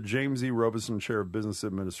holds the James E. Robeson Chair of Business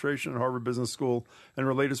Administration at Harvard Business School, and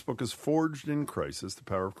her latest book is Forged in Crisis, The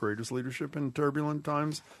Power of Courageous Leadership in Turbulent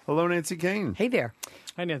Times. Hello, Nancy Kane. Hey there.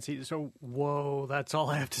 Hi, Nancy. So, whoa, that's all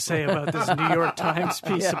I have to say about this New York Times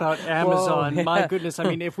piece about Amazon. Whoa, My goodness. I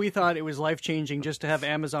mean, if we thought it was life-changing just to have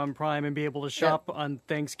Amazon Prime and be able to shop on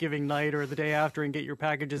Thanksgiving night or the day after and get your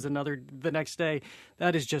packages the next day,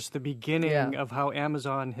 that is just the beginning of how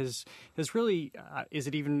Amazon has really, is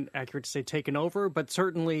it even accurate to say taken over, but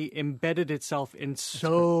certainly embedded itself in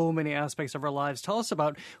so many aspects of our lives. Tell us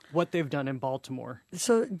about what they've done in Baltimore.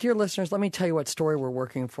 So, dear listeners, let me tell you what story we're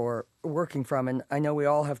working from, and I know we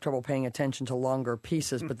all have trouble paying attention to longer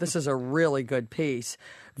pieces, but this is a really good piece.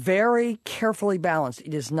 Very carefully balanced.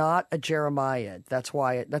 It is not a Jeremiad. That's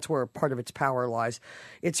where part of its power lies.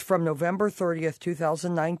 It's from November 30th,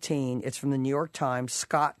 2019. It's from the New York Times.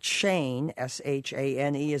 Scott Shane,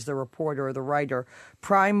 S-H-A-N-E, is the reporter or the writer.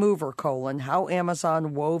 Prime mover, how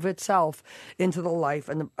Amazon wove itself into the life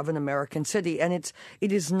of an American city. And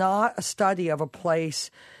it is not a study of a place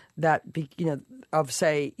that,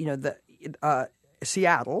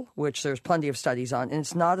 Seattle, which there's plenty of studies on, and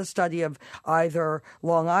it's not a study of either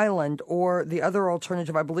Long Island or the other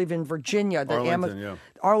alternative, I believe, in Virginia.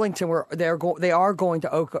 Arlington, where they are going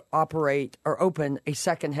to operate or open a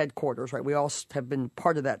second headquarters. Right, we all have been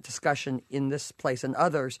part of that discussion in this place and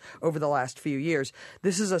others over the last few years.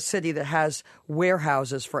 This is a city that has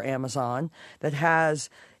warehouses for Amazon, that has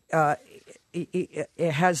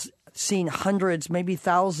it has seen hundreds, maybe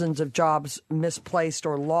thousands of jobs misplaced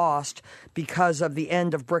or lost because of the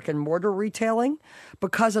end of brick and mortar retailing,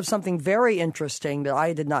 because of something very interesting that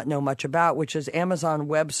I did not know much about, which is Amazon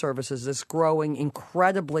Web Services, this growing,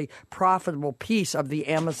 incredibly profitable piece of the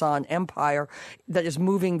Amazon empire that is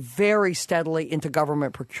moving very steadily into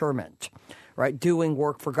government procurement. Right, doing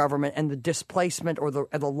work for government, and the displacement or the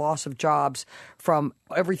loss of jobs from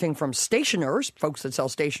everything from stationers, folks that sell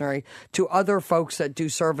stationery, to other folks that do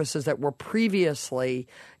services that were previously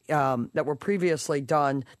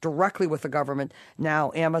done directly with the government.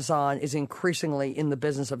 Now Amazon is increasingly in the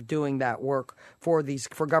business of doing that work for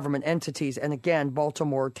government entities. And again,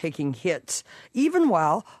 Baltimore taking hits, even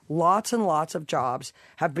while lots and lots of jobs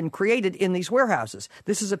have been created in these warehouses.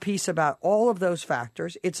 This is a piece about all of those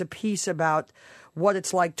factors. It's a piece about what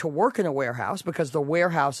it's like to work in a warehouse, because the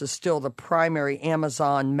warehouse is still the primary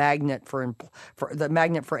Amazon magnet for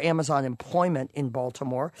Amazon employment in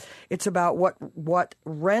Baltimore. It's about what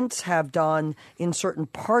rents have done in certain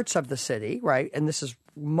parts of the city, right? And this is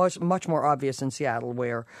much more obvious in Seattle,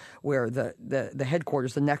 where the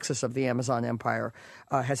headquarters, the nexus of the Amazon empire,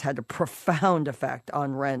 has had a profound effect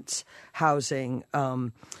on rents, housing,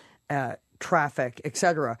 traffic,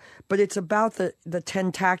 etc. But it's about the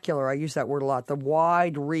tentacular, I use that word a lot, the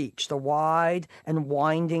wide and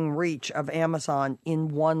winding reach of Amazon in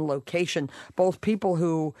one location, both people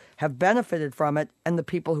who have benefited from it and the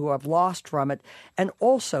people who have lost from it. And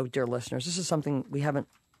also, dear listeners, this is something we haven't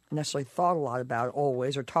necessarily thought a lot about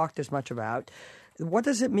always or talked as much about. What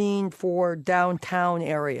does it mean for downtown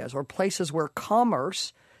areas or places where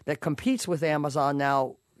commerce that competes with Amazon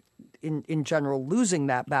now in general losing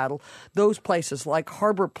that battle, those places like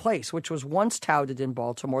Harbor Place, which was once touted in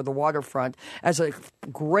Baltimore, the waterfront, as a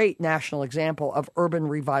great national example of urban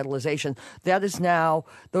revitalization. There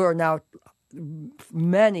are now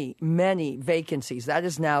many, many vacancies. That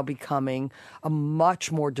is now becoming a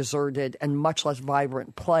much more deserted and much less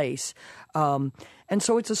vibrant place. And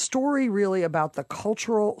so it's a story really about the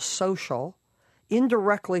cultural, social,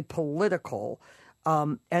 indirectly political,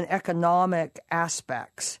 and economic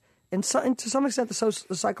aspects, and to some extent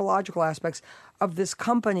the psychological aspects of this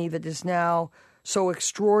company that is now so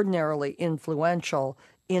extraordinarily influential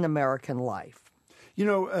in American life.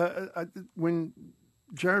 When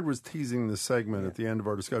Jared was teasing this segment at the end of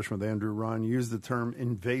our discussion with Andrew Ryan, you used the term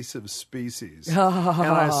invasive species. And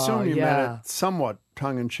I assume you meant it somewhat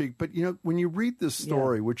tongue-in-cheek. But, when you read this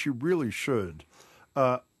story, which you really should,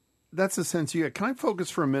 that's the sense you get. Can I focus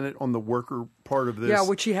for a minute on the worker part of this? Yeah,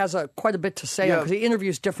 which he has quite a bit to say on, because he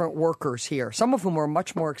interviews different workers here, some of whom are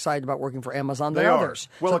much more excited about working for Amazon than others.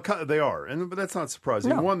 Well, they are, but that's not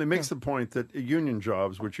surprising. No. One, they makes the point that union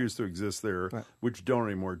jobs, which used to exist there, which don't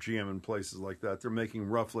anymore, GM and places like that, they're making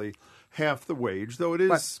roughly half the wage, though it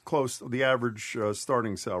is close. The average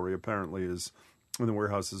starting salary apparently is in the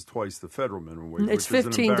warehouse is twice the federal minimum wage. It's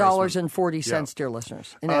 $15.40, dear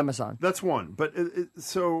listeners, in Amazon. That's one. But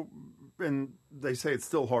and they say it's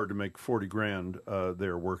still hard to make $40,000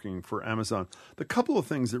 there working for Amazon. The couple of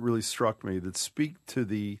things that really struck me that speak to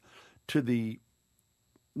the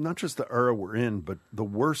not just the era we're in, but the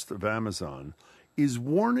worst of Amazon is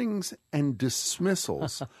warnings and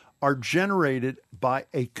dismissals are generated by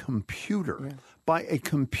a computer, by a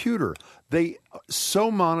computer. They so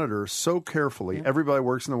monitor so carefully, everybody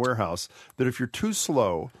works in the warehouse, that if you're too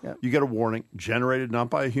slow, you get a warning generated not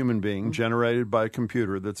by a human being, generated by a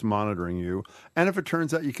computer that's monitoring you. And if it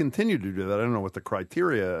turns out you continue to do that, I don't know what the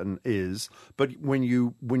criterion is, but when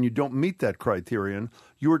you don't meet that criterion,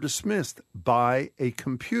 you are dismissed by a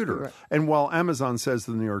computer. Right. And while Amazon says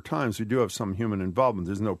to the New York Times, we do have some human involvement,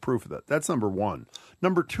 there's no proof of that. That's number one.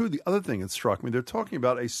 Number two, the other thing that struck me, they're talking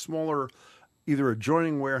about a smaller, either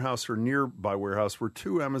adjoining warehouse or nearby warehouse where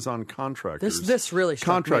two Amazon contractors, this really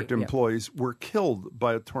struck contract me, employees, were killed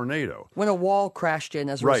by a tornado. When a wall crashed in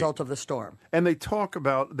as a result of the storm. And they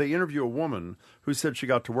interview a woman who said she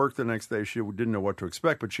got to work the next day. She didn't know what to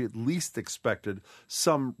expect, but she at least expected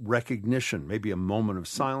some recognition, maybe a moment of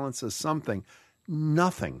silence as something.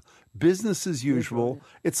 Nothing. Business as usual.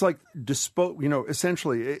 It's like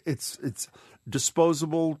essentially it's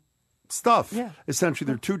disposable stuff. Yeah. Essentially,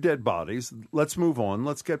 they're two dead bodies. Let's move on.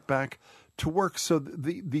 Let's get back to work. So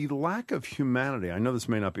the lack of humanity, I know this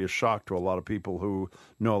may not be a shock to a lot of people who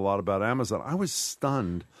know a lot about Amazon. I was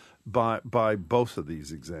stunned by both of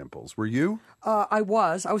these examples. Were you? I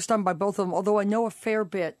was stunned by both of them, although I know a fair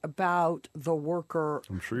bit about the worker.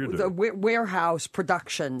 I'm sure you do. The warehouse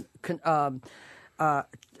production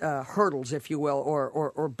hurdles, if you will,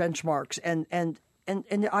 or benchmarks.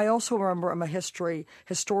 And I also remember I'm a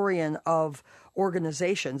historian of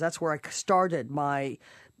organizations. That's where I started my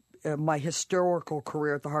historical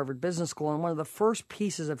career at the Harvard Business School. And one of the first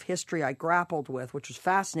pieces of history I grappled with, which was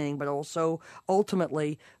fascinating, but also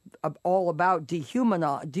ultimately all about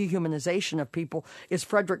dehumanization of people, is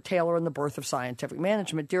Frederick Taylor and the birth of scientific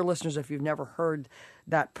management. Dear listeners, if you've never heard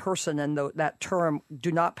that person and that term,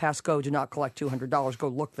 do not pass go, do not collect $200, go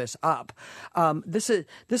look this up.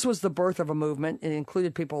 This was the birth of a movement. It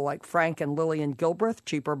included people like Frank and Lillian Gilbreth,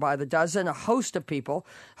 cheaper by the dozen, a host of people,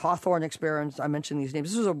 Hawthorne Experience, I mentioned these names.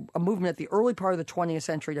 This was a movement at the early part of the 20th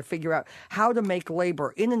century to figure out how to make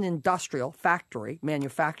labor in an industrial factory,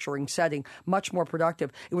 manufacturing setting much more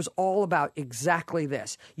productive. It was all about exactly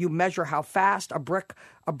this. You measure how fast a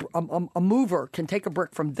mover can take a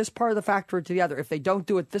brick from this part of the factory to the other. If they don't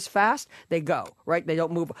do it this fast, they go, right? They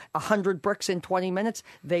don't move 100 bricks in 20 minutes,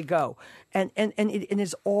 they go. And it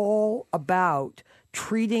is all about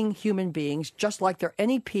treating human beings just like they're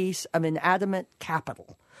any piece of inanimate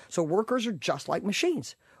capital. So workers are just like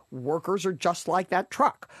machines. Workers are just like that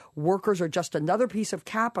truck. Workers are just another piece of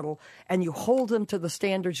capital, and you hold them to the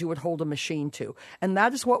standards you would hold a machine to. And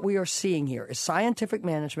that is what we are seeing here, is scientific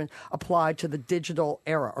management applied to the digital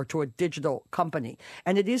era or to a digital company.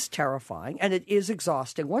 And it is terrifying, and it is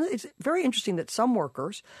exhausting. It's very interesting that some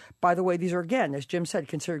workers, by the way, these are, again, as Jim said,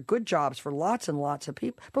 considered good jobs for lots and lots of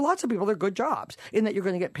people. For lots of people, they're good jobs in that you're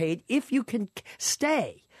going to get paid if you can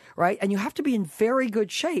stay. Right? And you have to be in very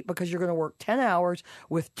good shape because you're going to work 10 hours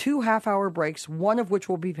with 2 half-hour breaks, one of which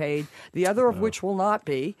will be paid, the other of which will not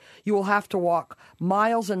be. You will have to walk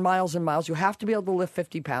miles and miles and miles. You have to be able to lift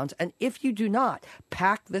 50 pounds. And if you do not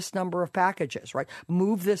pack this number of packages, right,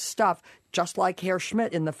 move this stuff, just like Herr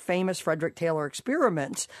Schmidt in the famous Frederick Taylor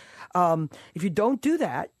experiments, if you don't do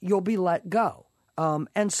that, you'll be let go. And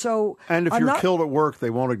if you're killed at work,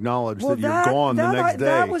 they won't acknowledge that you're gone the next day.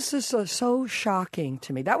 That was just so shocking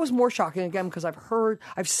to me. That was more shocking, again, because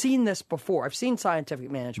I've seen this before. I've seen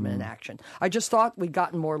scientific management in action. I just thought we'd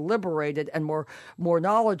gotten more liberated and more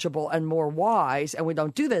knowledgeable and more wise, and we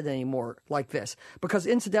don't do that anymore like this. Because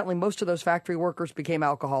incidentally, most of those factory workers became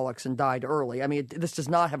alcoholics and died early. I mean, this does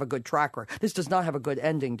not have a good track record. This does not have a good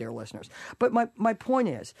ending, dear listeners. But my point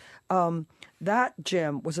is, that,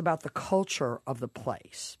 Jim, was about the culture of the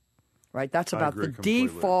place, right? That's about the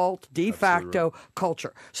default, de facto other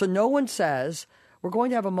culture. So no one says, we're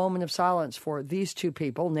going to have a moment of silence for these two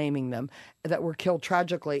people, naming them, that were killed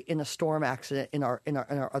tragically in a storm accident in our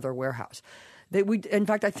other warehouse. In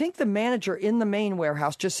fact, I think the manager in the main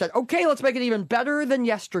warehouse just said, "Okay, let's make it even better than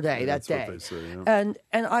yesterday." That day, what they say, yeah.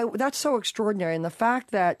 And that's so extraordinary. And the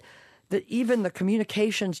fact that even the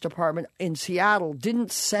communications department in Seattle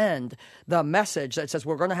didn't send the message that says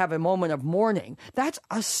we're going to have a moment of mourning, that's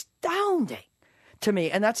astounding to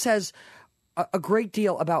me. And that says a great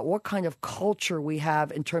deal about what kind of culture we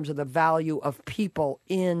have in terms of the value of people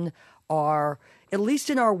in at least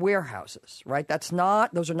in our warehouses, right? Those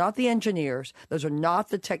are not the engineers. Those are not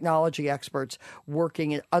the technology experts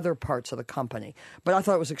working in other parts of the company. But I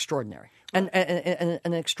thought it was extraordinary. And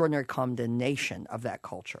an extraordinary condemnation of that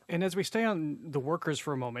culture. And as we stay on the workers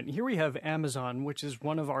for a moment, here we have Amazon, which is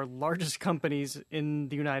one of our largest companies in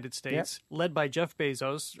the United States, led by Jeff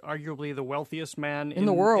Bezos, arguably the wealthiest man in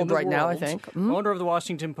the world right now, I think. Mm-hmm. Owner of the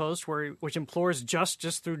Washington Post, which implores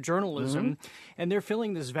justice through journalism. Mm-hmm. And they're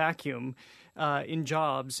filling this vacuum in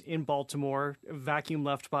jobs in Baltimore, a vacuum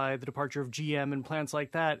left by the departure of GM and plants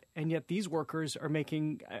like that. And yet these workers are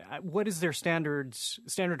making, what is their standard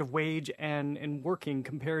of wage and working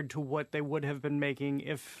compared to what they would have been making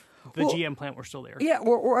if the GM plant were still there? Yeah,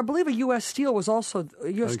 or I believe a U.S. Steel was also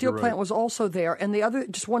plant was also there. And the other,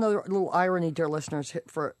 just one other little irony, dear listeners,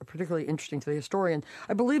 for particularly interesting to the historian.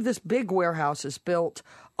 I believe this big warehouse is built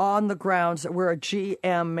on the grounds where a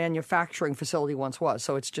GM manufacturing facility once was.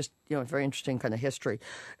 So it's just, a very interesting kind of history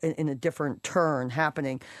in a different turn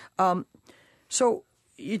happening. So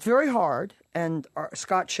it's very hard, and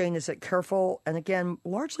Scott Shane is careful, and again,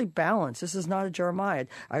 largely balanced. This is not a Jeremiah,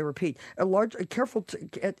 I repeat. Careful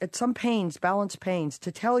at some pains, balanced pains, to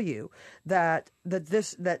tell you that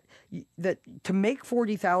to make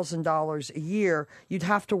 $40,000 a year, you'd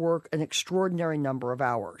have to work an extraordinary number of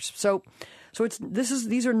hours. So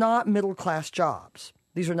these are not middle class jobs.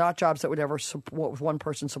 These are not jobs that would ever support one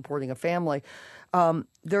person supporting a family.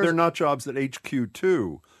 They're not jobs that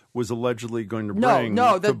HQ2 was allegedly going to bring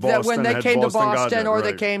to Boston, when they came to Boston or right.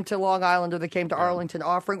 They came to Long Island or they came to Arlington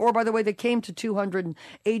offering, or by the way, they came to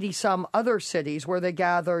 280 some other cities where they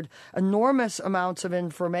gathered enormous amounts of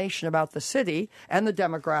information about the city and the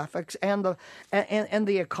demographics and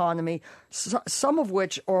the economy, some of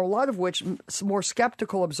which, or a lot of which, more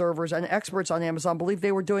skeptical observers and experts on Amazon believe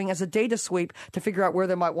they were doing as a data sweep to figure out where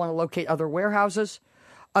they might want to locate other warehouses,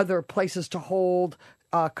 other places to hold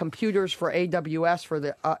computers for AWS, for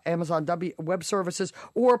the Amazon Web Services,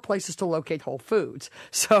 or places to locate Whole Foods.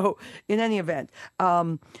 So in any event,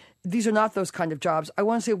 these are not those kind of jobs. I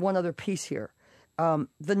want to say one other piece here.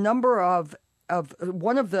 The number of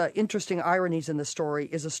one of the interesting ironies in the story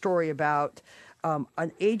is a story about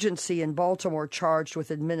an agency in Baltimore charged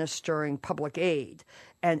with administering public aid,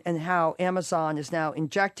 and how Amazon is now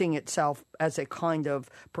injecting itself as a kind of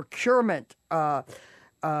procurement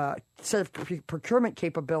set of procurement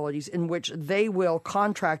capabilities in which they will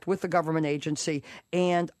contract with the government agency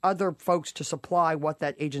and other folks to supply what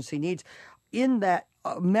that agency needs. In that,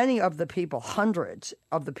 many of the people, hundreds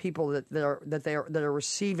of the people that are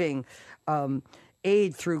receiving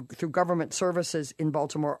aid through government services in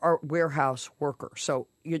Baltimore are warehouse workers. So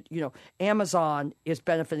Amazon is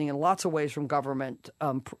benefiting in lots of ways from government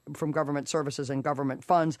services and government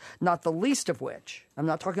funds. Not the least of which, I'm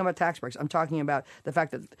not talking about tax breaks. I'm talking about the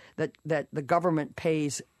fact that the government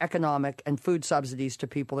pays economic and food subsidies to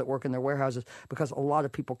people that work in their warehouses, because a lot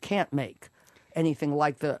of people can't make anything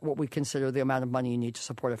like what we consider the amount of money you need to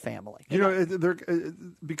support a family.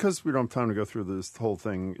 Because we don't have time to go through this whole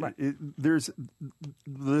thing, right. There's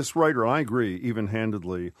this writer, I agree,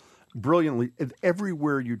 even-handedly, brilliantly,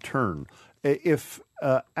 everywhere you turn. If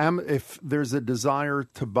there's a desire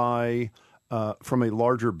to buy from a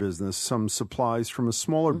larger business some supplies from a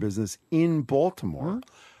smaller business in Baltimore,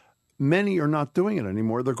 many are not doing it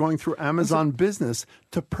anymore. They're going through Amazon Business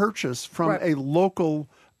to purchase from a local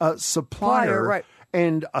supplier, right.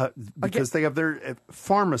 And because they have their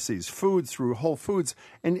pharmacies, food through Whole Foods.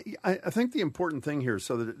 And I think the important thing here,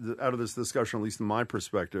 so that out of this discussion, at least in my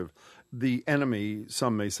perspective, the enemy,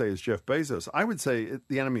 some may say, is Jeff Bezos. I would say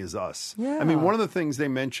the enemy is us. Yeah. I mean, one of the things they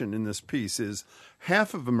mentioned in this piece is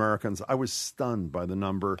half of Americans, I was stunned by the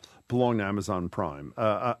number, belong to Amazon Prime.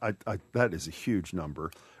 That is a huge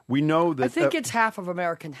number. We know that I think it's half of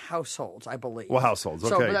American households, I believe. Well, households,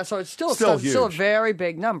 okay. So it's still a very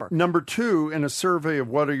big number. Number two, in a survey of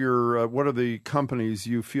what are the companies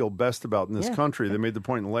you feel best about in this country, they made the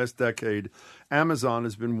point in the last decade, Amazon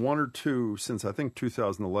has been one or two since I think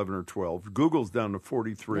 2011 or 12. Google's down to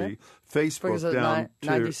 43, Facebook down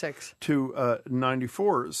 96 to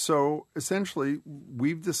 94. So essentially,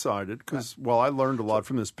 we've decided, because while I learned a lot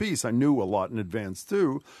from this piece, I knew a lot in advance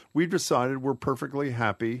too. We've decided we're perfectly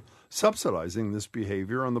happy subsidizing this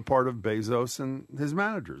behavior on the part of Bezos and his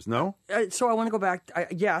managers. No? So I want to go back.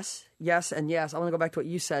 Yes, and yes. I want to go back to what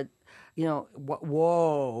you said.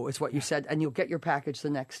 Whoa, is what you said, and you'll get your package the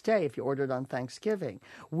next day if you order it on Thanksgiving.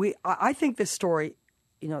 I think this story,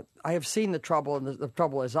 I have seen the trouble, and the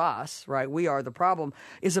trouble is us, right? We are the problem,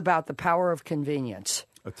 is about the power of convenience.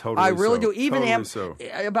 Totally I really so. do. Even Totally so.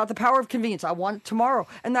 About the power of convenience. I want it tomorrow.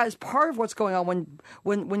 And that is part of what's going on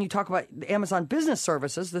when you talk about Amazon Business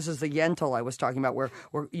Services. This is the Yentl I was talking about, where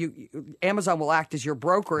Amazon will act as your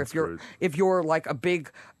broker. If you're like a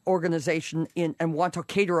big organization and want to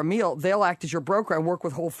cater a meal, they'll act as your broker and work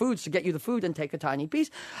with Whole Foods to get you the food and take a tiny piece.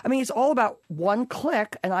 I mean, it's all about one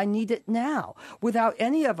click, and I need it now, without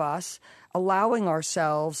any of us allowing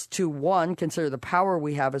ourselves to, one, consider the power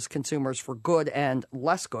we have as consumers for good and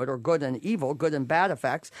less good, or good and evil, good and bad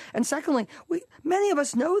effects. And secondly, many of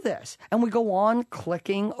us know this, and we go on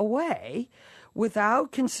clicking away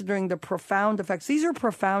without considering the profound effects. These are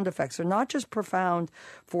profound effects. They're not just profound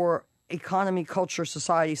for economy, culture,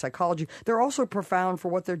 society, psychology. They're also profound for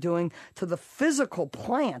what they're doing to the physical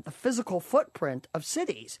plant, the physical footprint of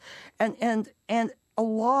cities. And a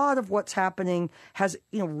lot of what's happening has,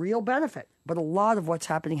 real benefit, but a lot of what's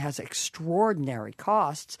happening has extraordinary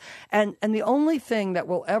costs. And the only thing that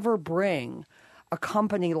will ever bring a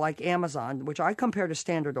company like Amazon, which I compare to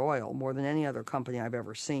Standard Oil more than any other company I've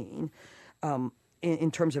ever seen,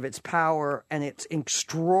 in terms of its power and its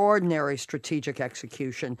extraordinary strategic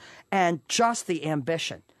execution and just the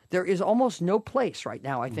ambition. There is almost no place right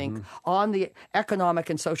now, I think, on the economic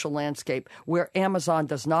and social landscape where Amazon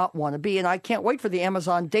does not want to be. And I can't wait for the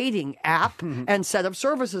Amazon dating app and set of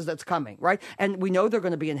services that's coming, right? And we know they're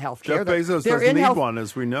going to be in healthcare. Jeff Bezos doesn't need one,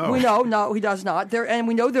 as we know. We know, no, he does not. And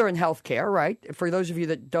we know they're in healthcare, right? For those of you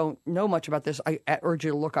that don't know much about this, I urge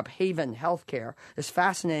you to look up Haven Healthcare, this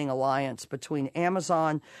fascinating alliance between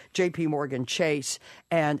Amazon, JP Morgan Chase,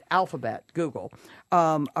 and Alphabet, Google.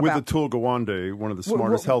 With Atul Gawande, one of the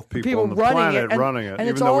smartest health people on the running planet, and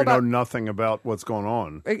even though we know nothing about what's going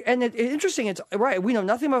on. And it's interesting, it's right, we know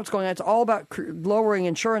nothing about what's going on. It's all about lowering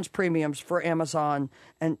insurance premiums for Amazon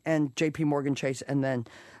and JP Morgan Chase and then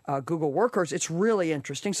Google workers. It's really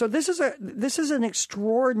interesting. So this is an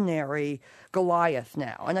extraordinary Goliath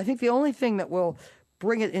now. And I think the only thing that will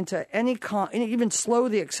bring it into even slow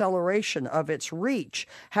the acceleration of its reach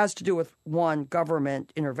has to do with, one,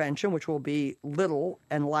 government intervention, which will be little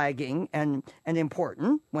and lagging and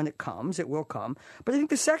important when it comes. It will come. But I think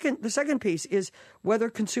the second piece is whether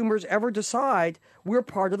consumers ever decide we're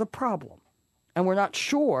part of the problem. And we're not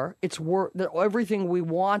sure it's that everything we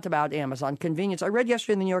want about Amazon, convenience. I read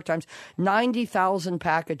yesterday in the New York Times, 90,000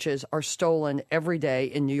 packages are stolen every day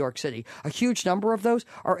in New York City. A huge number of those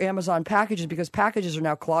are Amazon packages because packages are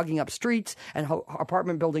now clogging up streets and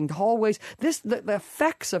apartment building hallways. The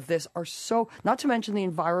effects of this are so, not to mention the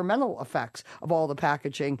environmental effects of all the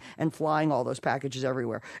packaging and flying all those packages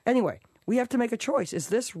everywhere. Anyway, we have to make a choice. Is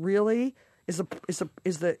this really, is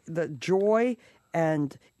the joy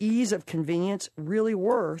and ease of convenience really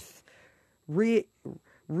worth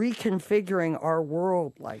reconfiguring our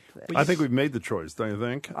world like this? I think we've made the choice, don't you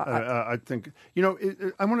think? I think,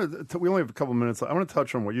 I want to, we only have a couple minutes. I want to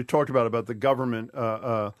touch on what you talked about the government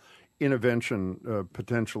intervention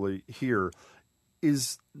potentially here.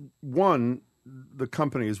 Is one, the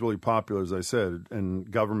company is really popular, as I said,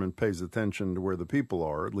 and government pays attention to where the people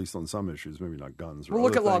are, at least on some issues, maybe not guns or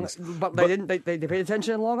look other at things. But they didn't. They paid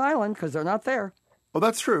attention in Long Island because they're not there. Oh,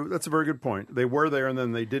 that's true. That's a very good point. They were there, and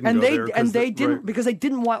then they didn't go there. And they didn't right. because they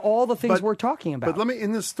didn't want all the things we're talking about. But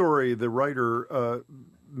in this story, the writer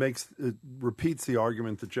repeats the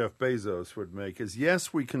argument that Jeff Bezos would make: is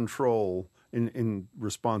yes, we control. In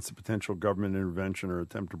response to potential government intervention or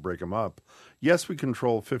attempt to break them up. Yes, we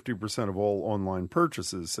control 50% of all online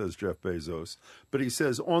purchases, says Jeff Bezos. But he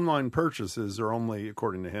says online purchases are only,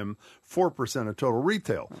 according to him, 4% of total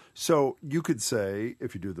retail. So you could say,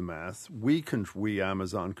 if you do the math, we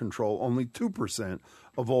Amazon control only 2%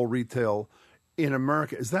 of all retail in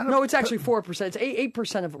America. Is that no? It's actually 4%. It's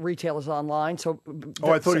 8% of retail is online. So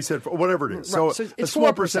I thought he said whatever it is. Right, so it's a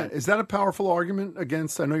 4%. Is that a powerful argument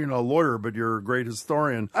against? I know you're not a lawyer, but you're a great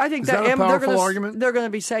historian. I think is that a powerful argument? They're going to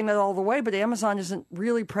be saying that all the way. But Amazon isn't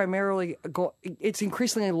really primarily. It's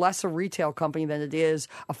increasingly less a retail company than it is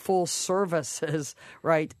a full services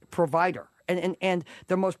provider. And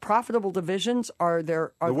the most profitable divisions are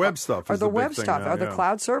the web stuff. Are the web thing stuff? now, are the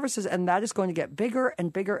cloud services? And that is going to get bigger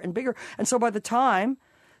and bigger and bigger. And so by the time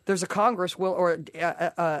there's a Congress or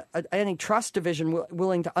any trust division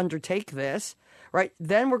willing to undertake this, right?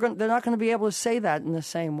 Then they're not going to be able to say that in the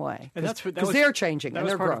same way, and because they're changing. That and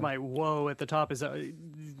was they're part growing. of my woe at the top. Is that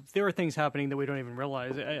there are things happening that we don't even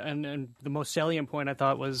realize. And the most salient point I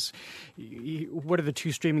thought was, what are the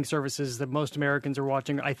two streaming services that most Americans are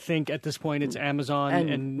watching? I think at this point it's Amazon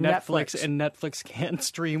and Netflix, and Netflix can't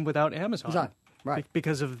stream without Amazon, right?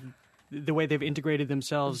 Because of the way they've integrated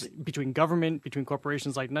themselves between government, between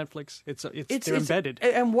corporations like Netflix. They're embedded.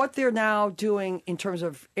 And what they're now doing in terms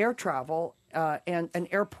of air travel and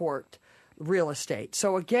airport real estate.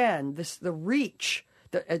 So again, the reach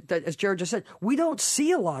that, as Jared just said, we don't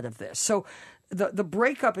see a lot of this. So the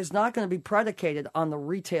breakup is not going to be predicated on the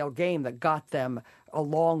retail game that got them a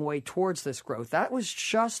long way towards this growth. That was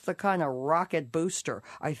just the kind of rocket booster,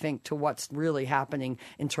 I think, to what's really happening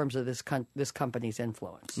in terms of this company's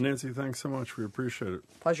influence. Nancy, thanks so much. We appreciate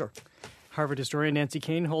it. Pleasure. Harvard historian Nancy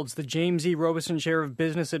Kane holds the James E. Robeson Chair of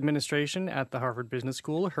Business Administration at the Harvard Business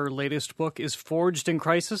School. Her latest book is Forged in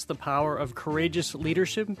Crisis, The Power of Courageous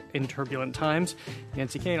Leadership in Turbulent Times.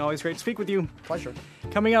 Nancy Kane, always great to speak with you. Pleasure.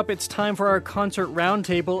 Coming up, it's time for our concert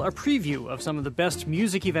roundtable, a preview of some of the best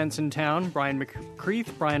music events in town. Brian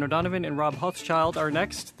McCreath, Brian O'Donovan, and Rob Hochschild are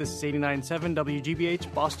next. This is 89.7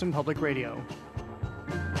 WGBH, Boston Public Radio.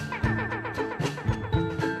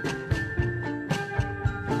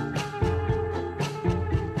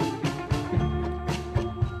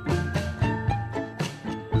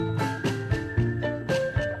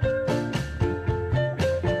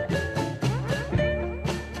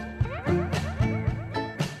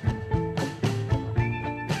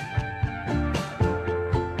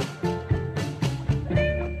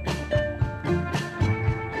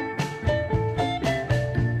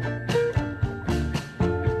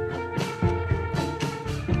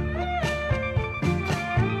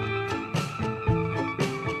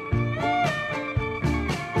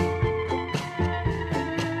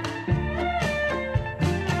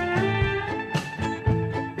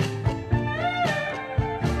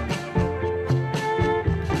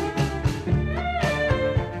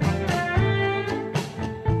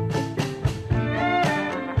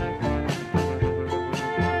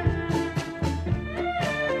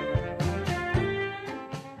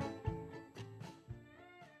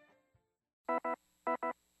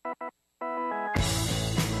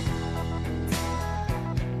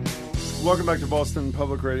 Welcome back to Boston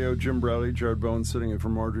Public Radio. Jim Bradley, Jared Bowen sitting in for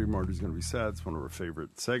Marjorie. Marjorie's going to be sad. It's one of our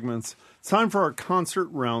favorite segments. It's time for our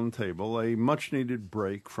concert roundtable, a much-needed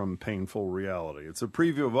break from painful reality. It's a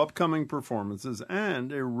preview of upcoming performances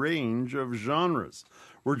and a range of genres.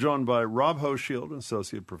 We're joined by Rob Hochschild,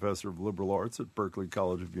 Associate Professor of Liberal Arts at Berklee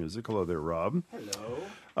College of Music. Hello there, Rob.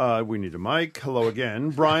 Hello. We need a mic. Hello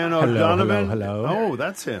again. Brian O'Donovan. Hello. Oh,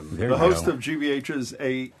 that's him. The host of GBH's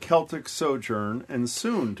A Celtic Sojourn and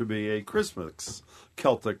soon to be a Christmas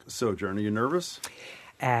Celtic Sojourn. Are you nervous?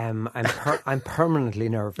 I'm permanently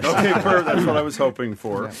nervous. Okay, that's what I was hoping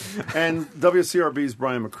for. Yeah. And WCRB's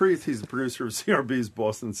Brian McCreath. He's the producer of CRB's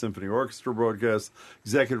Boston Symphony Orchestra broadcast,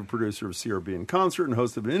 executive producer of CRB in Concert, and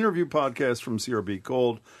host of an interview podcast from CRB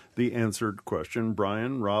called The Answered Question.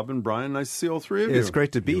 Brian, Rob, and Brian, nice to see all three of you. It's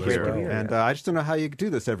great to be here. And I just don't know how you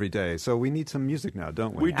do this every day. So we need some music now,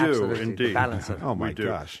 don't we? We do, Absolutely. indeed. Balance it. Oh, my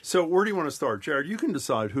gosh. So where do you want to start? Jared, you can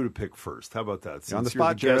decide who to pick first. How about that? Since on the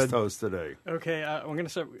spot, you're the Jared. guest host today. Okay, I'm going to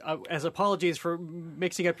start. As apologies for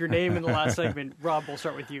mixing up your name in the last segment, Rob, we'll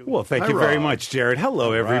start with you. Well, thank you very much, Jared.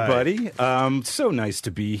 Hello, everybody. So nice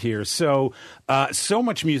to be here. So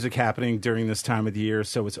much music happening during this time of the year,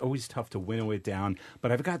 so it's always tough to winnow it down.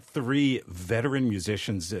 But I've got three veteran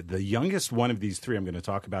musicians. The youngest one of these three I'm going to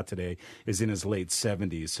talk about today is in his late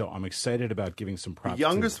 70s, so I'm excited about giving some props. The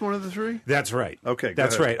youngest one of the three? That's right. Okay,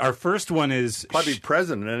 that's right. Our first one is probably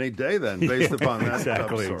president any day then, based upon that.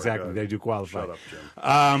 Exactly. They do qualify. Shut up,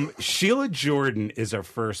 Jim. Sheila Jordan is our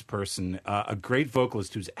first person, a great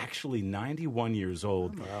vocalist who's actually 91 years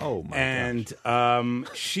old. Wow. Oh, my And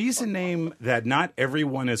she's a name that not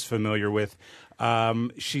everyone is familiar with.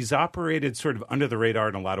 She's operated sort of under the radar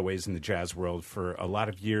in a lot of ways in the jazz world for a lot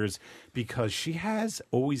of years because she has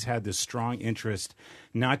always had this strong interest,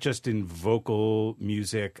 not just in vocal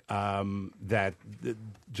music,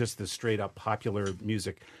 just the straight up popular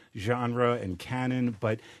music genre and canon,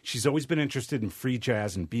 but she's always been interested in free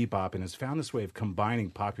jazz and bebop and has found this way of combining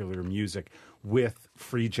popular music with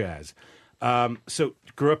free jazz. So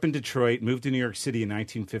grew up in Detroit, moved to New York City in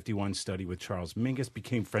 1951, studied with Charles Mingus,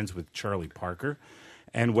 became friends with Charlie Parker,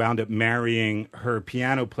 and wound up marrying her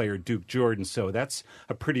piano player, Duke Jordan. So that's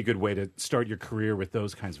a pretty good way to start your career with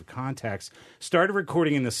those kinds of contacts. Started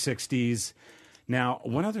recording in the 60s. Now,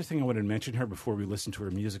 one other thing I wanted to mention her before we listen to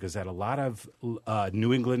her music is that a lot of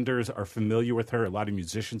New Englanders are familiar with her. A lot of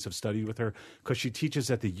musicians have studied with her because she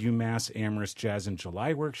teaches at the UMass Amherst Jazz in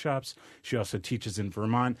July workshops. She also teaches in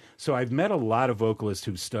Vermont. So I've met a lot of vocalists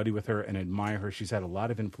who study with her and admire her. She's had a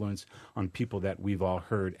lot of influence on people that we've all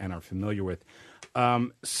heard and are familiar with.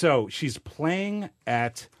 So she's playing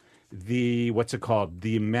at the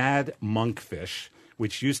Mad Monkfish,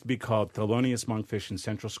 which used to be called Thelonious Monkfish in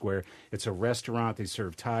Central Square. It's a restaurant. They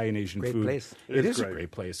serve Thai and Asian food. Place. It is a great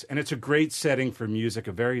place. And it's a great setting for music,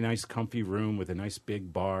 a very nice, comfy room with a nice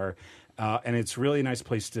big bar. And it's really a nice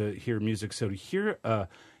place to hear music. So to hear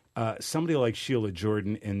somebody like Sheila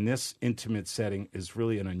Jordan in this intimate setting is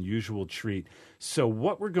really an unusual treat. So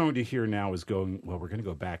what we're going to hear now is we're going to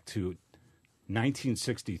go back to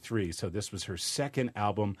 1963. So this was her second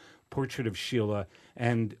album, Portrait of Sheila.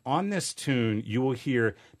 And on this tune, you will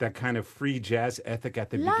hear that kind of free jazz ethic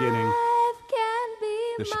at the beginning. Life can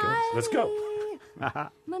be There she goes. Let's go.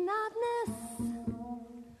 monotonous.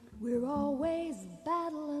 We're always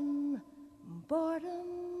battling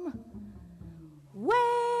boredom.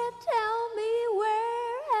 Tell me,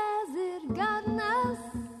 where has it gotten us?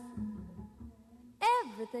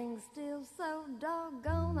 Everything's still so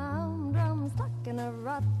doggone humdrum, stuck in a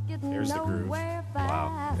rut, getting There's the groove. nowhere fast.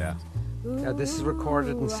 Wow. Yeah. Yeah, this is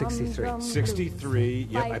recorded in 63. 63,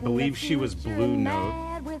 yep. I believe she was Blue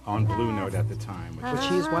Note, on Blue Note at the time. But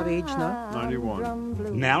she's what age now?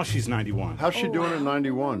 91. Now she's 91. How's she doing at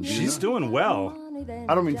 91? She's doing well.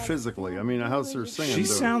 I don't mean physically. I mean, how's her singing? She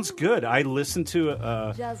sounds good. I listened to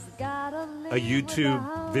a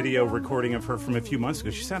YouTube video recording of her from a few months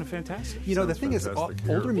ago. She sounded fantastic. You know, the thing is,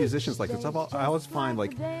 older musicians like this, I always find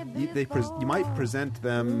like you might present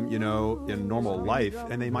them, you know, in normal life,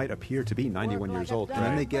 and they might appear to be 91 years old, and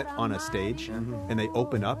then they get on a stage and they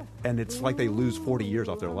open up, and it's like they lose 40 years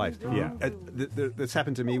off their life. Yeah. This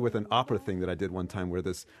happened to me with an opera thing that I did one time, where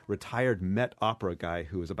this retired Met Opera guy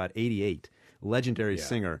who was about 88. Legendary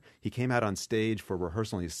singer. He came out on stage for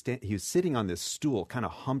rehearsal, and he was sitting on this stool, kind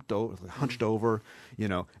of hunched over, you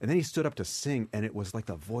know, and then he stood up to sing, and it was like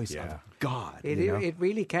the voice of God. It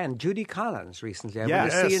really can. Judy Collins recently, I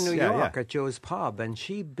went to see in New York at Joe's Pub, and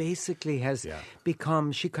she basically has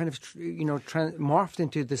become, she kind of, morphed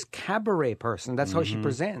into this cabaret person. That's how she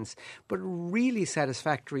presents, but really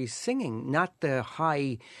satisfactory singing, not the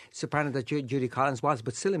high soprano that Judy Collins was,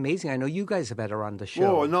 but still amazing. I know you guys have had her on the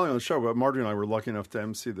show. Well, not only on the show, but Marjorie and I were lucky enough to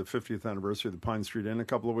MC the 50th anniversary of the Pine Street Inn a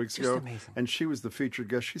couple of weeks ago. Amazing. And she was the featured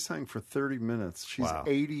guest. She sang for 30 minutes. She's Wow.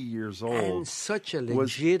 80 years old. And such a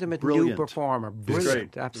legitimate new performer.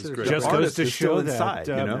 Brilliant. Absolutely. Just goes to show that inside,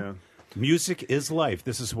 you know? Music is life.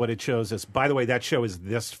 This is what it shows us. By the way, that show is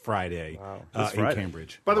this Friday, in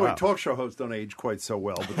Cambridge. By the way, talk show hosts don't age quite so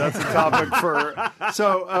well, but that's a topic for...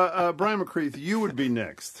 So, Brian McCreath, you would be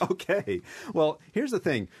next. Okay. Well, here's the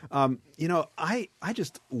thing. I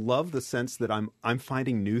just love the sense that I'm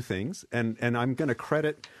finding new things, and I'm going to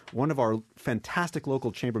credit one of our fantastic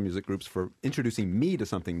local chamber music groups for introducing me to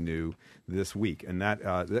something new this week, and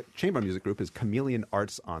that chamber music group is Chameleon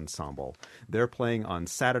Arts Ensemble. They're playing on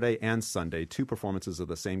Saturday and Sunday, 2 performances of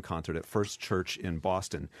the same concert at First Church in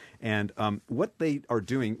Boston. And what they are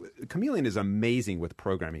doing, Chameleon is amazing with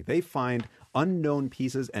programming. They find unknown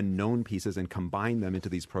pieces and known pieces and combine them into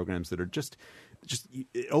these programs that are just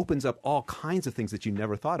it opens up all kinds of things that you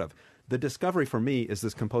never thought of. The discovery for me is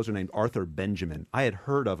this composer named Arthur Benjamin. I had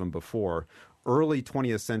heard of him before. Early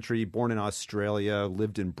 20th century, born in Australia,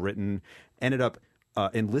 lived in Britain, ended up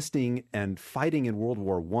enlisting and fighting in World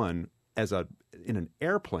War I in an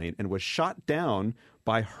airplane, and was shot down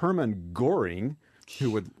by Hermann Göring, who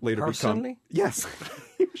would later Personally? become... Yes.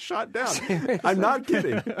 He was shot down. I'm not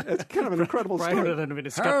kidding. It's kind of an incredible story.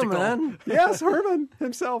 Herman. Yes, Herman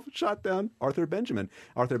himself shot down Arthur Benjamin.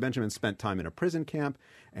 Arthur Benjamin spent time in a prison camp,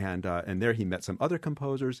 and there he met some other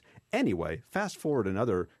composers. Anyway, fast forward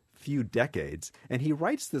another few decades, and he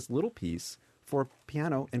writes this little piece for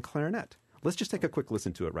piano and clarinet. Let's just take a quick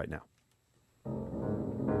listen to it right now.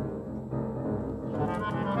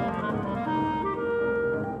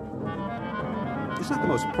 It's not the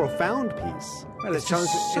most profound piece. Well, it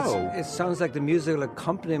sounds like the musical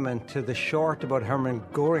accompaniment to the short about Hermann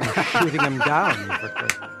Göring shooting him down.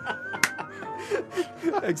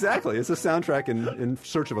 Exactly. It's a soundtrack in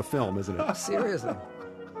search of a film, isn't it? Seriously.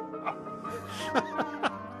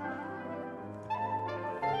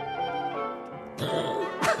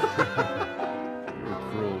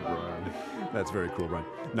 That's very cool, Brian.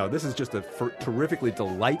 No, this is just a terrifically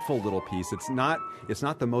delightful little piece. It's not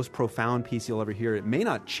the most profound piece you'll ever hear. It may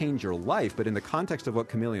not change your life, but in the context of what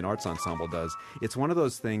Chameleon Arts Ensemble does, it's one of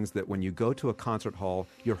those things that when you go to a concert hall,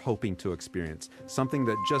 you're hoping to experience. Something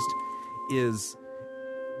that just is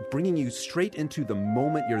bringing you straight into the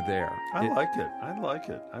moment you're there. I like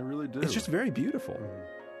it. I really do. It's just very beautiful.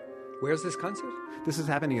 Where's this concert? This is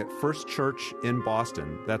happening at First Church in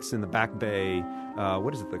Boston. That's in the Back Bay.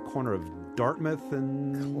 What is it? The corner of Dartmouth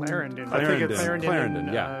and Clarendon. I think it's Clarendon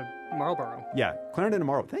and yeah. Marlborough. Yeah, Clarendon and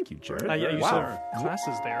Marlborough. Thank you, Jared. I used to have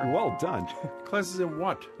classes there. Classes in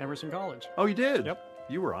what? Emerson College. Oh, you did? Yep.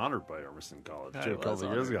 You were honored by Emerson College I a couple was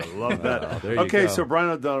of years ago. honored. I love that. There you Okay, go. so Brian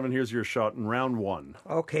O'Donovan, here's your shot in round one.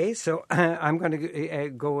 Okay, so I'm going to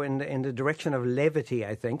go in the direction of levity,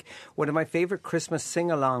 I think. One of my favorite Christmas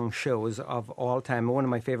sing-along shows of all time, one of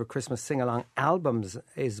my favorite Christmas sing-along albums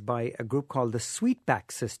is by a group called the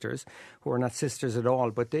Sweetback Sisters, who are not sisters at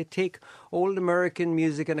all, but they take old American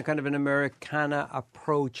music and a kind of an Americana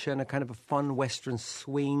approach and a kind of a fun Western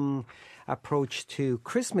swing approach to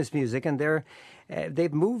Christmas music, and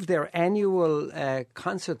they've moved their annual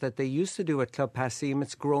concert that they used to do at Club Passim.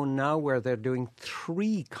 It's grown now where they're doing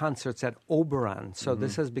 3 concerts at Oberon. So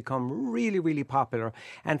this has become really, really popular,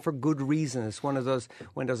 and for good reason. It's one of those,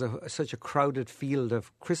 when there's such a crowded field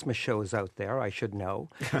of Christmas shows out there, I should know,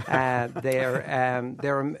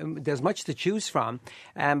 there's much to choose from.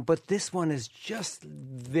 But this one is just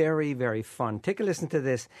very, very fun. Take a listen to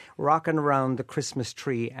this, Rockin' Around the Christmas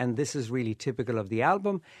Tree, and this is really typical of the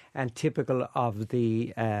album and typical of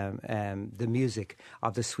the music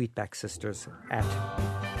of the Sweetback Sisters at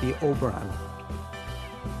the Oberon.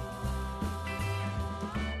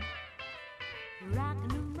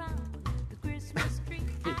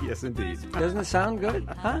 Yes, indeed. Doesn't it sound good?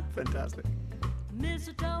 Huh? Fantastic.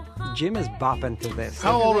 Jim is bopping to this.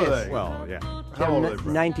 How old are they? Well, yeah. How old are they,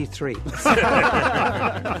 Brian? 93.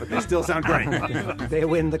 But they still sound great. They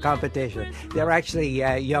win the competition. They're actually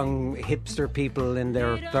young hipster people in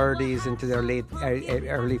their 30s into their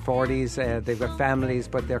early 40s. They've got families,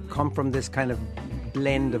 but they come from this kind of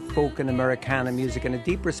blend of folk and Americana music and a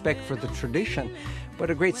deep respect for the tradition,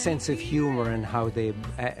 but a great sense of humor in how they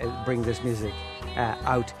bring this music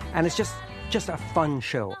out. And it's just a fun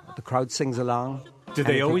show. The crowd sings along. Do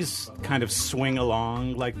they always kind of swing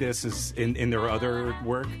along like this as in their other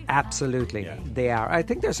work? Absolutely, they are. I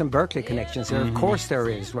think there's some Berkeley connections there. Of course there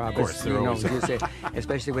is, Rob. Of course, there always you say,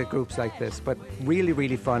 especially with groups like this. But really,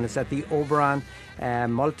 really fun. It's at the Oberon.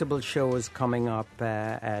 Multiple shows coming up.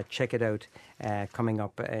 Check it out. Coming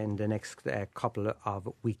up in the next couple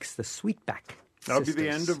of weeks. The Sweetback That'll be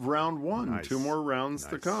the Sisters. end of round one. Nice. 2 more rounds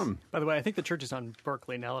to come. By the way, I think the church is on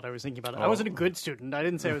Berkeley now that I was thinking about it. Oh. I wasn't a good student. I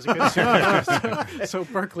didn't say I was a good student. so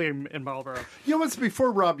Berkeley and Marlborough. You know what's,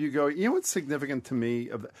 before Rob, you go, you know what's significant to me?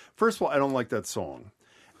 First of all, I don't like that song.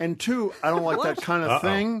 And 2, I don't like that kind of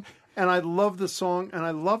thing. And I love the song and I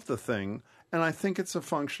love the thing. And I think it's a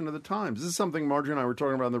function of the times. This is something Marjorie and I were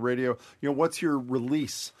talking about on the radio. You know, what's your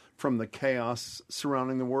release from the chaos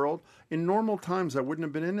surrounding the world? In normal times, I wouldn't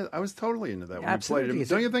have been into it. I was totally into that when Absolutely. we played it.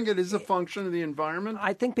 Don't you think it is a function of the environment?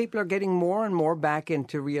 I think people are getting more and more back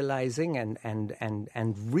into realizing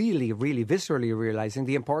and really, really viscerally realizing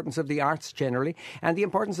the importance of the arts generally and the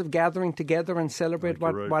importance of gathering together and celebrate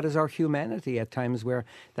what is our humanity at times where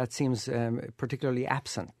that seems particularly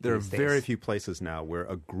absent. There are these days. very few places now where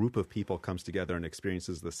a group of people comes together and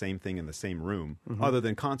experiences the same thing in the same room, other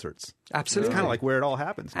than concerts. Absolutely. It's kind of like where it all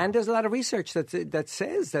happens. And there's a lot of research that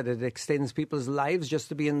says that it extends people's lives just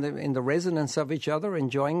to be in the resonance of each other,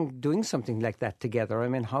 doing something like that together. I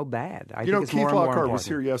mean, how bad? I think it's Keith more and more Lockhart was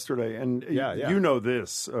important. here yesterday, and you know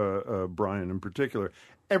this, Brian, in particular.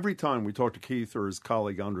 Every time we talk to Keith or his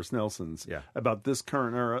colleague Andres Nelsons about this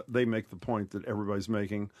current era, they make the point that everybody's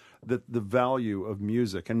making, that the value of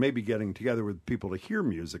music and maybe getting together with people to hear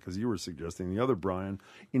music, as you were suggesting, the other Brian,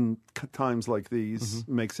 in times like these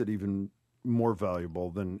makes it even more valuable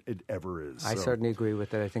than it ever is. I certainly agree with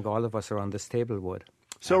that. I think all of us around this table would.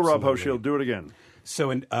 So, Rob Hochschild, do it again. So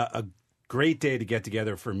a great day to get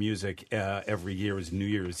together for music every year is New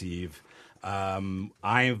Year's Eve.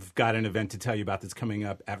 I've got an event to tell you about that's coming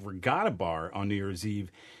up at Regatta Bar on New Year's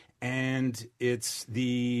Eve. And it's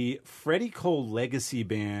the Freddie Cole Legacy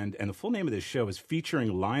Band, and the full name of this show is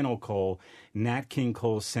featuring Lionel Cole, Nat King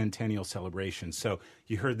Cole's Centennial Celebration. So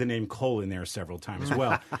you heard the name Cole in there several times as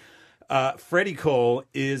well. Freddie Cole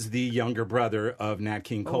is the younger brother of Nat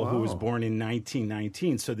King Cole, who was born in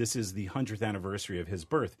 1919. So this is the 100th anniversary of his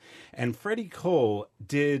birth. And Freddie Cole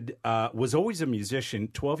was always a musician,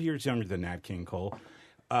 12 years younger than Nat King Cole,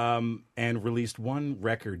 and released one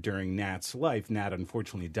record during Nat's life. Nat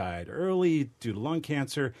unfortunately died early due to lung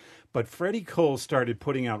cancer. But Freddie Cole started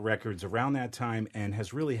putting out records around that time and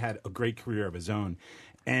has really had a great career of his own.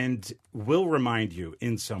 And will remind you,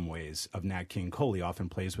 in some ways, of Nat King Cole. He often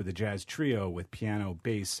plays with a jazz trio with piano,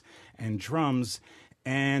 bass, and drums,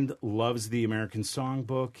 and loves the American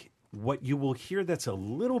Songbook. What you will hear that's a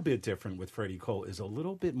little bit different with Freddie Cole is a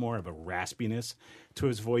little bit more of a raspiness to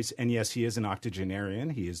his voice. And yes, he is an octogenarian.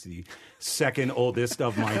 He is the second oldest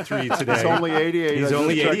of my three today. He's only 88. He's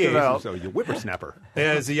only 88. So you're whippersnapper.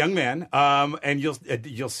 As a young man. And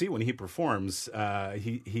you'll see when he performs,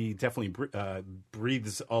 he definitely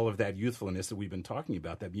breathes all of that youthfulness that we've been talking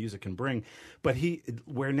about, that music can bring. But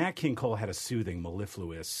where Nat King Cole had a soothing,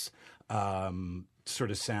 mellifluous sort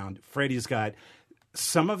of sound, Freddie's got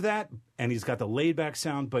some of that, and he's got the laid-back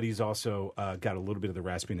sound, but he's also got a little bit of the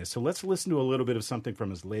raspiness. So let's listen to a little bit of something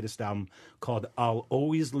from his latest album called I'll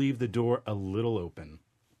Always Leave the Door a Little Open.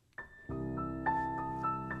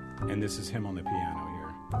 And this is him on the piano here.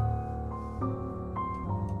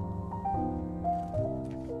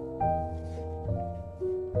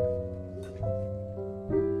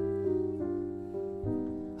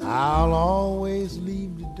 I'll always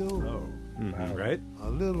leave the door right? a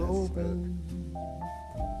little open.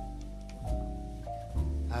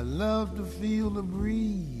 I love to feel the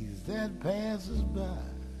breeze that passes by.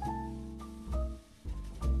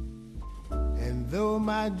 And though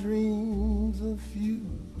my dreams are few,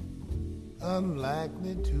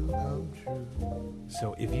 unlikely to come true.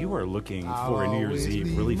 So if you are looking for a New Year's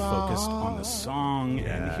Eve really focused on the song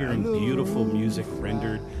and hearing beautiful music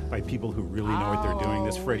rendered by people who really know what they're doing,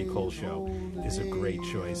 this Freddie Cole show is a great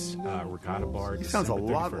choice. Regatta Bar. He sounds a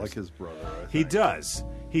lot 31st. like his brother. I think. He does.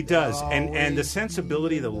 He does. And the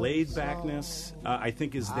sensibility, the laid-backness, I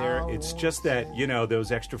think is there. It's just that,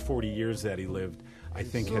 those extra 40 years that he lived, I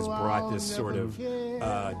think has brought this sort of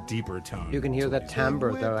deeper tone. You can hear that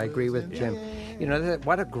timbre, though. I agree with Jim.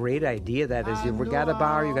 What a great idea that is. Your Regatta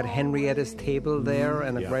Bar, you got Henrietta's table there,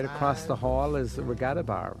 and right across the hall is the Regatta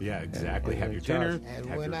Bar. Yeah, exactly. Have your dinner.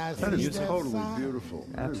 That is totally beautiful.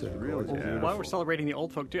 Absolutely. Really While we're celebrating the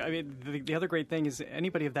old folk, too, I mean, the other great thing is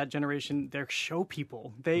anybody of that generation, they're show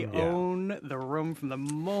people. They own the room from the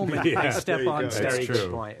moment they step on stage.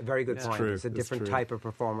 Very good point. True. It's a different type of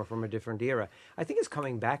performer from a different era. I think it's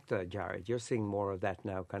coming back, though, Jared. You're seeing more of that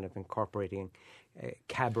now, kind of incorporating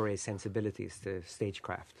cabaret sensibilities to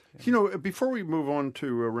stagecraft. Before we move on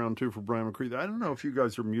to round two for Brian McCready, I don't know if you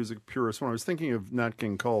guys are music purists. When I was thinking of Nat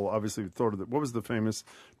King Cole, obviously thought of what was the famous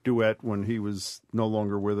duet when he was no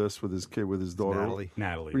longer with us, with his kid, with his daughter?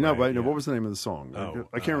 Natalie. No, right, but yeah. what was the name of the song? Oh,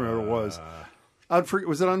 I can't remember what it was.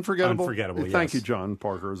 Was it Unforgettable? Unforgettable, Thank yes. you, John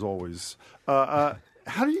Parker, as always.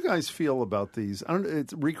 How do you guys feel about these?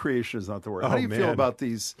 Recreation is not the word. How do you feel about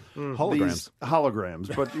these holograms? These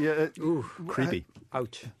holograms, but Ooh, creepy.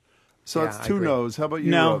 Ouch. So it's two no's. How about you?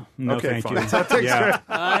 No, okay, thank fine. you.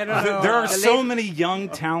 I don't know. There are so many young,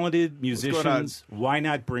 talented musicians. Why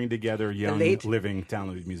not bring together young, living,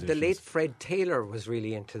 talented musicians? The late Fred Taylor was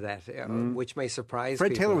really into that, which may surprise Fred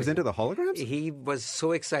people. Taylor was into the holograms? He was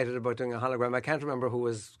so excited about doing a hologram. I can't remember who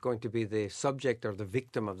was going to be the subject or the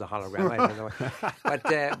victim of the hologram. I don't know.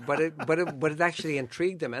 But it actually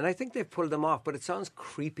intrigued him. And I think they've pulled them off, but it sounds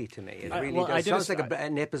creepy to me. It really does. It sounds like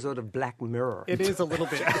an episode of Black Mirror. It is a little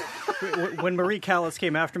bit. When Marie Callas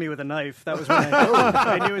came after me with a knife, that was when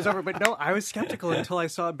I knew it was over. But no, I was skeptical until I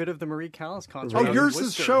saw a bit of the Marie Callas concert. Oh,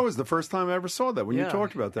 yours' show is the first time I ever saw that when you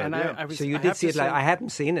talked about that. And so you did see it. I hadn't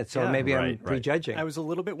seen it, so maybe I'm prejudging. I was a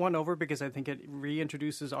little bit won over because I think it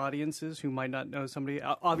reintroduces audiences who might not know somebody.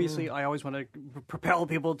 Obviously, I always want to propel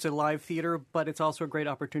people to live theater, but it's also a great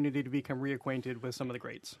opportunity to become reacquainted with some of the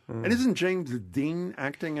greats. And isn't James Dean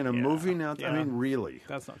acting in a movie now? I mean, really?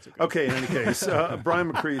 That's not so good. Okay, in any case, Brian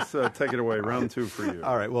McCready, take it away. Round two for you.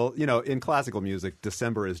 All right. Well, in classical music,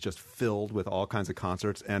 December is just filled with all kinds of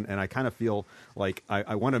concerts, and I kind of feel like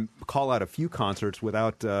I want to call out a few concerts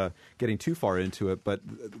without getting too far into it, but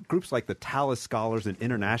groups like the Tallis Scholars, an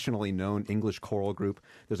internationally known English choral group.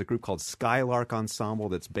 There's a group called Skylark Ensemble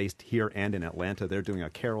that's based here and in Atlanta. They're doing a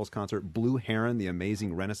carols concert. Blue Heron, the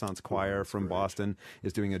amazing Renaissance choir from Boston,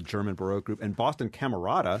 is doing a German Baroque group. And Boston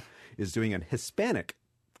Camerata is doing an Hispanic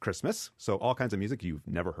Christmas, so all kinds of music you've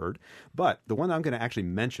never heard. But the one I'm going to actually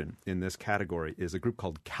mention in this category is a group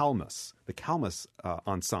called Kalmus, the Kalmus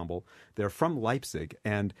Ensemble. They're from Leipzig,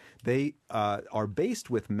 and they are based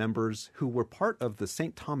with members who were part of the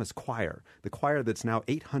St. Thomas Choir, the choir that's now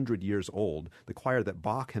 800 years old, the choir that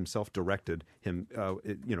Bach himself directed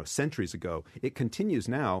centuries ago. It continues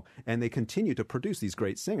now, and they continue to produce these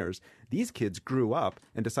great singers. These kids grew up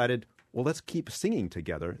and decided, well, let's keep singing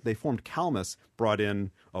together. They formed Kalmus, brought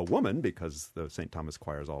in a woman because the St. Thomas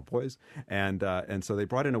Choir is all boys, and so they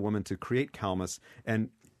brought in a woman to create Kalmus. And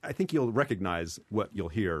I think you'll recognize what you'll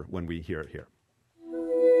hear when we hear it here.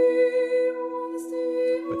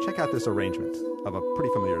 But check out this arrangement of a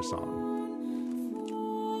pretty familiar song.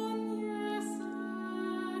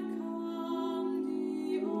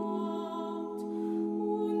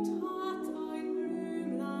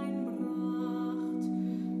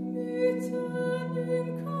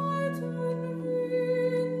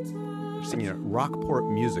 singing at Rockport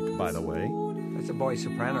Music, by the way. That's a boy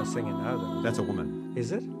soprano singing now, though. That's a woman.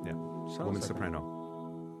 Is it? Yeah, Sounds woman like soprano.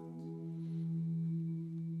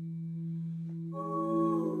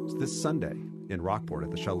 It's this Sunday in Rockport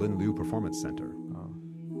at the Shaolin Liu Performance Center.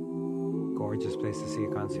 Gorgeous place to see a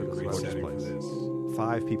concert as well. Gorgeous place.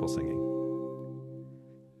 5 people singing.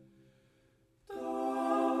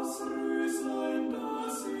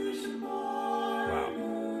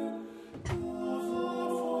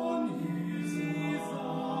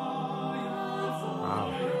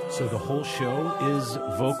 So the whole show is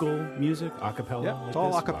vocal music, a cappella? Yeah, it's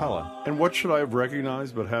all a cappella. Wow. And what should I have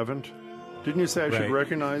recognized but haven't? Didn't you say I should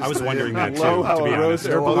recognize? I was wondering that too, Low to How be a Rose honest.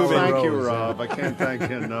 Air Blooming. Thank you, Rose, Rob. I can't thank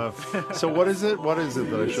you enough. So what is it? What is it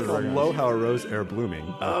that I should recognize? Low How a Rose Air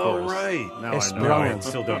Blooming. Oh, right. Now I know. No, I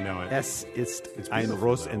still don't know it. Es ist ein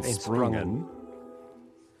Ros entsprungen.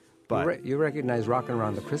 But you recognize Rockin'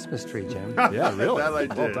 Around the Christmas Tree, Jim. Yeah, really. That I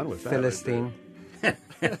did. Well done with that. Philistine.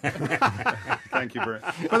 Thank you, Brent.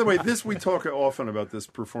 By the way, we talk often about this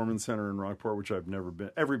performance center in Rockport, which I've never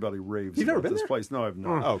been. Everybody raves You've never about been this there? place. No, I've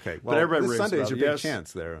not. Oh, okay. Well, but everybody this raves Sunday about is your it. big Yes.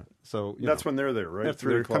 chance there. So That's when they're there, right? That's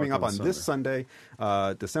 3 they're o'clock coming up on Sunday. this Sunday,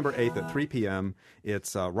 December 8th at 3 p.m.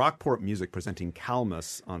 It's Rockport Music presenting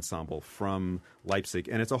Kalmus Ensemble from Leipzig.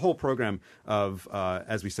 And it's a whole program of,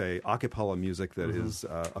 as we say, a cappella music that is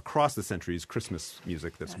across the centuries, Christmas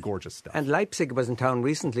music that's gorgeous stuff. And Leipzig was in town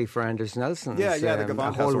recently for Anders Nelson's. Yeah, the a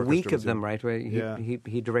Gewandhaus whole Orchestra week was of them, in. right? Where Yeah.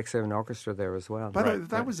 he directs an orchestra there as well. By the way,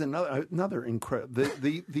 that was another incredible.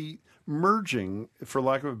 The merging, for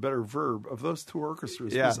lack of a better verb, of those two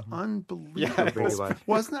orchestras was unbelievable. Yeah, it really was.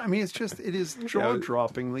 Wasn't it? I mean, it is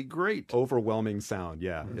jaw-droppingly great. Overwhelming sound,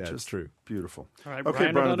 yeah, just it's true. Beautiful. All right,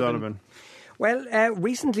 Okay, Brian Donovan. Well,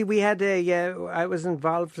 recently we had I was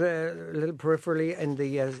involved a little peripherally in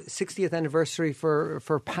the 60th anniversary for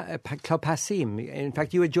Club Passim. In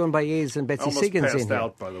fact, you had Joan Baez and Betsy Almost Siggins passed in here.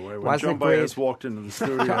 out, by the way. When Wasn't Joan it great? Baez walked into the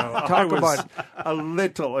studio, Talk I was about- a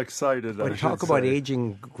little excited. We I talk should about say.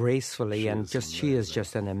 aging gracefully, she is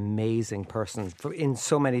just an amazing person in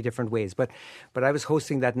so many different ways. But I was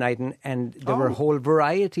hosting that night, and there were a whole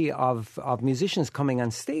variety of musicians coming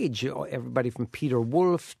on stage. Everybody from Peter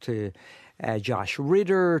Wolf to Josh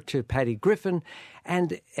Ritter to Paddy Griffin.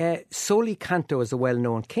 And Soli Canto is a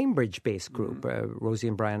well-known Cambridge-based group, Rosie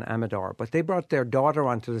and Brian Amador. But they brought their daughter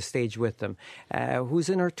onto the stage with them, who's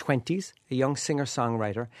in her 20s, a young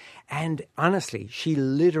singer-songwriter. And honestly,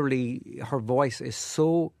 her voice is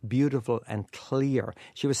so beautiful and clear.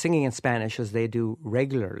 She was singing in Spanish, as they do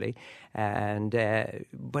regularly.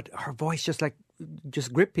 But her voice just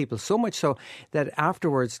gripped people so much so that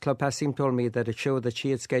afterwards Club Passim told me that a show that she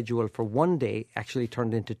had scheduled for one day actually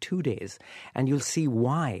turned into 2 days, and you'll see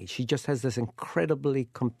why. She just has this incredibly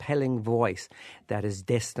compelling voice that is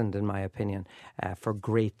destined, in my opinion, for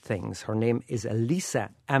great things. Her name is Elisa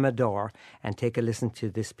Amador, and take a listen to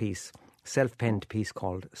this piece, self-penned piece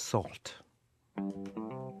called Salt.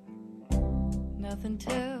 Nothing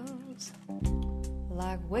tells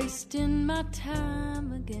like wasting my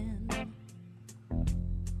time again,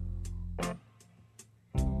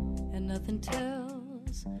 and nothing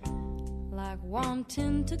tells like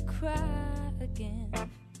wanting to cry again.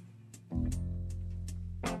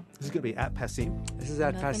 This is going to be at Passim. This is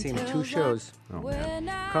at Passim, 2 shows.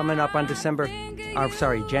 Coming up on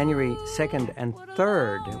January 2nd and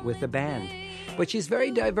 3rd with the band. But she's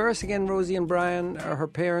very diverse. Again, Rosie and Brian, her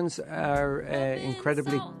parents are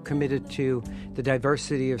incredibly committed to the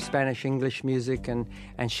diversity of Spanish-English music, and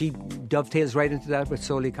she dovetails right into that with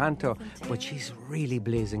Soli Canto. But she's really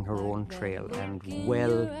blazing her own trail, and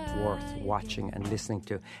well worth watching and listening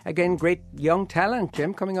to. Again, great young talent,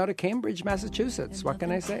 Jim, coming out of Cambridge, Massachusetts. What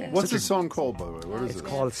can I say? What's the song called, by the way? What is it? It's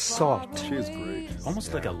called Salt. She is great.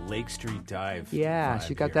 Almost like a Lake Street Dive. Yeah, vibe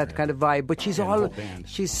she got here. that kind of vibe. But she's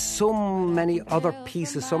she's so many other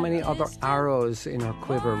pieces, so many other arrows in her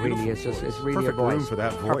quiver. Really, it's really Perfect a voice. room for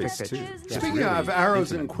that voice, Perfect too. pitch. Yeah. Speaking of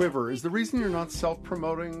arrows and quiver, is the reason you're not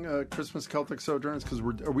self-promoting Christmas Celtic Sojourners because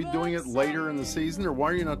are we doing it later in the season, or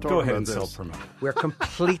why are you not talking Go ahead about and this? self-promote. We're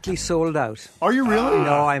completely sold out. Are you really?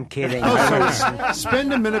 No, I'm kidding. So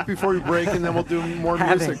spend a minute before we break, and then we'll do more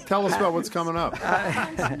music. Tell us about what's coming up.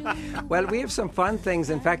 Well, we have some fun things.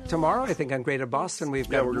 In fact, tomorrow, I think, on Greater Boston, we've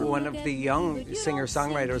got one of the young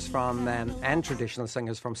singer-songwriters from and traditional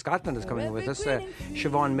singers from Scotland is coming with us.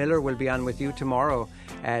 Siobhan Miller will be on with you tomorrow,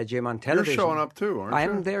 Jim, on television. You're showing up too, aren't you? I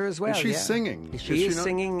am there as well. And she's yeah. singing. She is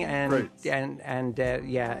singing, and she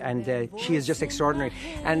is just extraordinary.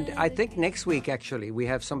 And I think next week, actually, we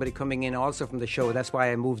have somebody coming in also from the show. That's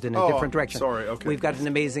why I moved in a different direction. Sorry, okay. We've got an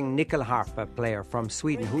amazing nickel harp player from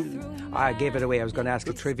Sweden. Who I gave it away. I was going to ask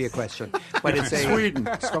a trivia question, but it's Sweden.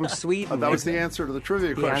 It's from Sweden. That was the answer to the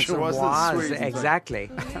trivia question. The answer was exactly.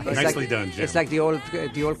 Nicely done, Jim. It's like the old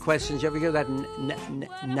questions. You ever hear that?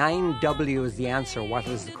 9W is the answer. What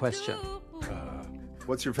is the question?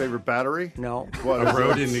 What's your favorite battery? No. What, a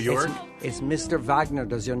road in New York? It's Mr. Wagner.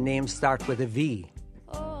 Does your name start with a V?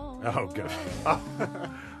 Oh, good.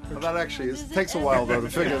 Well, that actually takes a while, though, to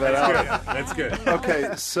figure that out. That's good. Okay,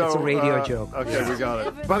 so... It's a radio joke. Okay, we got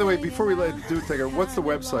it. By the way, before we do ticket, what's the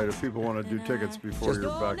website if people want to do tickets before you're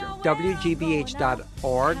back in?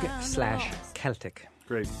 wgbh.org/Celtic.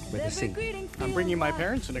 Great. With a C. I'm bringing my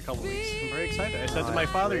parents in a couple weeks. I'm very excited. I said to my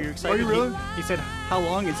father, "Are you excited?" Are you really? He said, "How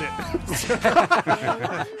long is it?"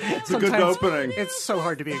 It's a good opening. It's so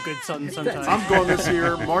hard to be a good son sometimes. I'm going this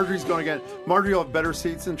year. Marjorie's going again. Marjorie will have better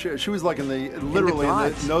seats than she was like in the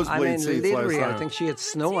nosebleed seats last time. I think she had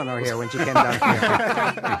snow on her hair when she came down here. All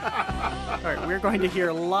right, we're going to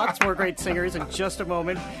hear lots more great singers in just a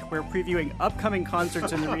moment. We're previewing upcoming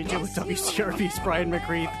concerts in the region with WCRB's Brian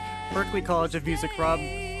McCreath, Berklee College of Music Rob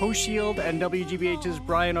Hochschild, and WGBH's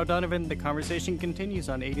Brian O'Donovan. The conversation continues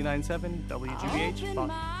on 89.7 WGBH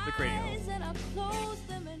Public Radio.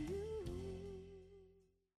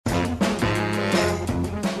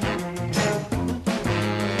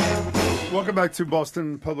 Welcome back to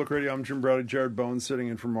Boston Public Radio. I'm Jim Browdy. Jared Bowen sitting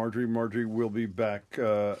in for Marjorie. Marjorie will be back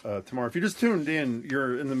tomorrow. If you just tuned in,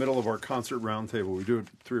 you're in the middle of our concert roundtable. We do it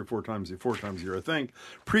 3 or 4 times a year, I think.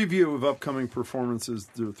 Preview of upcoming performances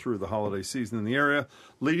through the holiday season in the area.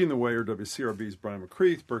 Leading the way are WCRB's Brian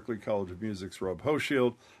McCreath, Berklee College of Music's Rob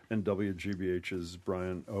Hochschild, and WGBH's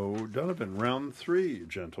Brian O'Donovan. Round 3,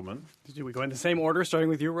 gentlemen. Did we go in the same order, starting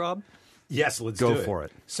with you, Rob? Yes, let's go do it. for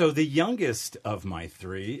it. So the youngest of my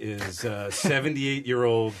 3 is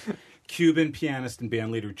 78-year-old Cuban pianist and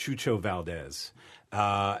bandleader Chucho Valdez.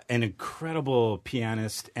 An incredible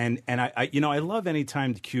pianist, and I love any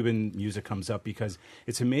time Cuban music comes up because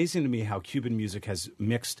it's amazing to me how Cuban music has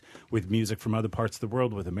mixed with music from other parts of the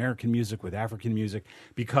world, with American music, with African music,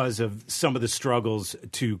 because of some of the struggles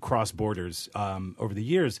to cross borders over the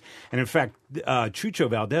years. And in fact, Chucho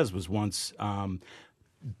Valdez was once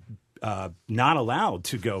not allowed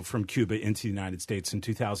to go from Cuba into the United States in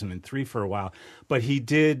 2003 for a while. But he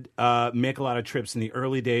did make a lot of trips in the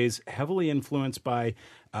early days, heavily influenced by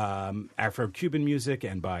Afro-Cuban music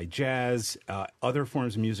and by jazz, other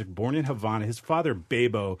forms of music. Born in Havana, his father,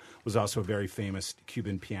 Bebo, was also a very famous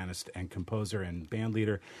Cuban pianist and composer and band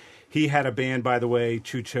leader. He had a band, by the way,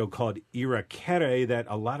 Chucho, called Irakere that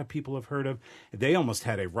a lot of people have heard of. They almost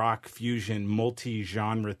had a rock fusion,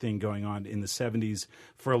 multi-genre thing going on in the 70s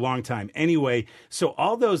for a long time. Anyway, so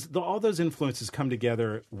all those influences come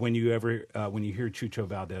together when you hear Chucho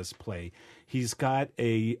Valdez play. He's got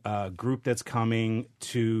a group that's coming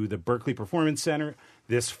to the Berklee Performance Center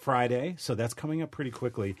this Friday, so that's coming up pretty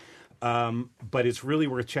quickly. But it's really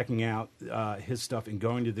worth checking out his stuff and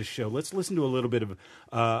going to this show. Let's listen to a little bit of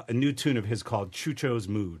a new tune of his called Chucho's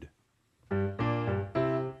Mood.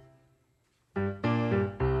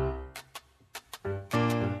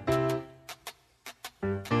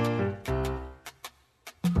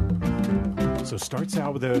 So starts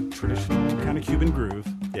out with a traditional kind of Cuban groove.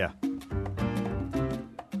 Yeah.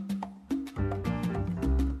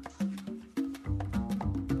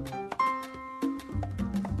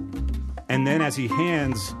 And then as he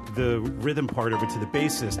hands the rhythm part over to the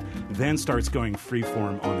bassist, then starts going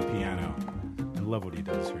freeform on the piano. I love what he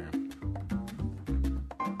does here.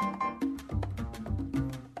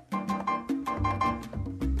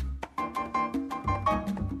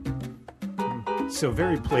 So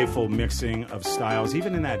very playful mixing of styles,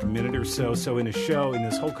 even in that minute or so. So in a show, in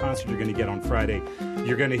this whole concert you're going to get on Friday,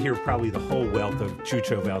 you're going to hear probably the whole wealth of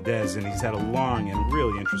Chucho Valdez, and he's had a long and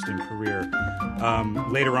really interesting career.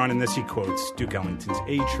 Later on in this, he quotes Duke Ellington's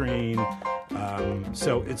A-Train.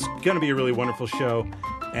 So it's going to be a really wonderful show.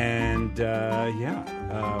 And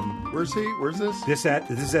where's he? Where's this? This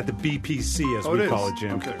is at the BPC, as we call it,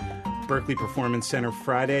 Jim. Okay. Berklee Performance Center,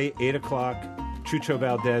 Friday, 8 o'clock. Chucho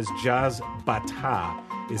Valdez Jazz Bata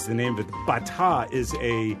is the name of it. Bata is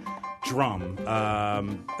a drum,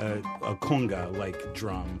 a conga-like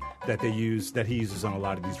drum that he uses on a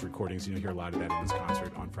lot of these recordings. You hear a lot of that in this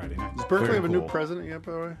concert on Friday night. Does Berklee have a new president yet,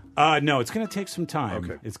 by the way? No, it's going to take some time.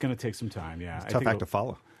 Okay. It's going to take some time, yeah. It's tough act to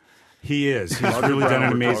follow. He is. He's really done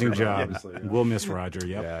an amazing job. We'll miss Roger.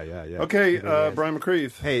 Yep. Yeah. Okay, Brian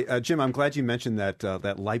McCreath. Hey, Jim, I'm glad you mentioned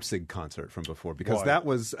that Leipzig concert from before, because that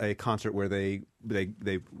was a concert where they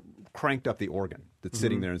cranked up the organ that's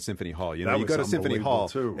sitting there in Symphony Hall. You know, you go to Symphony Hall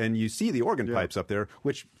and you see the organ pipes up there,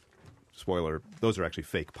 which, spoiler, those are actually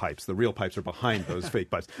fake pipes. The real pipes are behind those fake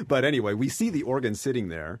pipes. But anyway, we see the organ sitting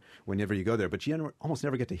there whenever you go there, but you almost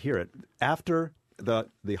never get to hear it. After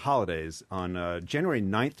the holidays on January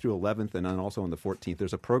 9th through 11th, and then also on the 14th,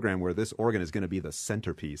 there's a program where this organ is going to be the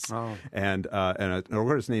centerpiece. And an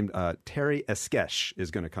organist named Terry Esqueche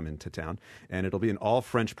is going to come into town, and it'll be an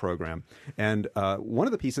all-French program. And one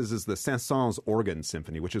of the pieces is the Saint-Saëns Organ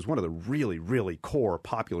Symphony, which is one of the really, really core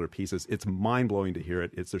popular pieces. It's mind-blowing to hear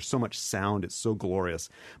it. There's so much sound. It's so glorious.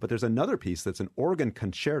 But there's another piece that's an organ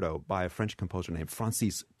concerto by a French composer named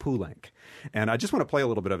Francis Poulenc. And I just want to play a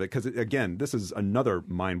little bit of it because, again, this is another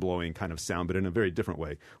mind-blowing kind of sound, but in a very different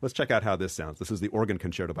way. Let's check out how this sounds. This is the organ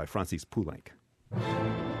concerto by Francis Poulenc.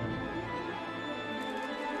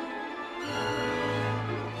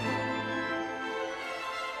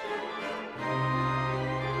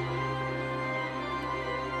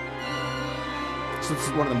 So this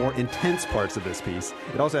is one of the more intense parts of this piece.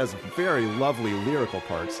 It also has very lovely lyrical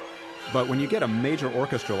parts. But when you get a major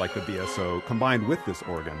orchestra like the BSO combined with this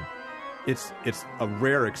organ, it's a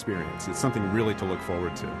rare experience. It's something really to look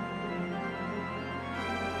forward to.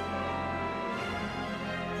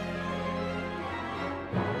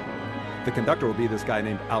 The conductor will be this guy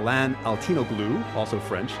named Alain Altinoglou, also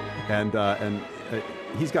French, and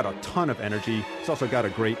he's got a ton of energy. He's also got a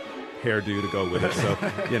great hairdo to go with it. So,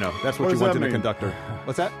 that's what you want in a conductor.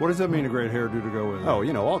 What's that? What does that mean, a great hairdo to go with it? Oh,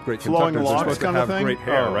 all great flowing conductors are supposed to have great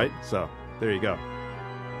hair, right? So, there you go.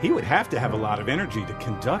 He would have to have a lot of energy to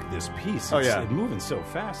conduct this piece. It's moving so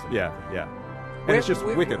fast. Yeah. And it's just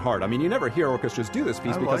wicked hard. I mean, you never hear orchestras do this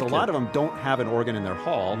piece because a lot of them don't have an organ in their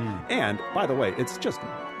hall. And, by the way, it's just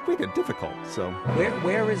wicked difficult. So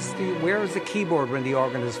where is the keyboard when the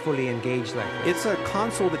organ is fully engaged like this? It's a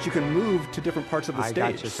console that you can move to different parts of the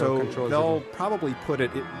stage. So they'll probably put it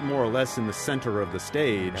more or less in the center of the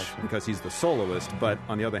stage because he's the soloist. But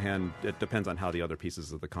on the other hand, it depends on how the other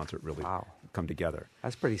pieces of the concert really come together.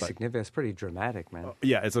 That's pretty significant. That's pretty dramatic, man.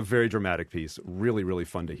 Yeah, it's a very dramatic piece. Really, really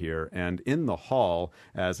fun to hear. And in the hall,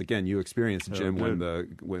 as again you experienced, Jim, when the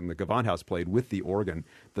Gewandhaus played with the organ,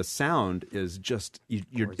 the sound is just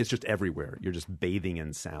it's just everywhere. You're just bathing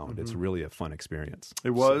in sound. It's really a fun experience.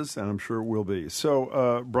 It was, and I'm sure it will be.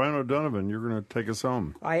 So, Brian O'Donovan, you're going to take us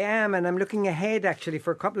home. I am, and I'm looking ahead, actually,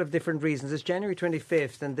 for a couple of different reasons. It's January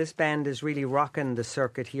 25th, and this band is really rocking the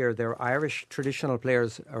circuit here. They're Irish traditional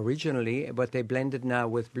players originally, but they blended now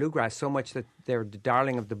with bluegrass so much that they're the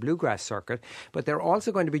darling of the bluegrass circuit. But they're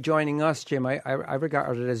also going to be joining us, Jim. I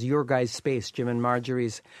regard it as your guys' space, Jim and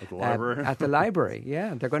Marjorie's. At the library? At the library,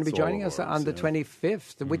 yeah. They're going to be joining us on the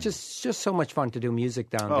 25th, which is just so much fun to do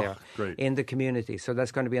music down there in the community. So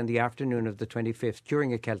that's going to be on the afternoon of the 25th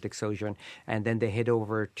during a Celtic sojourn, and then they head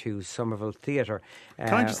over to Somerville Theatre.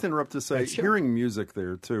 Can I just interrupt to say, hearing music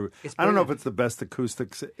there too, I don't know if it's the best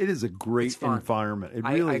acoustics. It is a great environment. It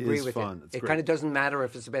really is fun. It kind of doesn't matter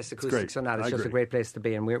if it's the best acoustics or not. It's just a great place to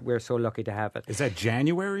be, and we're so lucky to have it. Is that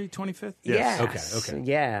January 25th? Yes. Okay.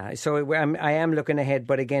 Yeah. So I am looking ahead,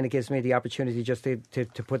 but again, it gives me the opportunity just to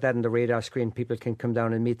put that on the radar screen. People can come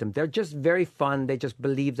down and meet them. They're just very fun. They just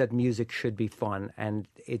believe that music should be fun, and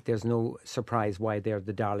there's no surprise why they're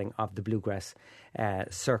the darling of the bluegrass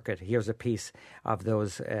circuit. Here's a piece of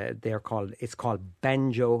those. It's called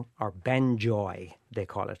banjo or banjoy, they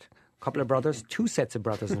call it. A couple of brothers, two sets of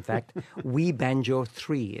brothers, in fact. We Banjo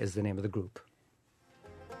 3 is the name of the group.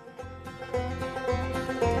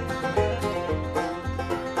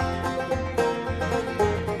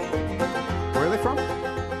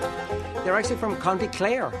 They're actually from County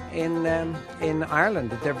Clare in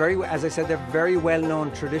Ireland. They're as I said, they're very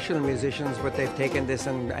well-known traditional musicians, but they've taken this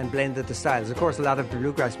and blended the styles. Of course, a lot of the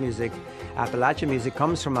bluegrass music, Appalachian music,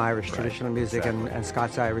 comes from Irish traditional music and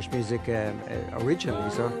Scots-Irish music originally.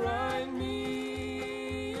 So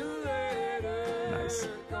nice.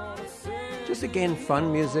 Just again,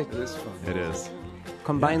 fun music. It is fun. It is.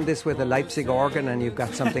 Combine this with a Leipzig organ, and you've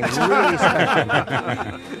got something really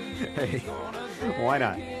special. Hey, why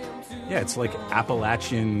not? Yeah, it's like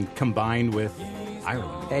Appalachian combined with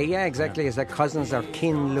Ireland. Yeah, exactly. It's like cousins or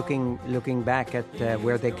kin looking back at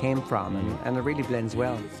where they came from, and it really blends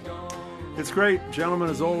well. It's great. Gentlemen,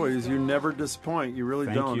 as always, you never disappoint. You really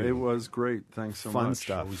Thank don't. you. It was great. Thanks so much. Fun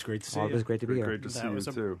stuff. It was great to see you. Always great to be here. Great to see That you, was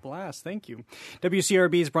a too. blast. Thank you.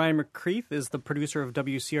 WCRB's Brian McCreath is the producer of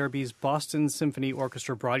WCRB's Boston Symphony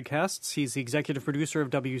Orchestra broadcasts. He's the executive producer of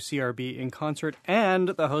WCRB in Concert and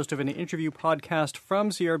the host of an interview podcast from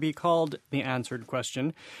CRB called The Answered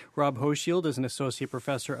Question. Rob Hochschild is an associate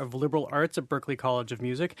professor of liberal arts at Berklee College of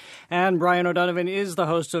Music. And Brian O'Donovan is the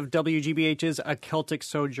host of WGBH's A Celtic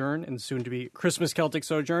Sojourn and soon to be Christmas Celtic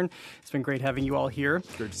Sojourn. It's been great having you all here.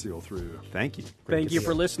 Great to see all three of you. Thank you. Thank you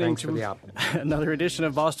for listening Thanks to another edition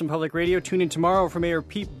of Boston Public Radio. Tune in tomorrow for Mayor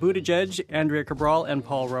Pete Buttigieg, Andrea Cabral, and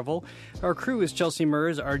Paul Revel. Our crew is Chelsea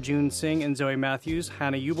Mers, Arjun Singh, and Zoe Matthews,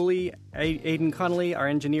 Hannah Ubeli, Aidan Connolly. Our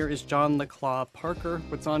engineer is John LeClaw Parker.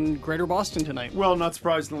 What's on Greater Boston tonight? Well, not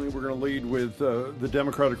surprisingly, we're going to lead with the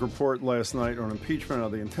Democratic report last night on impeachment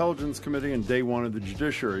of the Intelligence Committee and day one of the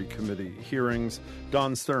Judiciary Committee hearings.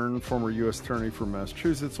 Don Stern, former U.S. Attorney for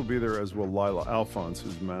Massachusetts, will be there, as will Lila Alphonse,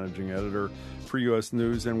 who's managing editor for U.S.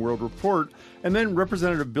 News and World Report. And then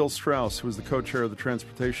Representative Bill Strauss, who is the co-chair of the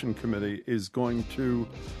Transportation Committee, is going to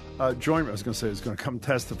join me. I was going to say he's going to come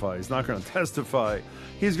testify. He's not going to testify.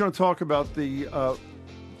 He's going to talk about the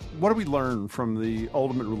what do we learn from the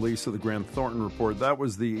ultimate release of the Grant Thornton report. That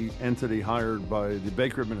was the entity hired by the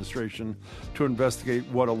Baker administration to investigate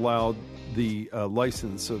what allowed the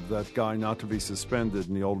license of that guy not to be suspended,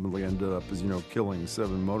 and he ultimately ended up, as you know, killing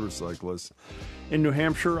 7 motorcyclists. In New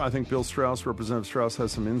Hampshire, I think Bill Strauss, Representative Strauss,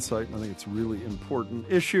 has some insight, and I think it's a really important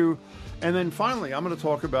issue. And then finally, I'm going to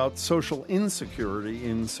talk about social insecurity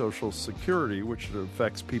in Social Security, which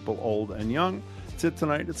affects people old and young. It's it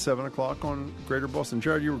tonight at 7 o'clock on Greater Boston.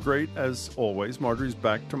 Jared, you were great, as always. Marjorie's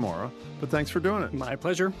back tomorrow, but thanks for doing it. My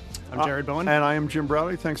pleasure. I'm Jared Bowen. And I am Jim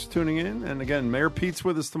Browley. Thanks for tuning in. And again, Mayor Pete's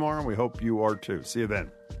with us tomorrow, and we hope you are too. See you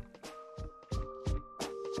then.